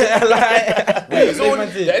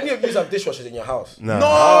 man. Do any of you have dishwashers in your house? Nah.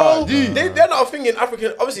 No, they're not a thing in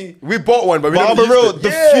African. Obviously, We bought one, but we But never I'll be used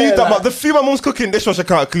real, it. the food my mom's cooking, dishwasher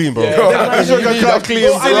can't clean, bro. Yeah. Dishwasher can't clean,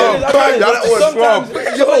 Bro, bro.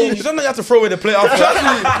 sometimes you have to throw away the plate after.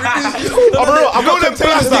 I'll be real, I've got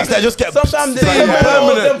containers plastics that that just get Sometimes they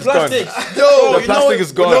permanent. them plastics. yo, The plastic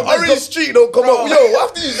is gone. The orange streak don't come up. Yo,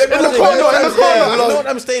 after you, In the corner. You know what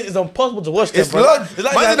I'm saying? It's impossible to wash them. It's bro. blood. It's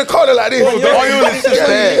like Man's in that- the corner like this. Bro, The oil is just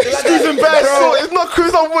there. It's like Squeezing that- bad bro. salt. It's not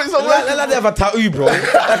cruise on what it's on. Like they have a tattoo, bro.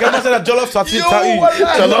 Like I must have a jollof tattoo. wallahi.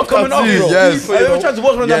 Jollof coming off, bro. yes. I ever tried to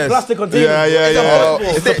wash one of them Yes. plastic containers. Yeah. It's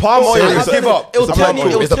impossible. It's the palm oil. Just give up. It'll It's the turn palm you, oil.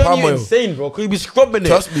 it'll It's the turn palm you oil. insane, bro. Cause you be scrubbing it.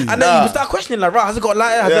 Trust me. And then you start questioning, like, right, has it got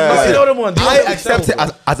light? Has it Yeah. got the other one? I accept it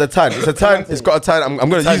as a tan. It's a tan. It's got a tan. I'm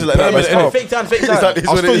gonna use it like that Permanent, myself. Fake tan, fake It's tan. like- it's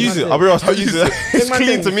I'll what still it is. use it. I'll be real, I'll still use it. It's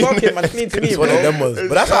clean to me. Fuck it, man. It's clean to me, It's bro. one of them ones. But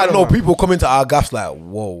that's how I know people come into our gaffs like,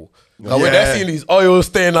 whoa. Like when they're seeing these oils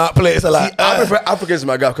staying out plates, they're like, I prefer Africans to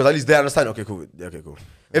my guy because at least they understand. Okay, cool. Yeah, okay, cool.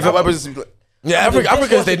 If it happens, yeah,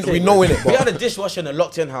 Africans, we know in it. We had a dishwasher in a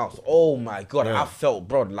locked-in house. Oh my god, I felt,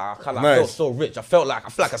 bro, like I felt so rich. I felt like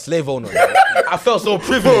a slave owner. Bro. I felt so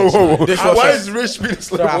privileged. why is rich being a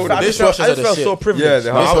slave owner? I just Dishwashers felt are the so shit. privileged. Yeah,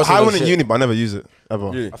 they No, are. I went in uni, but I never use it ever.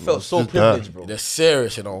 I felt so Just privileged, bro. They're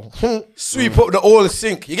serious, you know. Sweep up the oil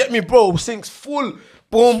sink. You get me, bro? Sink's full.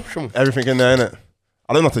 Boom. Everything in there, innit?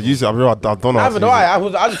 I don't know how to use it. I don't know how to Neither do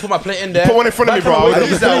use it. I just put my plate in there. Put one in front of me, bro. I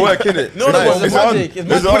use that at work, innit? No, it's magic.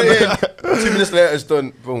 It's It's magic. on. Put it in. 2 minutes later, it's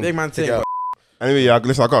done. Boom. Big man thing. Yeah. Anyway, yeah,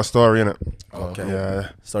 listen, I got a story, innit? Okay. Yeah.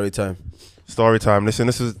 Story time. Story time. Listen,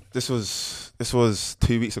 this was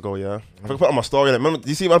 2 weeks ago, yeah. I think I put on my story, innit? Remember, do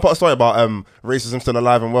you see when I put a story about racism still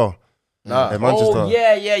alive and well? Nah. In Manchester. Oh,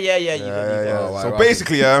 yeah. So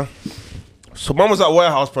basically, yeah. So man was at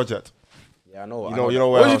Warehouse Project. Yeah, I know. You know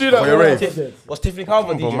What Warehouse. did you do that For your for? rave. What's Tiffany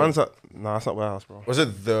Carver Bro, DJ? man's at, nah, that's not Warehouse, bro. Was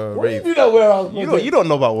it the rave? You don't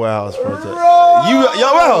know about Warehouse Project. You're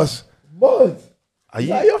at Warehouse. Are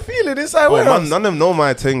you? How you feeling inside Bro, warehouse? man, none of them know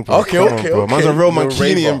my thing, bro. Okay, Come on, okay, bro. okay. Man's a real You're a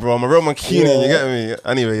Mancunian, raver. bro. I'm a real Mancunian, you get me?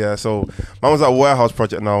 Anyway, yeah, so man was at Warehouse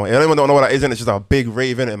Project now. If anyone don't know what that is, it's just like a big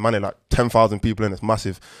rave in it, man. Like 10,000 people in it. It's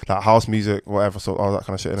massive. Like house music, whatever, so all that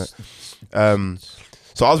kind of shit in it.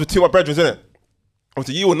 So I was with two of my brethren in it.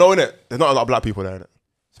 Obviously, you will know in it, there's not a lot of black people there in it.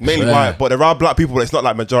 It's mainly Yeah. white, but there are black people, but it's not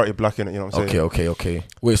like majority black in it, you know what I'm saying? Okay.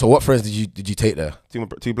 Wait, so what friends did you take there?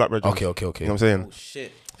 Two black brethren. Okay. You know what I'm saying?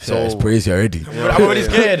 Shit. So it's crazy already. I'm already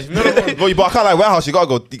scared. No. But I can't like Warehouse. You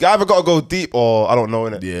either gotta go deep or I don't know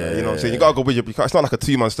innit. Yeah, you know what I'm saying. You gotta go with your. It's not like a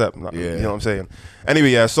 2-month step. Like, Yeah. you know what I'm saying. Anyway,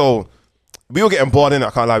 yeah. So we were getting bored in it. I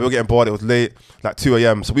can't lie. We were getting bored. It was late, like 2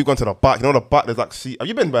 a.m. So we've gone to the back. You know the back. There's like seat. Have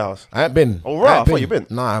you been Warehouse? I ain't been. Oh, right. I thought you been.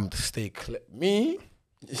 Nah, I'm to stay clear. Me?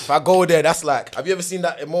 If I go there, that's like, have you ever seen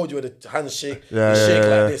that emoji with the hands shake? Yeah, you shake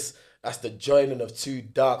yeah. like this. That's the joining of two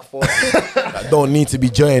dark forces that don't need to be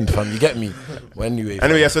joined, fam. You get me? Well, anyway,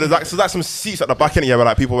 Anyway, yeah, so there's like some seats at the back in here where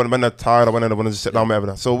like people when they're tired or when they want to just sit down,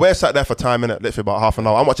 whatever. So we're sat there for time, innit? Literally about half an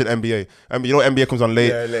hour. I'm watching NBA. You know NBA comes on late.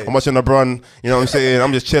 Yeah, late. I'm watching LeBron. You know what I'm saying?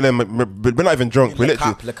 I'm just chilling. We're not even drunk. We're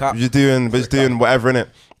literally we're just doing whatever, innit?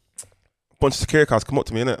 Bunch of security guards come up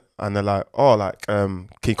to me, innit? And they're like, oh, like, can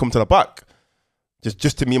you come to the back?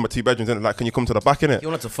 Just to me and my 2 bedrooms, innit? Like, can you come to the back, innit? He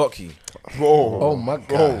wanted to fuck you. Whoa. oh my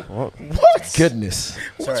god, What? Goodness,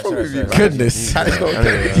 What's wrong with you, man? goodness. Anyway,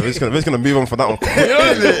 we're just gonna move on for that one.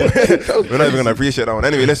 We're not even gonna appreciate that one.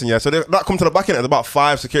 Anyway, listen, yeah. So that come to the back in it. There's about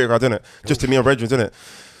 5 security guards in it, just to me and bedrooms in it.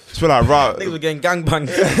 So we're like, right. Niggas were getting gangbanged.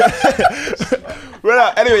 We're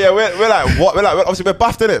like, anyway, yeah. We're like, what? We're like, obviously we're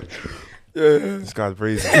buffed in it. Yeah. This guy's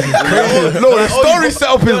crazy. No, the story set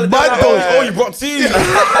up is mad though. Oh, you brought team.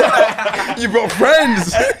 You brought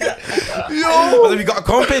friends. Yo, we got a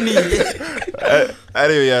company.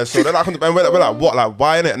 Anyway, yeah. So then I come to, and we're like, what? Like,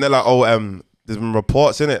 why in it? And they're like, oh, there's been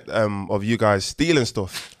reports in it of you guys stealing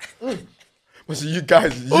stuff. So you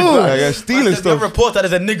guys, Yeah, stealing There's no stuff. report that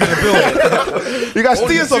there's a nigga in the building. You guys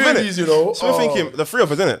stealing stuff, two of innit? these, you know. So we're thinking, the 3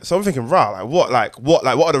 of us, innit? So I'm thinking, right, what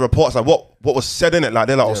are the reports? Like, what was said in it? Like,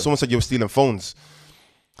 they're like, oh, someone said you were stealing phones.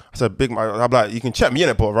 I said, big man, I'm like, you can check me in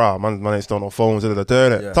it, but man ain't stolen no phones,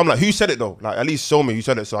 innit? Yeah. So I'm like, who said it though? Like, at least show me who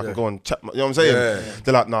said it so I can go and check. You know what I'm saying? Yeah.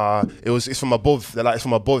 They're like, nah, it's from above. They're like, it's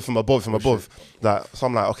from above. Like, so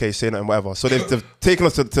I'm like, okay, say it and whatever. So they've taken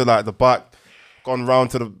us to like the back, gone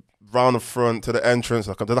round the front to the entrance.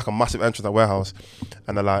 Like, there's like a massive entrance at warehouse,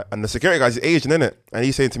 and they're like, and the security guy's Asian, innit? And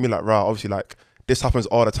he's saying to me like, right, obviously like this happens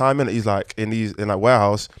all the time, innit? He's like, in like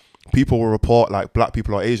warehouse, people will report like black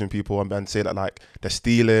people or Asian people and say that like they're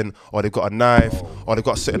stealing or they've got a knife or they've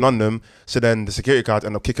got sitting on them. So then the security guards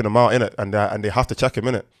end up kicking them out, innit? And they have to check him,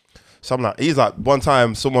 innit? So I'm like, he's like, one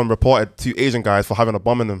time someone reported 2 Asian guys for having a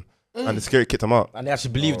bomb in them, and the security kicked them out. And they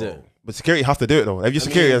actually believed it. But security have to do it though. If you're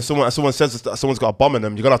security and someone says that someone's got a bomb in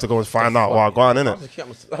them, you're gonna have to go and find out why go on, innit?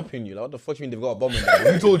 I'm slapping you. Like, what the fuck do you mean they've got a bomb in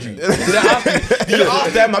them? Who told you? Did they ask you? Did you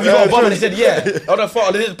ask them, have you got a bomb? And they said, yeah. How the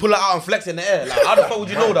fuck? They just pull it out and flex in the air. Like, how the fuck would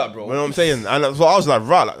you know that, bro? You know what I'm saying? And so I was like,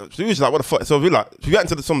 right, like, so he was like, what the fuck? So we went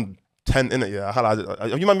into some tent in it, yeah.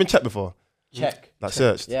 Have you man been checked before? Check. Like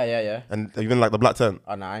searched? Yeah. And have you been like the black tent?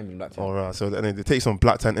 Oh, nah, I ain't been black. Alright, so then they take some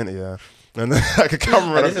black tent in it, yeah. And then like a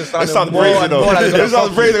camera. And this is It sounds sounding more crazy and though. more like It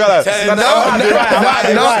sounds crazy like that.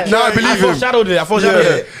 Now I believe I him. foreshadowed it. I foreshadowed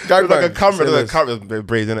it. Like a camera, the camera's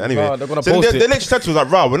brazen. Anyway, Oh, they're gonna so post they it. literally said to us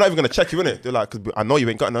like, "Right, we're not even gonna check you in it." They're like, "Cause I know you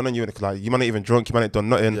ain't got none on you in it. Cause like you man ain't even drunk, you man ain't done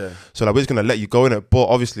nothing. Yeah. So like we're just gonna let you go in it. But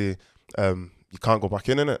obviously, you can't go back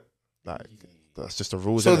in it. Like that's just the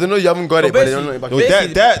rules. So innit? they know you haven't got it, but they don't know you back. No,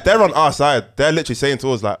 they're on our side. They're literally saying to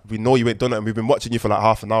us like, we know you ain't done nothing. We've been watching you for like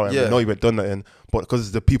half an hour, and Yeah. we know you ain't done nothing. But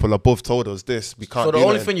because the people above told us this, we can't. So the do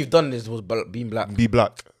only nothing. thing you've done was being black. Be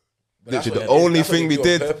black. That's Literally, what the it is. only That's what thing they we do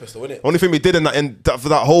on did, purpose, though, innit? only thing we did for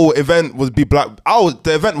that whole event was be black. The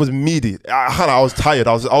event was meaty. I was tired.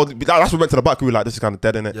 That's why we went to the back. We were like, this is kind of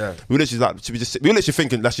dead, innit? Yeah. We were literally like, we were literally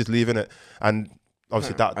thinking, let's just leave, innit? And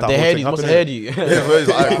obviously that And they whole heard thing you. Must have happened, heard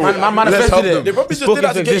innit? you. Man manifested it. They probably just Spoke did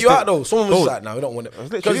that to into get you out existence. though. Someone was just like, "No, we don't want it."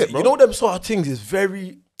 literally Because it, bro. you know them sort of things is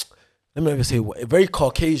very. Let me ever say very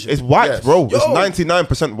Caucasian. It's white, Yes. bro. It's Yo,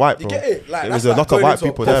 99% white, bro. You get it? Like There that's was a like lot of going white into a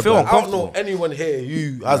people pub. there, feel bro. I don't know anyone here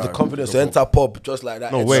who has the confidence to enter a pub just like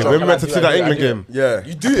that. No head way. strong. When we went to see that I do England it. game, Yeah.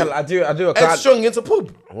 You do it. I do. Head strong into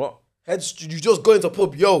pub. What? You just go into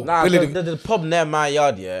pub. Yo, Nah, Billy, the pub near my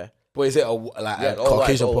yard, yeah. but is it a Yeah, a it's all white,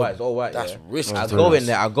 Caucasian it's all pub? white, it's all white. That's yeah. risky.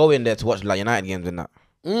 I go in there to watch like United games and that.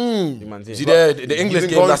 You man see? See the English You've been game.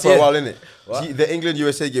 going That's for a while, it. innit? See, the England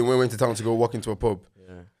USA game, we went to town to go walk into a pub.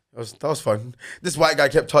 That was fun. This white guy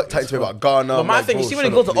kept talking to me about Ghana. But I'm my like, thing, you bro, see when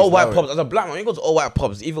you shut go up, to please, all white allow it. pubs, as a black man, when you go to all white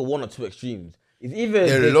pubs, it's either one or two extremes. It's either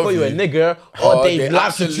They they love call you a you. nigger Oh, or they they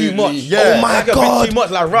like you too absolutely- much. yeah. Oh my Like god, a bit too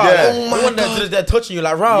much, like rah. Yeah. Like, Oh the my one they're touching you,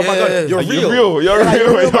 like rah. Oh my Yeah. god, you're Like, real. You're Like,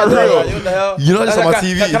 real. my You're God, real. like, what the hell? You know this Like, on my can-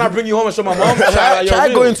 TV. Can I bring you home and show my mom? Try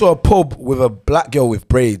going to a pub with a black girl with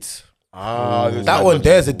braids. That one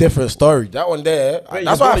there's a different story. That one there.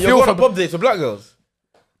 That's why I feel for for pub dates for black girls.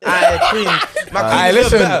 Aye, queen. My Aye, queen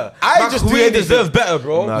deserves listen, better. I My just do queen anything. deserves better,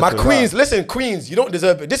 bro. Nah. My That's queens, listen, queens, you don't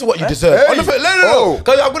deserve it. This is what you deserve. On the first, no.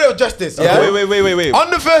 Because I'm gonna adjust this. Yeah. Wait. On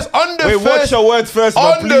the first, Wait, watch your words first, man,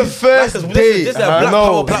 on the please. first This is day. a black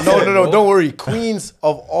power platform, No. bro. Don't worry. Queens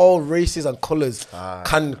of all races and colors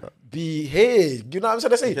can be here. You know what I'm trying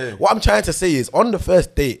to say? Okay. What I'm trying to say is, on the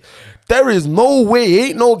first date, there is no way,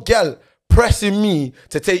 ain't no girl pressing me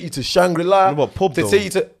to take you to Shangri-La. No, but pub to though. take you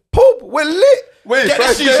to pub. we're lit. Wait, get the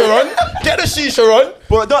first shisha day? on. Get the shisha on.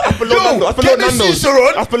 But that's below Yo, Nando's. That's below get the Nando's. shisha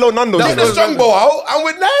on. That's below Nando's. Get the strongbow out, and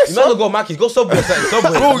we're nice. You might not go Mackey's, go Subway.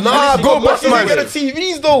 Subway. Nah, go back, man. man. Get the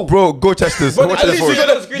TVs though. Bro, go Chester's. Go At least you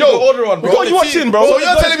Chester's. got the Yo, order on, bro. What are you watching, bro? So Bro,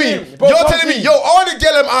 you're go telling me, stream. Bro, go stream. yo, all the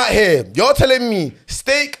girl out here, you're telling me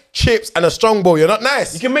steak, chips, and a strongbow. You're not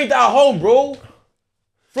nice. You can make that at home, bro.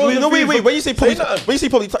 Wait, when you say public,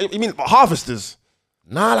 you mean harvesters?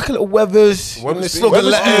 Nah, like a little Weathers, slug of Oh,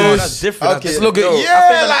 that's lettuce. different. Okay, Slug of, no.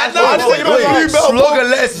 yeah, like I that. think Slug of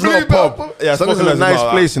lettuce is not a pub. Yeah, Slug is Slug of a nice lettuce is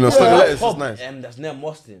place, you know. Slug of lettuce is Pub, nice. that's near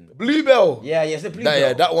Moston. Bluebell. Yeah, it's the Blue That- Bell.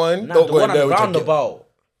 yeah, that one. Nah, Don't the go in one there on with your roundabout.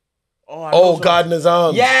 Oh, I know Oh, some- Gardener's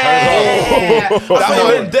Arms. Yeah. I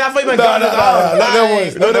thought you meant Gardener's Arms. Not them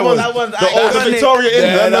ones. No, them ones. That one's The old iconic. Victoria Inn.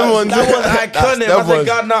 Yeah, Them that's- ones. That one's iconic. them I said ones.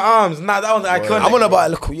 Gardner Arms. Nah, that one's iconic. I'm on about a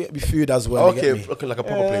little be food as well. you get Okay, me? looking like a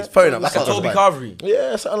proper place. Fair enough. like a That's not Toby bad. Carvery.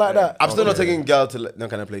 Yeah, something like that. I'm still not taking girl to that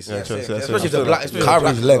kind of place. Yeah, Especially the black. especially the black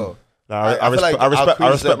Carvery's as leng. well. Nah, I feel like I respect our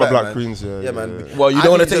queens my are better, black man. queens. Yeah, man. Well, you I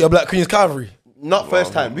don't want to think take your Black Queen's Carvery. Not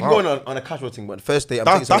first time. We can go on a casual thing, but first day, I'm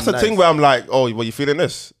taking That's the something thing nice. where I'm like, oh, well, you feeling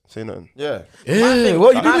this? Say nothing. Yeah. Yeah,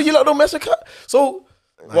 well, you lot don't mess with cat. So,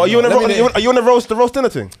 Well, you on the roast dinner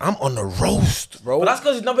thing? I'm on the roast, bro. But that's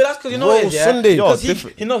because you know Bro, it is, yeah. Sunday. Because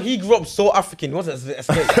Yo, he grew up so African. He wants to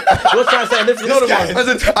escape. He was trying to say this. You know the one.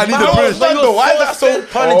 I need Man, the British. Why is that so?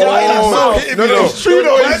 It's true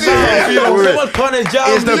though. Someone's punning jam.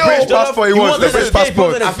 It's the British passport he wants, the British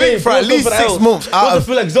passport. I think for at least 6 months out Want to of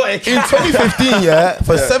feel exotic. in 2015, yeah,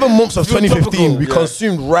 for 7 months of Feel 2015, we topical.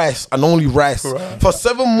 consumed rice and only rice. For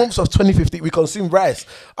 7 months of 2015, we consumed rice.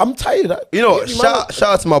 I'm tired of that. You know, Get me shout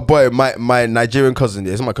out to my boy, my Nigerian cousin.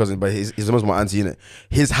 Yeah, he's not my cousin, but he's almost my auntie in it.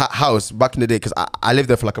 His house back in the day, because I lived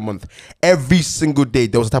there for like a month. Every single day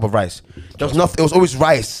there was a type of rice. There was nothing. It was always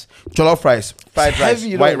rice, jollof rice, fried rice,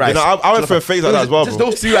 heavy, white though. rice. You know, I went for a phase like that as well, Just bro.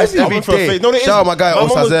 those 2 rice I every went for a day. phase. No, there is. Shout out my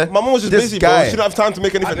guy My mom was just This busy, bro. guy. She didn't have time to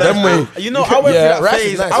make anything. Them way. You know, I went Yeah, through that rice is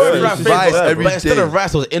phase. nice. I went through that phase, Rice but every instead day. of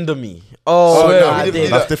rice, it was Indomie. Oh, Swear, yeah, I we did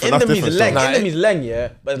did. That's different, that's Indomie's different, leng. so. Indomie's leng, yeah.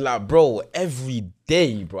 But it's like, bro, every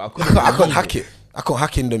day, bro. I I can't couldn't hack it. I can't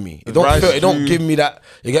hack into me. It don't Rice feel. It don't stew. give me that.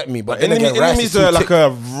 You get me. But then again, rice Enemies is too are like thick. a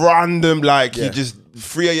random, like he just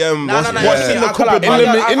 3 a.m. No, what's no, what's yeah. in the I cupboard? can't-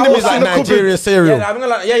 man? Indomie's like Nigerian cereal. Yeah, I'm gonna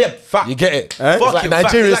like, yeah, fact. You get it? Fuck It's like it,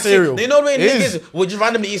 Nigerian fact. cereal. You know what I mean? It Niggas is. would just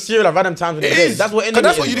randomly eat cereal at random times. It is. That's what Indomie 'Cause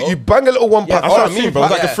that's is, what you do. bro. You bang a little one pack. That's what I mean, bro.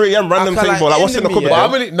 It's like Yeah. the 3 a.m. random I thing, can't bro. like Like what's in the Indomie, cupboard? yeah.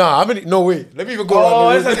 But how many? No way. Let me even go. Oh,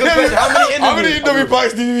 on. that's a good question. How many How many Indomie? Indomie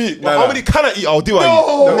packs do you eat? How many can I eat? Or do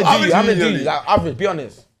I eat? How many do you? Like, average, be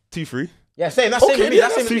honest. 2, 3. Yeah, same. That's same with me.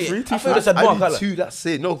 That's same with me. I feel it's a more I color. do 2. That's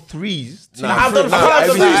it. No 3s. I've done I've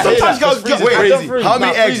done three. Sometimes girls get- Wait, I've done three. how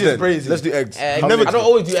many Nah, eggs three is then? crazy. Let's do eggs. I never- don't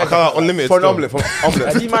always do I eggs. can't unlimited. For an still. omelette. For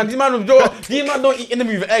omelette. These man don't eat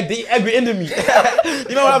Indomie with egg. They eat egg with Indomie.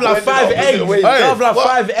 You know, I have like 5 eggs. I have like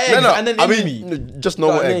 5 eggs and then I Indomie. mean, just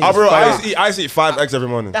normal Got eggs. names. Bro, I Fine. used to eat 5 eggs every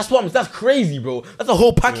morning. That's crazy, bro. That's a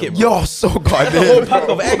whole packet, bro. You're so That's a whole goddamn. pack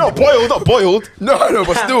of eggs. Not boiled, not boiled. No,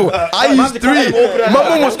 but still, I man, used they can't 3. even open My that.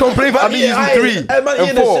 mom was complaining about me using 3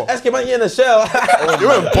 and 4. SK man eating a shell. They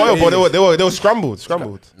weren't boiled, but they were scrambled.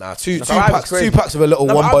 Nah, two alright, packs. crazy. 2 packs of a little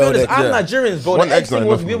No, one but I'll be boiled honest, egg. I'm Yeah. Nigerians, bro. One The egg egg's thing not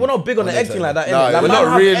was, enough, we're not big on the egg thing like that, innit? Nah, Like, we're man,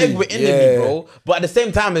 not have really. egg with Indomie, Yeah. bro. But at the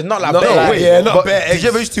same time, it's not like No, bare. wait, yeah, not But bare did eggs. you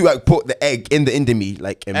ever used to like put the egg in the Indomie,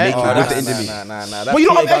 like and make it with the Indomie? Nah. But you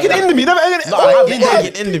don't have egg in Indomie. You never egg in No, I have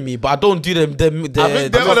egg in Indomie, but I don't do the. I think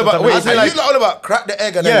they're all about. Wait, I is it think like you lot all about crack the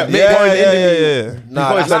egg and Yeah, then yeah, make boiled yeah, Indomie. yeah. Nah,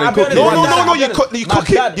 Before it's that's done not and cooked. No, You cook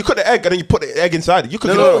it. You cook the egg and then you put the egg inside. You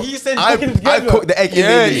cook No, it. He said I cook the egg in the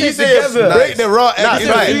Yeah, Indomie. he says Nice. break the raw egg. Nah, in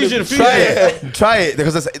try the it. fusion, Try it. Try it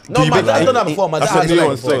because it's. No, man, I've done that before. My That's dad a has new done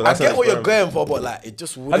one that before. still. I That's get a- what you're going for, but like it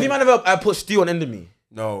just wouldn't. Have you man ever put stew on Indomie?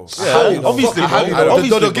 No. Obviously, Fuck, bro. I don't- Obviously,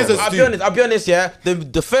 Dodo gives bro. us I'll be honest, yeah.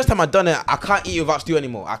 The first time I done it, I can't eat without stew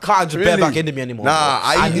anymore. I can't just bear back Indomie anymore. Nah, bro.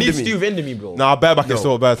 I eat need Indomie. stew with Indomie, bro. Nah, bareback is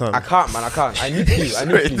still a bad time. I can't, man. I can't. I need stew. I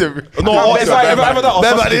need stew. No, it's like either that or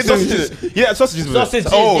Bareback sausages. Yeah, sausages with it.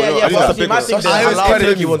 Sausages, Oh, yeah, no, yeah. I think But that's see, a my big thing, one. there's I was halal cutting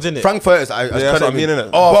turkey ones in it. Frankfurters. I Yeah, that's what I cutting mean, in. innit?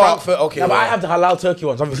 Oh, But- Frankfurt. Okay. Yeah, but I have the halal turkey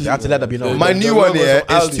ones. Obviously, I have to let that be known. My The new one logos here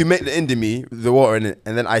of is Aldi. to make the Indomie, the water in it,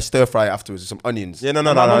 and then I stir fry it afterwards with some onions. Yeah, no.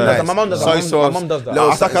 My mum does Nice. that. My mum does that. Soy My sauce, mum does that. little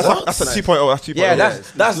That's 2.0. That's 2.0. Yeah,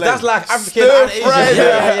 that's like African Stir and Asian. fry,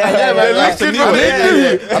 Yeah, man. That's the new one. I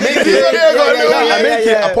make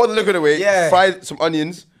it. I pour the liquid away. Yeah. Fry some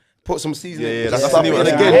onions. Put some seasoning. Yeah, that's stuff the new in one.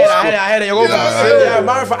 again. I heard it. You go back. Yeah,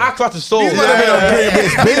 man, for Accra to Seoul.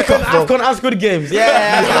 Afghan and Squid Games. Yeah, I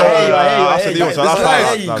hear you. That's the new one. So that's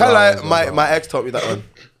Nice. nice. Kind of like my ex taught me that one.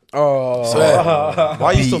 Swear. Why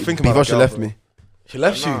are you still thinking about Before she that, left bro? me. She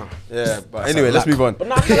left you. Yeah, but anyway, let's move on. But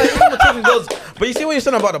nah, I feel like even the taking girls. But you see what you're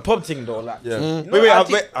saying about the pub thing though, like. Yeah. you know, Wait, I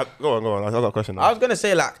think- go on. I got a question. I was gonna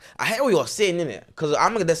say like I hear what you're saying in it, cause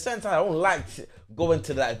I'm at the same time I don't like going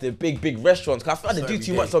to like the big restaurants, cause I feel like they do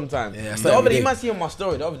too much sometimes. Yeah, it's the not other day, every you day. might see on my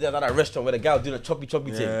story. The other day I was at that restaurant where the guy was doing a choppy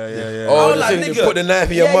thing. Yeah. Oh, I'm the like, thing you nigga, put the knife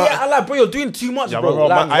in your mouth. Yeah, I like, bro, you're doing too much, Yeah, bro. bro,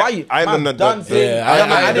 Like, man, why you? I ain't man, done that. dancing. Yeah,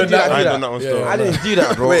 I didn't do that. I ain't do done that one still. I didn't do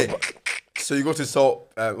that, bro. Wait, so you go to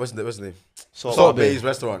Salt, what's the name? Salt Bay's Bay.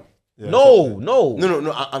 restaurant. No. No,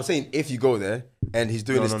 I'm saying if you go there and he's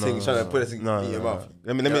doing this thing, he's trying to put this thing in your mouth.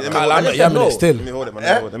 Let me Kyle, I'm just not said no. yamming it still. Let me hold it, man.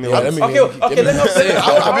 Eh? Let me Yeah, hold let it. me- Okay, let me say.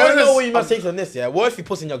 I'll be I want to know honest. what you must say on this. Yeah, what if you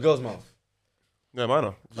put in your girl's mouth? Yeah,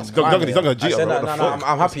 man. He's Fine, not gonna I cheat, said bro. that. What the No, fuck?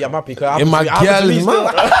 I'm happy. I'm happy. 'Cause I In my happened to me girl's still.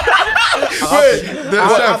 mouth.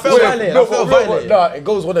 I felt violated. I felt violated. No, it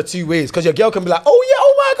goes one of two ways. Because your girl can be like, oh yeah,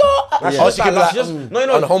 oh my god. Yeah. Or she can be like,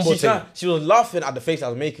 no, on a humble she thing. she was laughing at the face I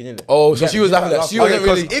was making, innit? Oh, so she was laughing at, she wasn't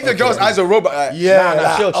Because really. if the girl's eyes are robot, Yeah, Nah,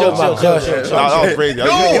 like, chill. oh my gosh. That was crazy. No,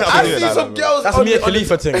 You're not I gonna do it see like some that, bro. girls. That's on Mia the- on the-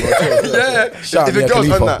 Khalifa thing, bro. Yeah, Shout if the Mia girl's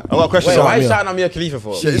on Khalifa. that. I got a question. Wait, Shout why are you Mia. shouting at Mia Khalifa for?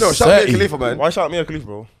 You know, She's shout out 30. Khalifa, man. Why shout out Mia Khalifa,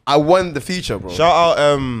 bro? I won the feature, bro. Shout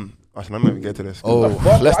out Actually, I'm not even get to this. Oh,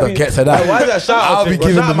 let's not get to that. Why is that a shout out? I'll be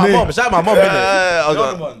giving shout the out my name. mom. Shout out my mom, innit? I was You're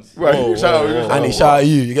like- the ones. Right, shout out. And he shout at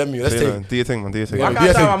you. You get me? Let's take. Do your thing, man. Do your thing. I Yeah.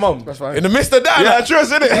 can't shout out my mom. That's fine. In the midst of that, Yeah, like, true,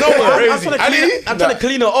 isn't it? No, I'm trying to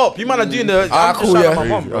clean her up. You man are doing the. Ah, I'm cool, just shouting yeah. out my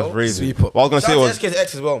mom, That's bro. crazy. Sweep up. What I was gonna say Shout out was to SK's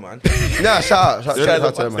ex as well, man. Yeah, shout out to they're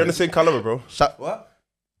her, in the man. same caliber, bro. What?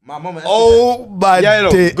 My mom and SK's oh my Yeah,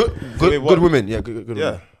 no, day. good Wait, what? good women. Yeah, good Yeah.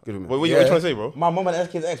 women. Good women. What you trying to say, bro? My mom and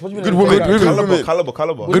SK's ex. What do you mean? Good woman, good Caliber, women.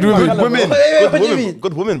 caliber. Good women. Good Women. What do you mean?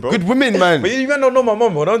 Good women, bro. Good women, man. But you man don't know my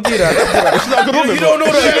mom, bro. Don't do that. She's not a good woman. You don't know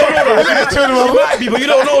that. You don't know that. She might be, but you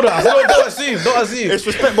don't know that. So don't assume. Don't assume. It's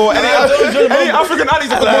respectable. Any don't judge any mom. African allies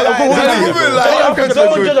are Like, good women.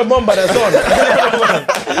 Don't judge a mom by their son.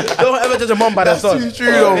 Don't ever judge a mom by their son. too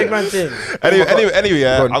true, though. Big man thing. Anyway,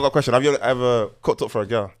 yeah. Go I on. got a question. Have you ever cooked up for a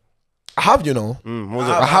girl? I have, you know. What was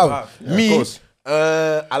it? I have. Me. course.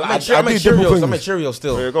 I I'm like. at I do Cheerios. different I'm at things. Cheerios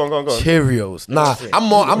still. Yeah, go on. Cheerios. Nah,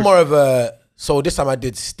 I'm more of a. So this time I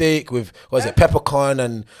did steak with what was it, peppercorn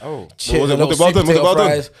and chips Was it and little well sweet done? Was it potato well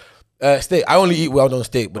done? fries. Steak. I only eat well done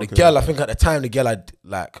steak, but the girl I think at the time the girl had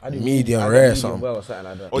like medium rare or something. Well, or something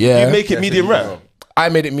like that. Or Yeah. did you make it medium rare? I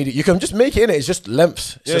made it medium. You can just make it in it. It's just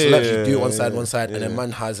lengths. It's just Yeah, lengths. yeah, You do it yeah, one side, and then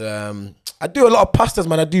man has I do a lot of pastas,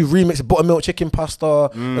 man. I do remix buttermilk chicken pasta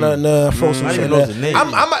and then throw some I shit in didn't know there. the name.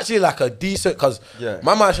 I'm actually like a decent because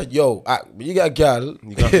my man said, "Yo, when you get a girl,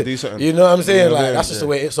 You got to do something. you know what I'm saying? Yeah, Like yeah, that's just the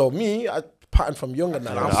way it is." So me, I patterned from young and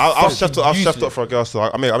that. I was chefed up for a girl, so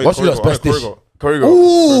I mean, What's your best dish? Choreo.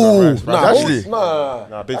 Ooh, Actually,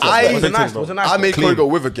 nah. Big I- thing, was big it thing, nice? bro. Was it nice? I made Clean. choreo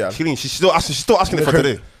with a girl. Clean. She's still asking it for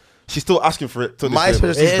today. She's still asking for it. To this My day,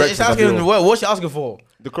 bro. specialty is It's breakfast. I asking feel. what's she asking for?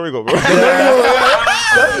 The choreo, bro.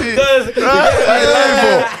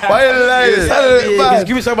 Why you lying? He's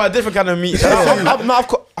giving somebody a different kind of meat.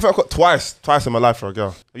 I've got twice in my life for a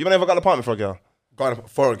girl. Have you ever got an apartment for a girl? Got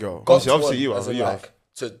for a girl. Obviously you As are. in, You are. like,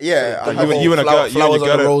 to- Yeah, to I- have You and a girl. You and flowers your on the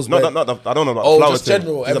girl. rose No, bed. no, I don't know about Oh, flower just thing.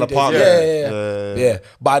 general. She's an everyday- apartment. Yeah.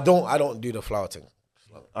 But I don't do the flower thing.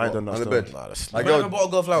 I ain't done that. On the still. bed. Nah, that's My I never girl, bought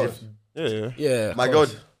a girl flowers. Yeah. yeah. my girl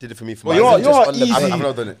did it for me. For Well, my you know how on the easy I've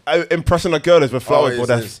not done it. impressing a girl is with flowers, Oh,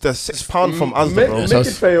 bro. yes, They're £6 from Asda, bro. make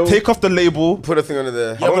it fail. Take off the label. Put a thing under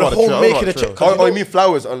there. I don't know but about the the whole trail. I don't making know a about chick. the trail. Oh, you mean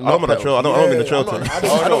flowers? On I don't mean the trail. I don't mean the trail thing.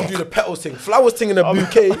 I don't do the petals thing. Flowers thing in a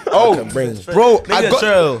bouquet. Oh, bro, I got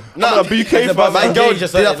trail. no. BK It's about My to girl engage did or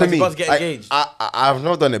something, that for like me. she's about to get engaged. I've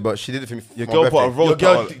not done it, but she did it for me. Your for girl my put a birthday. rose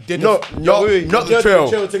girl down. did No, not the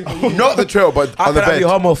trail. Not the trail, but How on the can I be bed.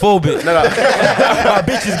 homophobic? My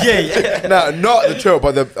bitch is gay. No, not the trail,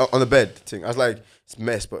 but on the bed thing. I was like, it's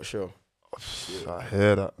mess, but sure. I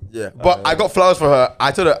hear that. Yeah, but I got flowers for her.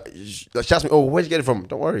 I told her, she asked me, "Oh, where'd you get it from?"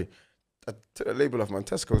 Don't worry. I took the label off, man.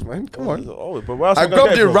 Tesco's, man. Come on. Oh, but where else I am gonna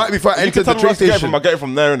grabbed get it from? right before I You entered can the tell me train where to get it from, station. I get it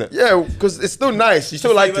from there, innit? Yeah, because it's still nice. You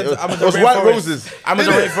still liked it. I'm Those white roses. I'm just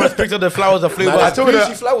waiting for us to pick up the flowers of flavor. I told her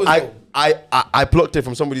Bougie flowers, I, though. I plucked it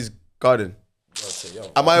from somebody's garden.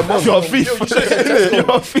 Am I a mom? You're a thief. You're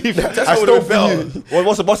a thief. I stole from you.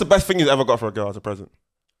 What's the best thing you've ever got for a girl as a present?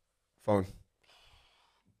 Phone.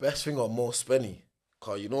 Best thing or more spenny.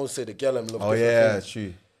 Cause you know, say the girl I'm love. Oh different yeah, things.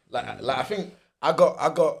 true. Like I think I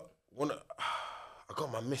got one. I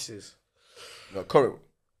got my missus. No, Corey.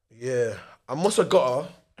 Yeah, I must have got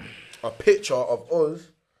her a picture of us,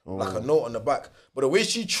 like a note on the back. But the way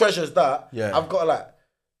she treasures that, Yeah. I've got like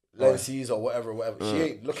lenses or whatever. She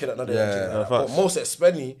ain't looking at none of Yeah, that. yeah, But most at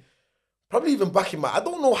Spenny, probably even back in I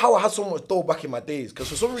don't know how I had so much dough back in my days. Because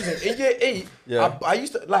for some reason, in year 8, Yeah. I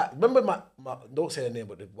used to, like, remember my, don't say her name,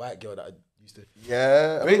 but the white girl that I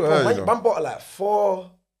Yeah. Wait, bro, man bought like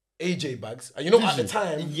 4 AJ bags, and you know at the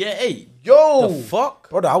time, Yeah, hey. yo, The fuck?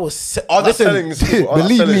 brother, I was All that selling listen. is cool. All that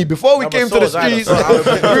Believe me, selling. before we No, but came so to the was I, streets, so I was-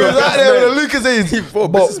 we was out there with the Lucas For a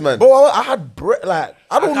businessman. But I had like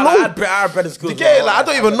I don't know. I had bread in school. You get it? Like I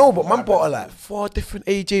don't even know, but man bought like 4 different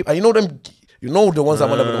AJ, and you know them. You know the ones that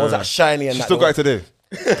whatever, the ones that are shiny and She that. still got it today.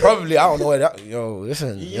 Probably, I don't know where that. Yo,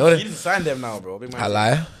 listen, You you know need to sign them now, bro. Big man. I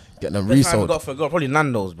lie. Get them Best time we resold. got for God, probably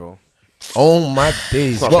Nando's, bro. Oh my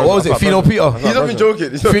days. not What was it? present. Fino Peter. He's not even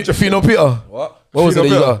joking. He's not even joking. Fino Peter. What? What was it that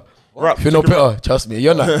you got? Rap. Fino Peter. Trust me,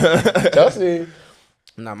 you're not. Trust me.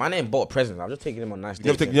 Nah, my name bought presents. I'm just taking him on nice You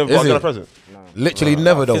never, dates. take, you never Is got a it? present. Literally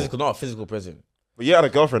never though. Physical, not a physical present. But you had a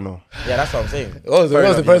girlfriend though. Yeah, that's what I'm saying. What was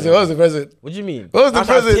the present? What was the present? What do you mean? What was the I'm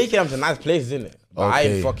trying to present? take him to nice places, innit? But I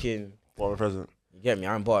Okay. ain't fucking. Bought a present. You get me?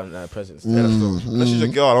 I ain't bought presents. Yeah, that's cool. Unless she's a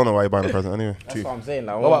girl, I don't know why you're buying a present anyway. That's what I'm saying.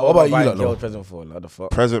 Like, What about you buying lot, though? girl present for? Like, the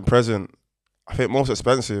fuck? Present. I think most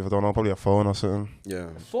expensive. I don't know, probably a phone or something. Yeah.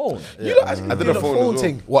 Phone. You lot actually I did did a a phone phone as well.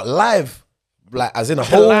 thing. What live? Like as in a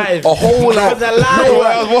whole, live. a whole like, That was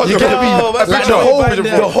a live. you get me? Yo, Like that's the right. whole, Buying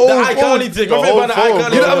the whole the phone. iconic thing. The whole Remember the phone,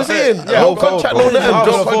 iconic You know what I'm thing? saying? Yeah, Yeah, whole no contract, phone. no nothing, Whole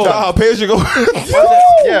just phone. contract. I'll pay as you go.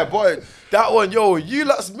 Yeah, boy. That one, yo, you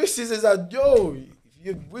lot's missus is a yo.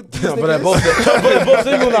 You with these But they're niggas? both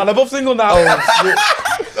single now. They're both single now. Oh shit!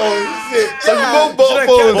 So you Should've both bought kept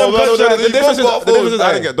phones. them contracts. The difference is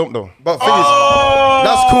I didn't get dumped though. But thing is,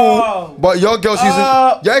 that's cool. But your girl's using,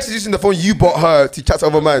 you're actually using the phone you bought her to chat to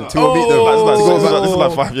other man to go meet them. This is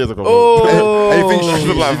like 5 years ago. Bro. And you think This she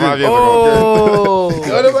is like 5 years Oh. ago.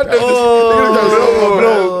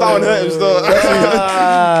 That one hurt him still.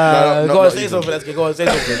 Go on, say something. Let's go on, say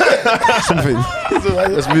something. something.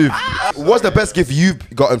 Let's move. What's the best gift you've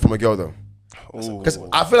gotten from a girl though? Because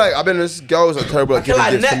I feel like I've been honest, girls are terrible at I feel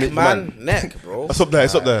giving like gifts to neck, me, man. Neck, bro. It's up there.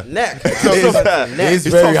 It's up there. Neck. It's It's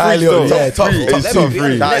very top highly three on. still. Yeah, top Three. top It's top top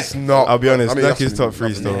three. That is not. I'll be honest. I mean, Neck that's is top 3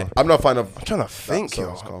 nothing. still. I'm not a fan of. I'm trying to think, yo.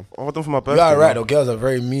 Sounds calm. What have I done for my birthday? You are right man? though. Girls are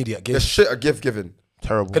very immediate. The Gifts. shit a gift giving.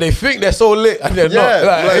 Terrible. Cause they think they're so lit and they're Yeah,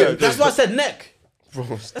 not. like- That's why I said neck.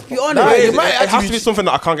 Let's be honest. Nah, it it, might it has actually to be something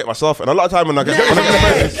that I can't get myself. And a lot of time when I get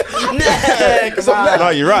Neck. no,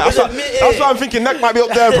 you're right. That's why I'm thinking neck might be up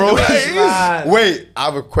there, bro. Wait, I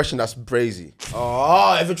have a question that's brazy.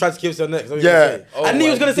 Oh, if you tried to kill your neck. Yeah. I knew he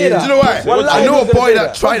was gonna say Do that. you know why? Wallahi, I he know was a gonna boy say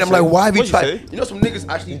that tried. I'm like, why have you What'd you tried? say? You know, some niggas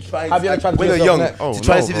actually tried. Have you ever tried to when kill they're yourself young neck? to Oh,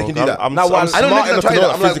 try and no, see if they can bro. do that. I'm Now, smart I know niggas that enough to tried know that.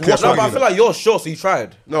 that I'm like, physically I what? No, can't but I do feel that. like you're short, so you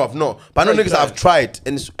tried. No, I've not. But I know No, you niggas that have tried,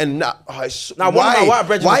 and Now, one of my white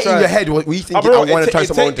brethren why in tried. your head were you thinking Bro, I want to try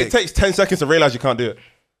something one it day? takes 10 seconds to realize you can't do it.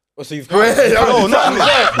 Oh, so you've Wait, No, not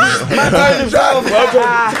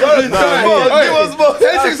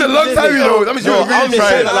Ten seconds is a long time, you know. That means No, you're I'm really just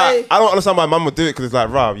saying trying. that, like, I don't understand why man would do it because it's like,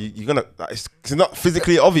 rah, you're gonna. Like, it's not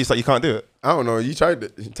physically obvious that you can't do it. I don't know. You tried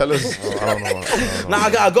it. Tell us. I don't know. Nah, I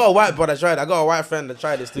got a white brother that tried. I got a white friend that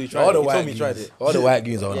tried this too. He tried All it. the He white told me he tried goons. it. All the white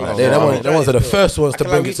goons are on Yeah, that. yeah, Them ones are the first ones to I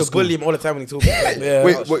bring we it used to to school. bully him all the time when he told me. Yeah.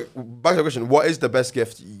 Wait. Back to the question. What is the best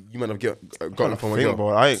gift you might have gotten from a Think, girl? bro.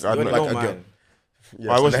 I ain't. You only Like, know a girl. mine.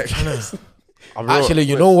 Yeah, I was next. trying to. Actually,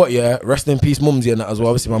 you know what? Yeah, rest in peace, mumsy and that as well.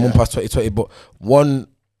 Obviously, my mum passed 2020, but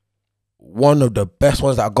one of the best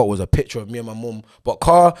ones that I got was a picture of me and my mum. But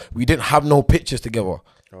we didn't have no pictures together.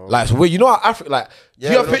 Like, so you know how Africa, like, do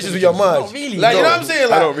you have no pictures with your mom? Not really, Like, you no. know what I'm saying? I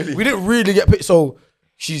Like, don't really. we didn't really get pictures. So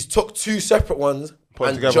she's took 2 separate ones Put it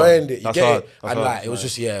and together. joined it. You That's get hard. it? That's And hard. like, it was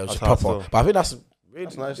just, it was just hard proper. still. But I think that's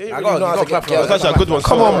nice. really I got know how to clap get for girls. that. That's actually a good one.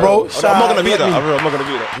 Come on, bro. I'm not gonna be that. I'm not gonna be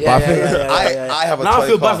that. Yeah, But I think- I have a Now I toy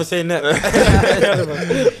feel bad car. for saying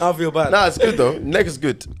that. I feel bad. Nah, it's good though. Neck is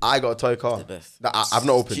good. I got a toy car best. that I've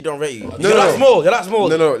not opened. She don't rate you. No, You're that small. You're that small.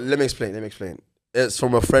 No. Let me explain. It's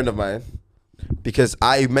from a friend of mine because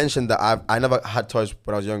I mentioned that I never had toys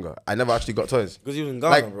when I was younger. I never actually got toys. Because you was in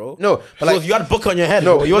Ghana, Like, bro. no, but Because like you had a book on your head.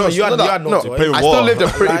 no, bro. You no, had no toy. play with I water. still lived a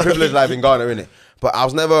pretty Like- privileged life in Ghana, innit? But I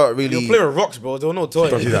was never really. You play with rocks, bro. There were no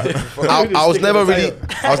toys. I was never really.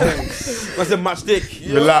 That's a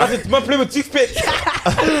matchstick. Relax. Man playing with toothpick.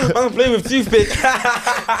 Man playing with toothpick.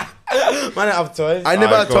 Man didn't have toys. I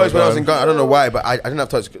never had go toys when I was on. in Ghana. I don't know why, but I didn't have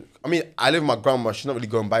toys. I mean, I live with my grandma. She's not really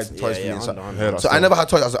going to buy toys for me. And stuff. So I never had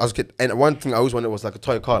toys as a kid. And one thing I always wanted was like a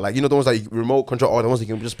toy car. Like, you know, the ones that you remote control or the ones that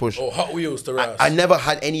you can just push. Oh, Hot Wheels to rest. I never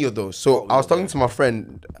had any of those. So I was talking to my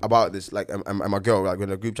friend about this, like, and my girl, like,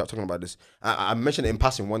 in a group chat talking about this. I mentioned it in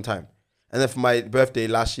passing one time.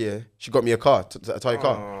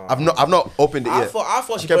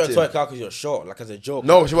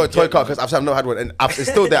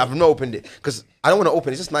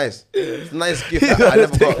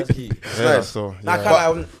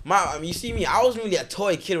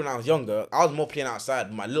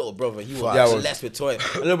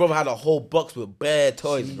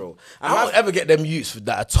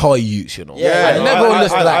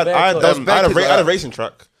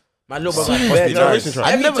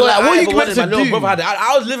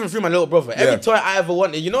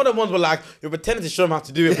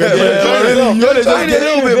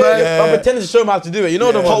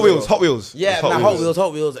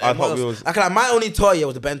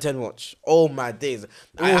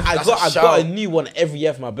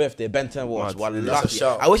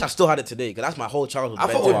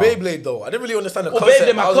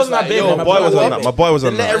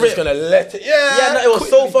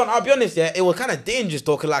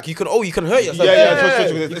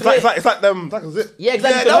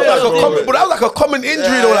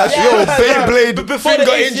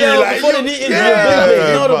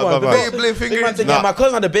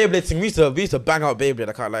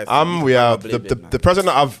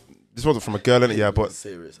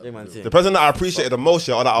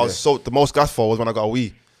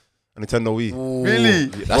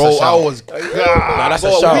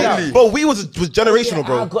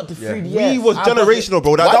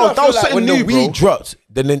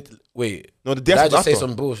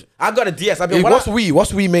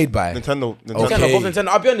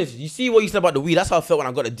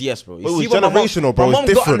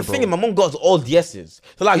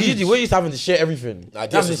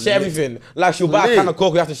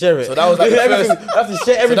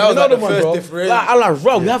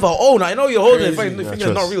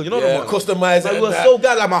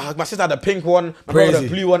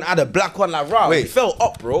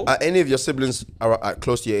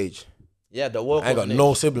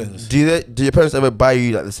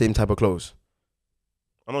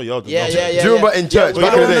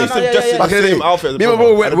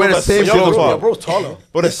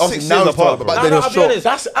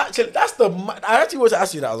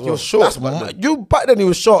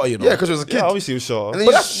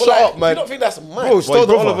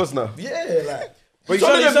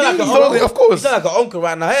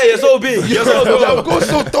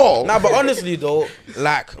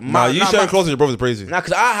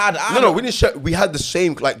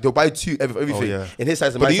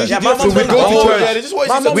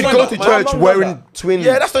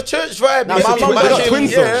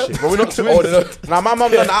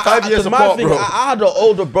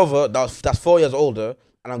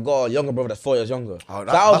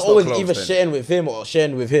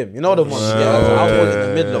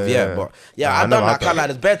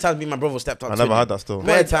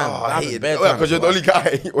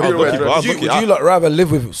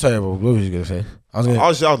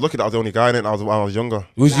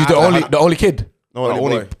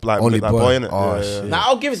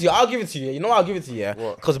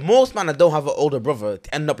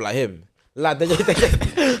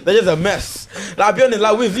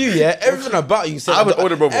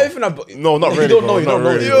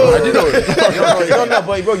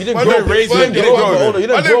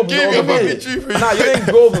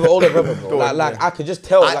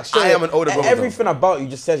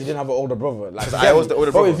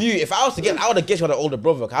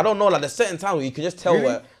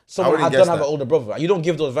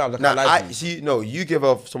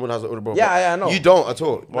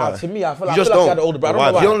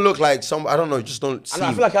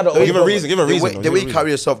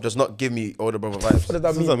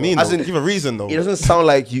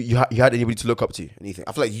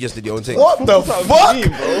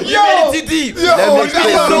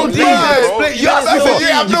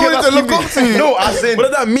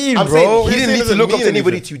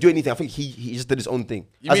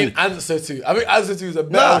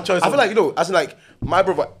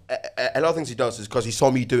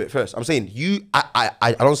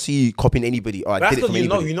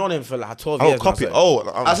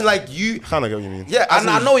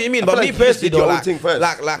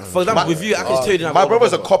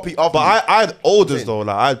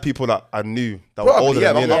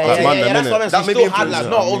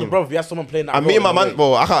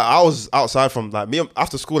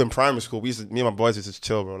 me and my boys used to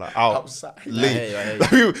chill, bro. Like out, Outside. late. I hear you.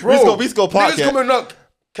 Like, we used to go park. Niggas Yeah. come and knock.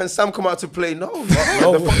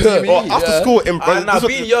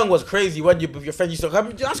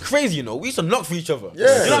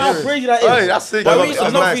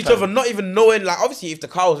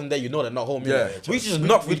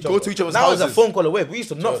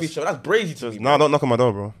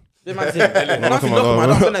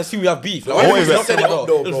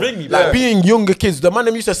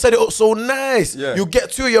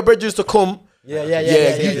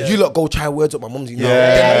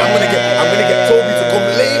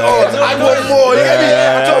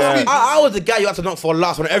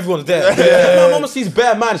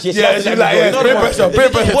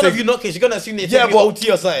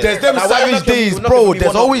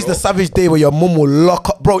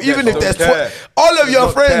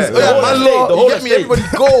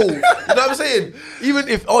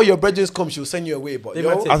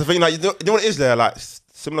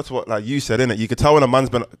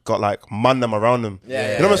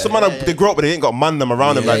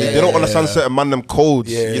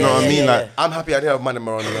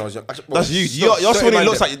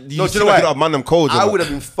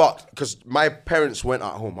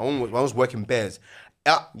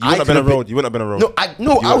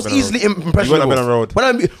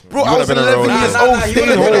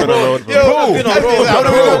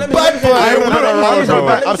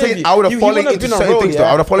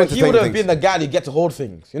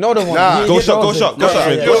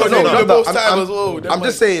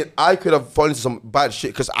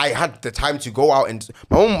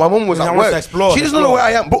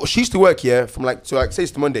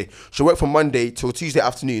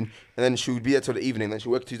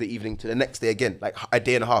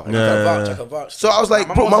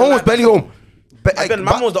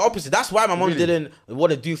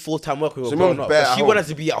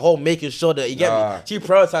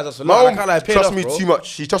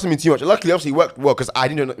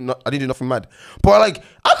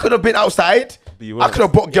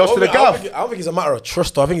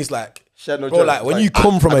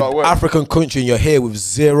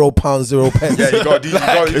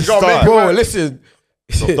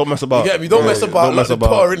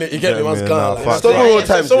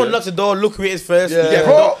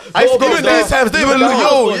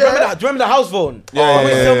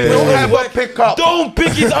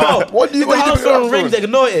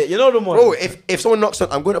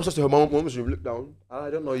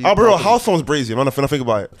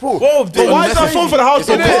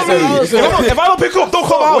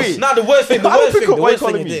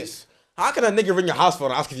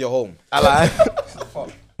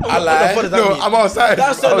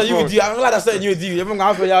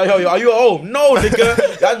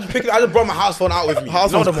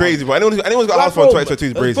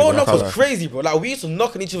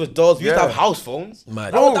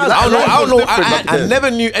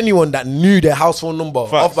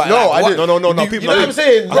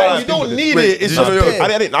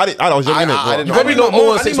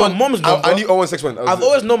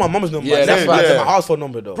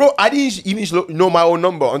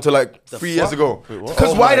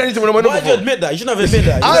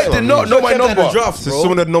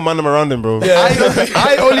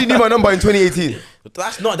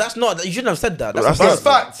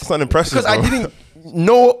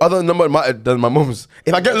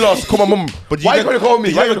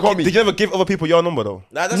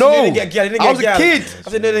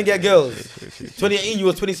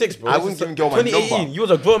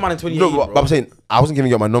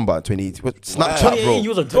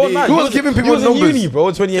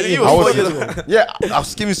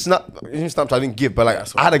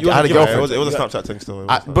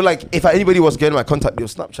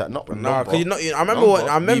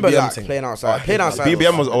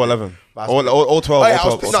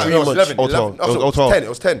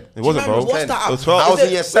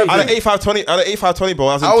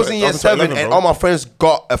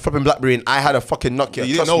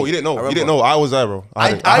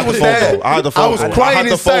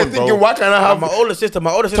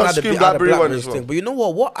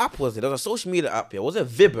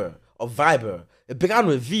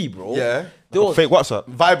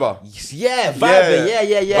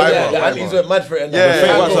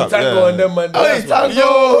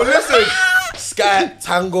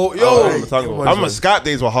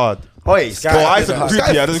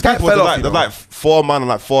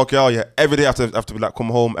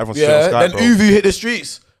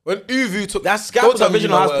 Uvu took. That's Skype Don't was tell the me you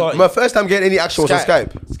original know house what- party. My first time getting any action was on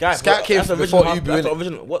Skype. Skype came that's the before original. Ubu, That's the innit?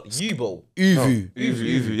 original. What Ubo? Uvu. Uvu. You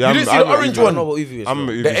didn't see the orange I don't know one? what Uvu is. I'm a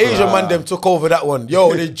bro. Uvu The fan. Asian man them took over that one.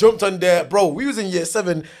 Yo, they jumped on there, bro. We was in year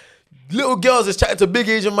 7. little girls is chatting to big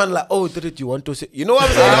Asian man like, oh, did you want to see? You know what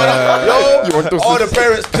I'm saying? Yo, You want to all the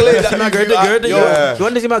parents cleared that. My girty, girty. Yo, You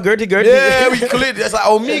want to see my girty, girty? yeah, we cleared. That's like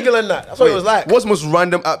Omegle and that. That's what it was like. What's the most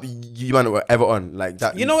random app you man were ever on? Like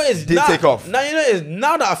that. You know what it is? Did now, take off. Now you know it is.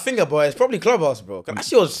 Now that I think about it, it's probably Clubhouse, bro. 'Cause that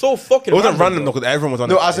shit was so fucking. It wasn't random bro. though, because everyone was on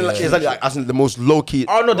No, it. as in, like, exactly, like, as in the most low key.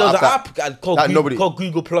 Oh no, there was an that- app called, that nobody- called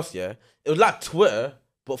Google Plus. Yeah, it was like Twitter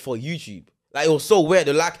but for YouTube. Like it was so weird.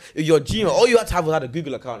 They're like your Gmail. All you had to have was had a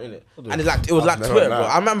Google account in it, and it's like it was like never Twitter, know. bro.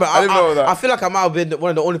 I remember. I didn't know that. I feel like I might have been one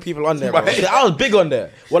of the only people on there, bro. Right. I was big on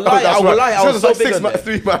there. Wallahi, that's I right. wallahi, I So was it's so like big 6 on man- there.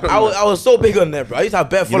 3 man on I was so big on there, bro. I used to have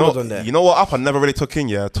bare followers on there. You know what app I never really took in?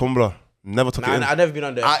 Yeah, Tumblr. Never took it in. I've never been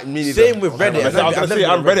on there. Me neither. Same with Reddit. I was gonna say,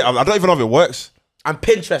 I'm ready. I don't even know if it works. And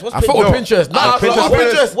Pinterest. What's I thought with Pinterest. Nah, Pinterest.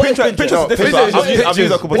 Pinterest. What is Pinterest. Pinterest? Pinterest. Pinterest. I've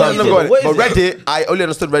used that a couple What times. is Never it? got it. What But is it? Reddit, I only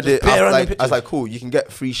understood Reddit. bare random I was pictures. like, cool, you can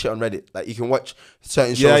get free shit on Reddit. Like you can watch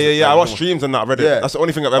certain shows. Yeah. I like, watch streams and that Reddit. Yeah. That's the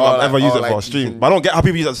only thing I've Oh, like- ever used oh, it like for. you Stream. can- But I don't get how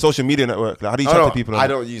people use that social media network. Like, how do you No, chat no, to people? I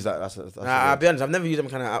don't use that. That's I'll be honest. I've never used them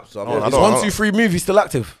kind of apps. So I Is don't- 1, 2, 3 movie still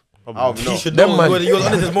active? no. You should Them know. man. You was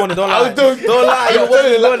on it this morning. Don't I lie. was doing- Don't lie. You was on it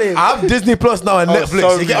this morning. I have Disney Plus now and Netflix.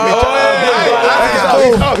 sorry. You get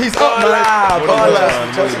me? He's up,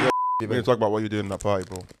 man. We need to talk about what you doing in that party,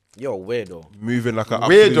 bro. Yo, weirdo. Moving like an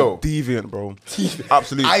Weirdo. absolute deviant, bro.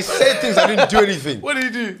 Absolute. I said things. I didn't do anything. What did he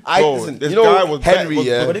do? I Bro, listen, this you know guy was Henry. bet-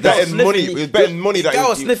 Yeah, the guy was betting money. sniffing- He was betting money Guy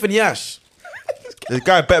was that sniffing yash. this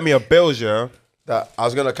guy bet me a bills, yeah. that I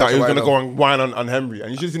was gonna That catch. he was a gonna wine go off. and whine on Henry, and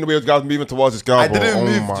you should have seen the way those guys moving towards this guy. I bro. didn't Oh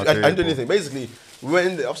move. my I days, didn't do bro. anything. Basically, we went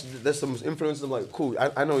in there. Obviously, there's some influencers. I'm like, cool.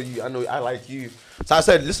 I know you. I know. I like you. So I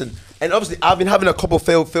said, listen. And obviously, I've been having a couple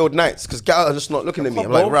failed nights because guys are just not looking at me.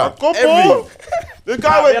 I'm like, right. Couple. The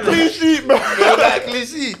guy went clean sheet, bro. Exactly.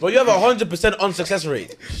 See. But you have a 100% unsuccess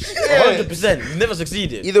rate. 100%. You never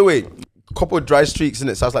succeeded. Either way, couple of dry streaks in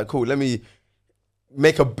it. So I was like, cool. Let me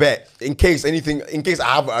make a bet in case anything. In case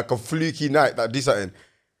I have like a fluky night that I do something.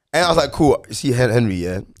 And I was like, cool. You see Henry,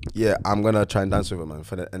 yeah, I'm gonna try and dance with her, man,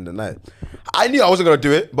 for the end of the night. I knew I wasn't gonna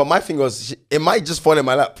do it, but my thing was, it might just fall in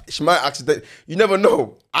my lap. She might accidentally. You never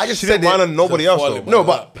know. I just She said didn't whine it. on nobody else though. No,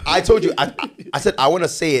 but I told you, I said I want to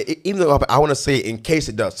say it, even though I want to say it in case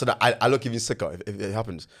it does, so that I look even sicker if it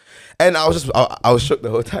happens. And I was just, I was shook the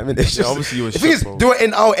whole time. And it's just, obviously you were the thing shook, is, bro. do it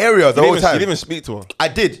in our area the You whole didn't time. even speak to her. I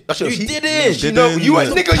did. You didn't. She know, you were,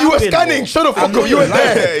 didn't. nigga, you were Capping, scanning. bro. Shut the I fuck know up. You you're were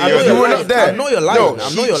lying. there. I know You you're were lying. not there. I know you're lying. No,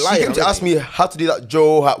 I know you're lying She came to ask me how to do that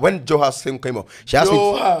Joe. When Joe House came up, she asked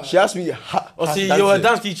me. She asked me. Oh, see, you're a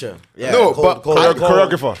dance teacher. Yeah. No, but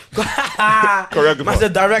Choreographer. Choreographer. Master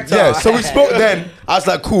director. Yeah, so we spoke then. I was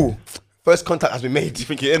like, cool. First contact has been made. You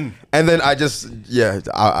think you're in? And then I just,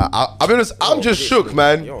 I'll be honest, I'm just shook,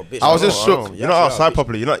 man. You're a bitch. I was just I know. shook. You're not outside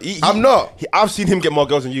properly. You're not. I'm not. I've seen him get more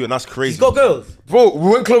girls than you, and that's crazy. He's got girls. Bro,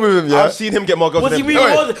 we went club with him, yeah? I've seen him get more girls Was than he him.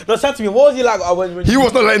 really? Wait. No, say to me. What was he like when He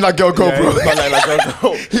was not letting that girl go, Yeah, bro. he was not letting that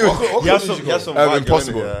girl go. He was- He has some That vibe, was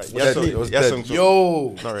impossible. yeah. He It has was some- dead. he has some-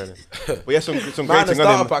 Yo. Not really. But he has some Man, great the thing starter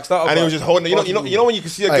on him. pack, starter And he was pack. just holding it. You know when you can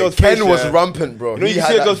see a Like, girl's Ken face, was yeah? rampant, bro. You know, you He can had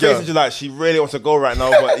see a that girl's girl. face and you're like, she really wants to go right now,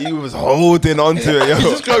 but he was holding on to it, yo. He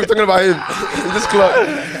just clocked, talking about him. He just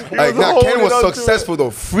clocked. Like, nah, holding Ken was on to successful though.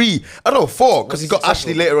 3. I don't know, 4. Because he got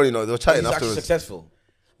Ashley later on, you know. They were chatting He's actually afterwards. successful.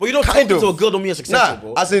 But you know, Kind talking of. to a girl don't mean successful,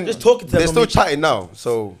 bro. As in, just talking to them. they're don't still mean- chatting now,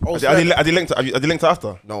 so. Oh, Have swear. you linked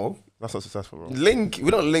after? No. That's not successful, bro. Link, we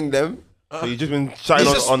don't link them. So you've just been chatting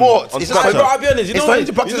It's just on sports. on It's Nah, just bro, Snapchat. I'll be honest. You It's know for what? him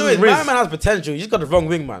to practice You know his what? My wrist. man has potential. You just got the wrong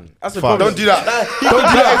wing, man. That's the Fine. problem. Don't do that. Don't Don't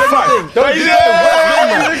do that. Don't do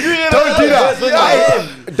that. Don't do that.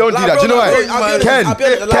 Don't do that. Do you know what? Ken,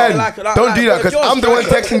 don't do that because I'm the one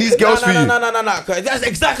texting these girls for you. No. That's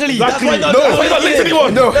exactly. That's why No, you're you're not linked to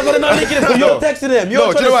anyone. No. That's why they're not linking him. You're texting him. You're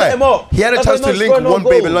No, do trying you know to set him what? up. He had a That's why chance to he's not link scoring no one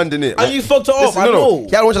babe in goals. London. It. And you fucked it off. Listen, I know.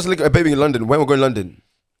 He had one chance to link a baby in London when we're going to London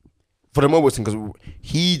for the mobile thing because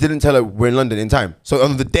he didn't tell her we're in London in time. So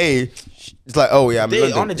on the day, it's like, oh yeah, I'm in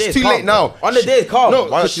London. On the day, It's too late now. On the day, it's calm. No, Why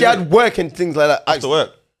because not she too had work and things like that. After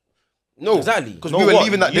work. No, Exactly. Because No, we were what?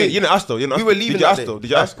 leaving that day. You didn't ask though. You didn't We ask. were leaving Did you that ask day. though? Did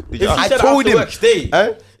you ask? Did you If she ask? I said told after him. work, stay.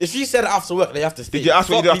 Eh? If she said after work, they have to stay. Did you ask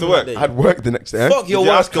what you Fuck did after leaving work? that day. I had work the next day. Fuck Did your you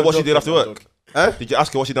work. ask her what she did after work? Huh? Did you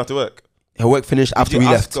ask her what she did after work? Her work finished after you we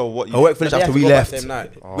ask left. her what you- Her work finished They have after to we go back left. same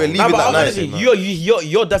night. We're Nah, leaving but that night. honestly,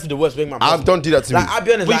 you're definitely the worst wingman. Ah, don't do that to me. Like, I'll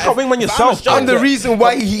be honest. But you like, can't wingman if yourself. I'm a I'm the stranger- reason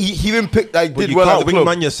why he even picked. Like, But did you well at can't the club.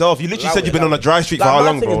 wingman yourself. You literally said you've been on a dry streak for Like, how my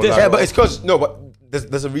long, thing bro? is this, Like, Yeah, but it's because no, but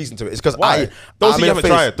there's a reason to it. It's because Why? I Don't I'm say you in a haven't phase-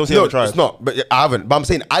 tried. Don't say you no, haven't tried. It's not. But I haven't. But I'm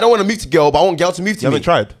saying I don't want to move to girl, but I want girl to move to You me. haven't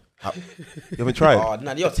tried. You haven't tried. Oh,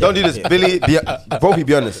 nah, you're Don't do this, taking it. Billy. Bro,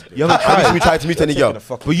 be honest. You haven't Have tried. you tried to meet any girl?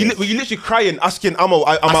 Were you literally crying, asking, am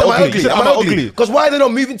I ugly? You said, Am am I ugly? Because why are they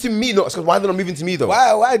not moving to me? No, because why are they not moving to me though?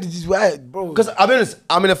 Why did you? Why, bro? Because I'll be honest,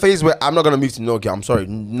 I'm in a phase where I'm not gonna move to no girl. I'm sorry.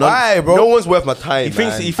 Why, bro? No one's worth my time. He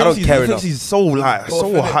thinks I don't care enough. he's so like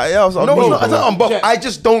so high. Yeah, I was like, No, bro, it's not. I'm buff. I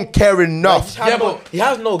just don't care enough. He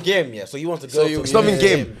has no game yet, so he wants to go. you- It's not even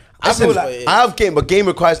game. I feel like I have game, but game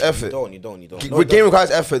requires effort. You don't. Game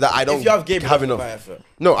requires effort that I don't If you have game, have it doesn't enough. require effort.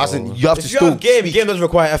 No, as in you have to If you still have game speak. doesn't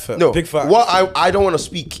require effort. No, Big fact. what I don't want to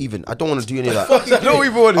speak even. I don't want to do any of that. I don't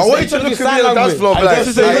even want to I want you say. to look at me on the dance floor, like,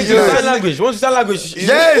 Sign language. Once you sign language,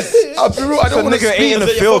 yes, I don't want to nigga ain't in the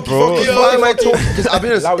speak. field, bro. Why am I talking? Because I've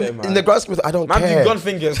been Allow it, man. in the grand scheme, I don't man, care. do gun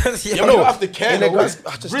fingers. You don't have to care. in the no. grand scheme,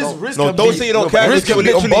 I just don't. No, don't say you don't care. Risk You can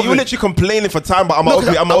be were unbothered. literally complaining for time, but I'm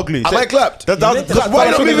ugly. I'm ugly. Am I clapped? That's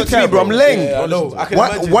Why not moving to me, bro? I'm leng. I can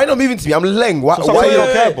imagine. Why not moving to me? I'm leng. Why Why you you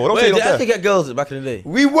don't care, bro? Don't say you Wait, don't did I care. get girls back in the day?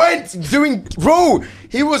 We weren't doing, bro.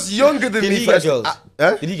 He was younger than Did me. he get girls?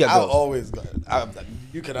 Huh? Did he get I've girls? always got.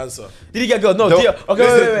 You can answer. Did he get girls? No, There- dear. Okay,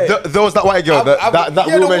 listen, wait. there was that white girl that yeah,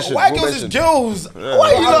 we'll the mention. white we'll girls is mention. girls.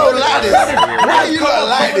 Why you not like this? Why you not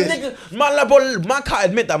like this? Man, like, bro, man can't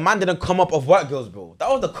admit that man didn't come up of white girls, bro. That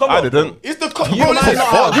was the come I up. didn't. It's the You bro, might listen,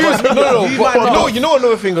 not have, but- no. you But might not. you know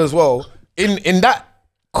another thing as well. In that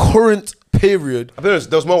current period, I'll be honest,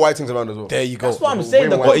 there was more white things around as well. there you go. That's what I'm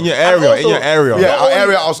saying. What, in your area? Yeah, our only-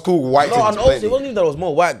 area, our school, white No, things. and also, plenty. it wasn't even that there was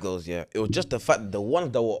more white girls, yeah. It was just the fact that the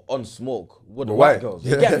ones that were on smoke were the Were white white. girls.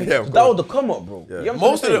 Yeah, You get me? yeah, of That course. was the come up, bro. You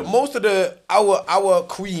Most of the our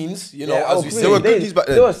queens, you know, Yeah, as we say, They were good these back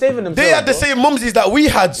then. They were saving themselves. they had the bro. same mumsies that we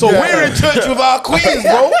had, so we're in church with our queens,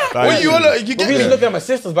 bro. When you But get we was me? looking at my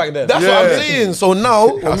sisters back then. That's what I'm saying. So now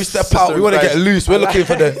when we step out, we want to get loose. We're looking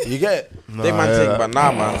for the. You get it? Big man thing, but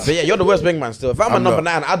nah, man. But yeah, you're the worst big man still. If I'm a I'm number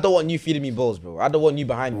not. 9, I don't want you feeding me balls, bro. I don't want you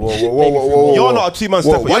behind me. Whoa, Take me whoa, from whoa, me. whoa. You're not a two-man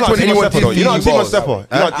stepper. Why You're not a would two-man anyone stepper, though. You're not a feed two-man balls? stepper. You're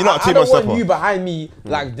not a I two-man don't want you stepper. behind me,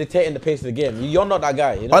 like dictating the pace of the game. You're not that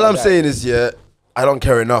guy. You're not All that I'm guy. saying is, yeah, I don't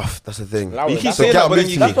care enough. That's the thing. Allow You it. keep That's saying what- that, but then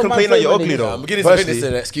that's you what keep man complaining says that you're when ugly, he- though. I'm beginning to think Firstly, this is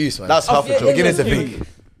an excuse, man. That's half a yeah, joke. yeah, beginning to yeah. think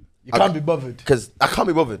you can't be bothered. Because I can't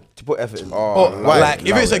be bothered to put effort in. Why? Like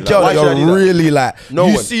if it's a girl Why that should I do you're that? really like, No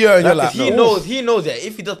you one. see her and you're like, He knows that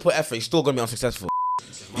if he does put effort, he's still gonna be unsuccessful.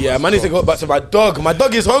 yeah, man needs to go back to my dog. My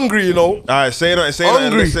dog is hungry, you know. All right, say that.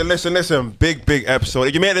 Hungry. Listen. Big episode.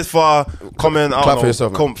 If you made it this far, comment. I Clap don't for know.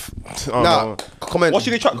 yourself, man. Nah. Comment. What's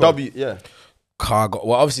your track called? W, yeah. Cargo.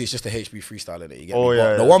 Well, obviously it's just a HB freestyle in it. You get Oh, me? yeah,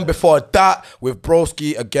 But the yeah. one before that with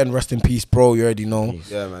Broski, again, rest in peace, bro. You already know.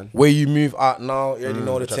 Yeah, man. Where you move out now, you already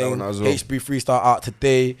know the check that thing. one out as well. HB freestyle out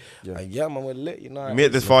today. And yeah, man, we're lit. You know. You made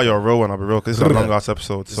it this far, you're a real one. I'll be real, because this is a long ass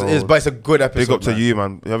episode. So It is, but it's a good episode. big up to man. you,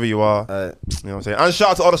 man. Whoever you are. Alright. You know what I'm saying? And shout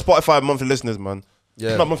out to all the Spotify monthly listeners, man.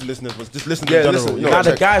 Yeah. Not monthly listeners, but just listeners Yeah, in general. listen, You no, know, Now the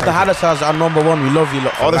check. guys that had us as our number 1, we love you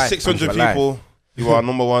lot. for all the life, 600 man, for life. people who are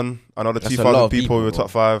number 1, and all the That's a 2,000 lot of people who were people,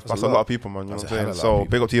 top 5. That's a lot of people, man. You know what I'm That's a hell saying? of a lot of So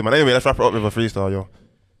big up to you, man. Anyway, let's wrap it up with a freestyle, yo.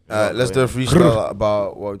 Let's do a freestyle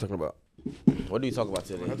about what are we talking about? What do you talk about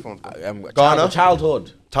today? Ghana?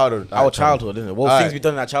 Childhood. Childhood. Our childhood, isn't it? What Alright. things we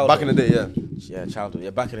done in our childhood? Back in the day, yeah. Yeah, childhood. Yeah,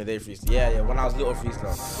 back in the day freestyle. Yeah, when I was little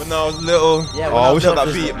freestyle. When I was little, Yeah, when oh, I I was wish I had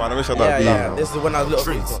little that freestyle. beat, man. I wish I had Yeah, that beat. yeah. This is when I was little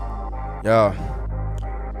freestyle. Yeah.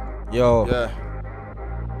 Yo. Yeah.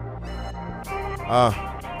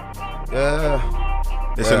 Yeah.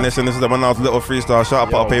 Listen, this is the when I was little freestyle. Shout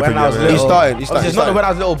out Potter Paper. When I was yeah. little. He's starting, Obviously, It's not the when I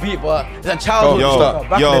was little beat, but it's a childhood freestyle.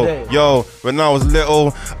 Back in the day. Yo, when I was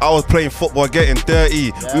little, I was playing football, getting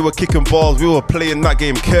dirty. We were kicking balls, we were playing that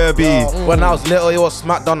game Kirby. When I was little, it was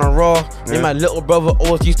SmackDown and Raw. Me and my little brother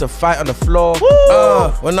always used to fight on the floor.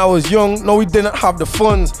 When I was young, no, we didn't have the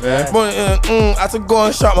funds. But, I had to go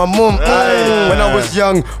and shout my mum. When I was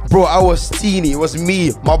young, bro, I was teeny. It was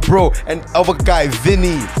me, my bro, and other guy,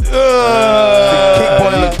 Vinny. Kickballing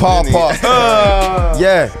Papa.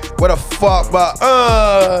 Yeah, what the fuck, but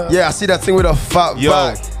yeah, I see that thing with a fat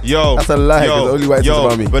back. Yo, That's a lie, 'cause the only white things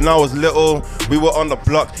about me. When I was little, we were on the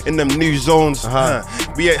block in them new zones.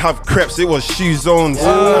 We ain't have crepes, it was shoe zones. When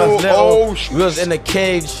I was little, oh, we was in the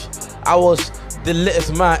cage. I was the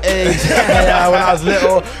littest my age. Yeah, when I was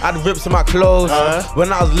little, I'd rip some my clothes.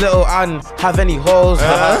 When I was little, I didn't have any holes.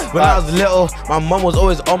 When I was little, my mum was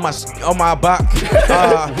always on my back.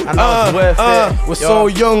 And I was worth it. We're so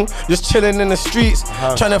young, just chilling in the streets,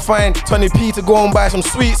 trying to find 20p to go and buy some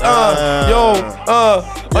sweets. On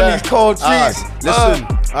these cold streets. Listen,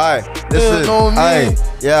 listen, know me.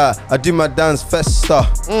 yeah, I do my dance festa.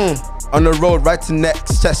 On the road right to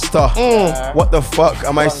next Chester. What the fuck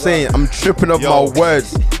am I saying? I'm tripping up Yo. my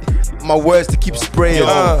words. my words to keep spraying.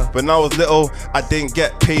 When I was little, I didn't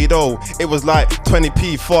get paid though. It was like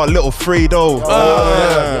 20p for a little Fredo.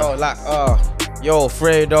 Yo, like, yo,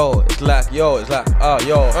 Fredo. It's like,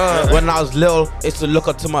 When I was little, used to look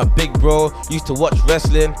up to my big bro. Used to watch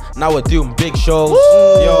wrestling. Now we're doing big shows.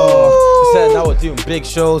 Yo, I said now we're doing big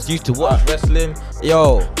shows. Used to watch wrestling.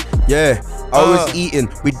 Yo. Yeah, I was eating.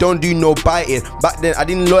 We don't do no biting. Back then, I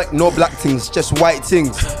didn't like no black things, just white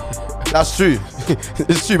things. That's true.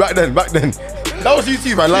 It's true. Back then. That was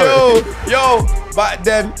YouTube, man. Yo, back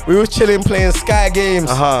then we was chilling playing Sky games.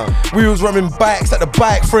 We was running bikes at the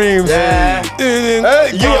bike frames. Yeah.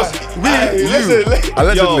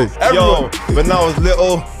 Allegedly. Yo, when I was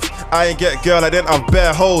little, I ain't get girl, I didn't have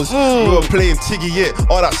bare hoes. We were playing Tiggy It,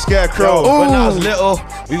 all that scarecrow. When I was little,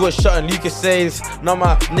 we were shutting Lucas saves. Now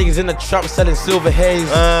my niggas in the trap selling silver haze.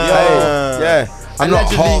 Yeah, I'm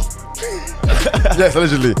not hot. Yes,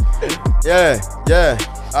 allegedly. Yeah.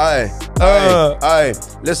 Aye.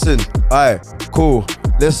 Listen. Aye. Cool.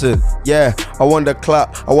 Listen. Yeah. I want the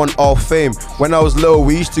clap. I want all fame. When I was little,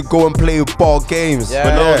 we used to go and play ball games. Yeah.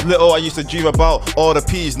 When I was little, I used to dream about all the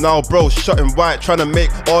peas. Now, bro, shutting white, trying to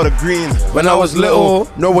make all the green. When I was little,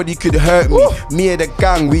 nobody could hurt me. Me and the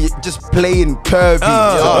gang, we just playing curvy.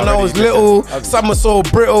 When I was little, some so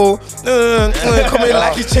brittle. Come in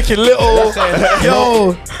like you chicken little.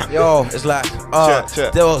 Yo, it's like,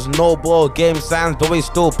 check. there was no ball game signs, but we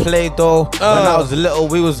still played though. When I was little,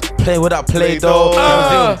 we was playing with that Play-Doh.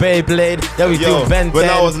 Then we doing Beyblade, then we doing Ben 10. When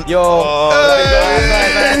I was Go on.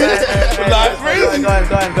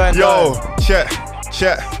 check.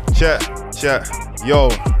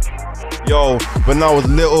 Yo, when I was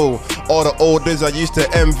little, all the olders I used to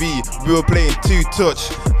envy, we were playing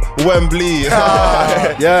 2-touch, Wembley.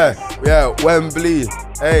 Yeah, Wembley.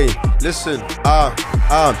 Hey, listen,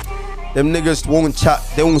 them niggas won't chat,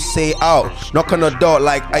 they won't say out. Knock on the door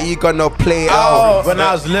like, are you gonna play out? When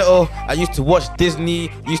I was little, I used to watch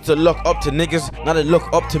Disney, used to look up to niggas, now they look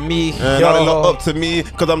up to me. Now they look up to me,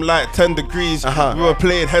 cause I'm like 10 degrees. We were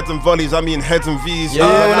playing heads and volleys, I mean heads and V's. When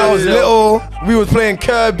I was little, we was playing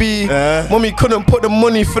Kirby. Mommy couldn't put the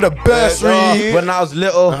money for the bursary. When I was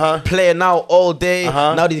little, playing out all day.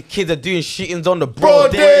 Now these kids are doing shootings on the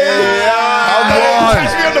broad day. Come on.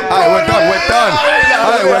 We're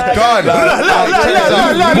done.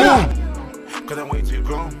 Cause I'm way too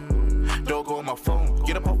grown. Don't go on my phone.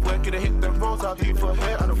 Get up off work, get a hit them rolls. I'll do for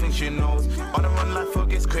her. I don't think she knows. On the run, life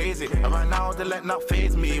gets crazy. And right now, they let not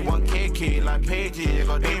phase me. 1K kid like Paige.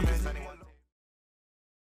 Got aim.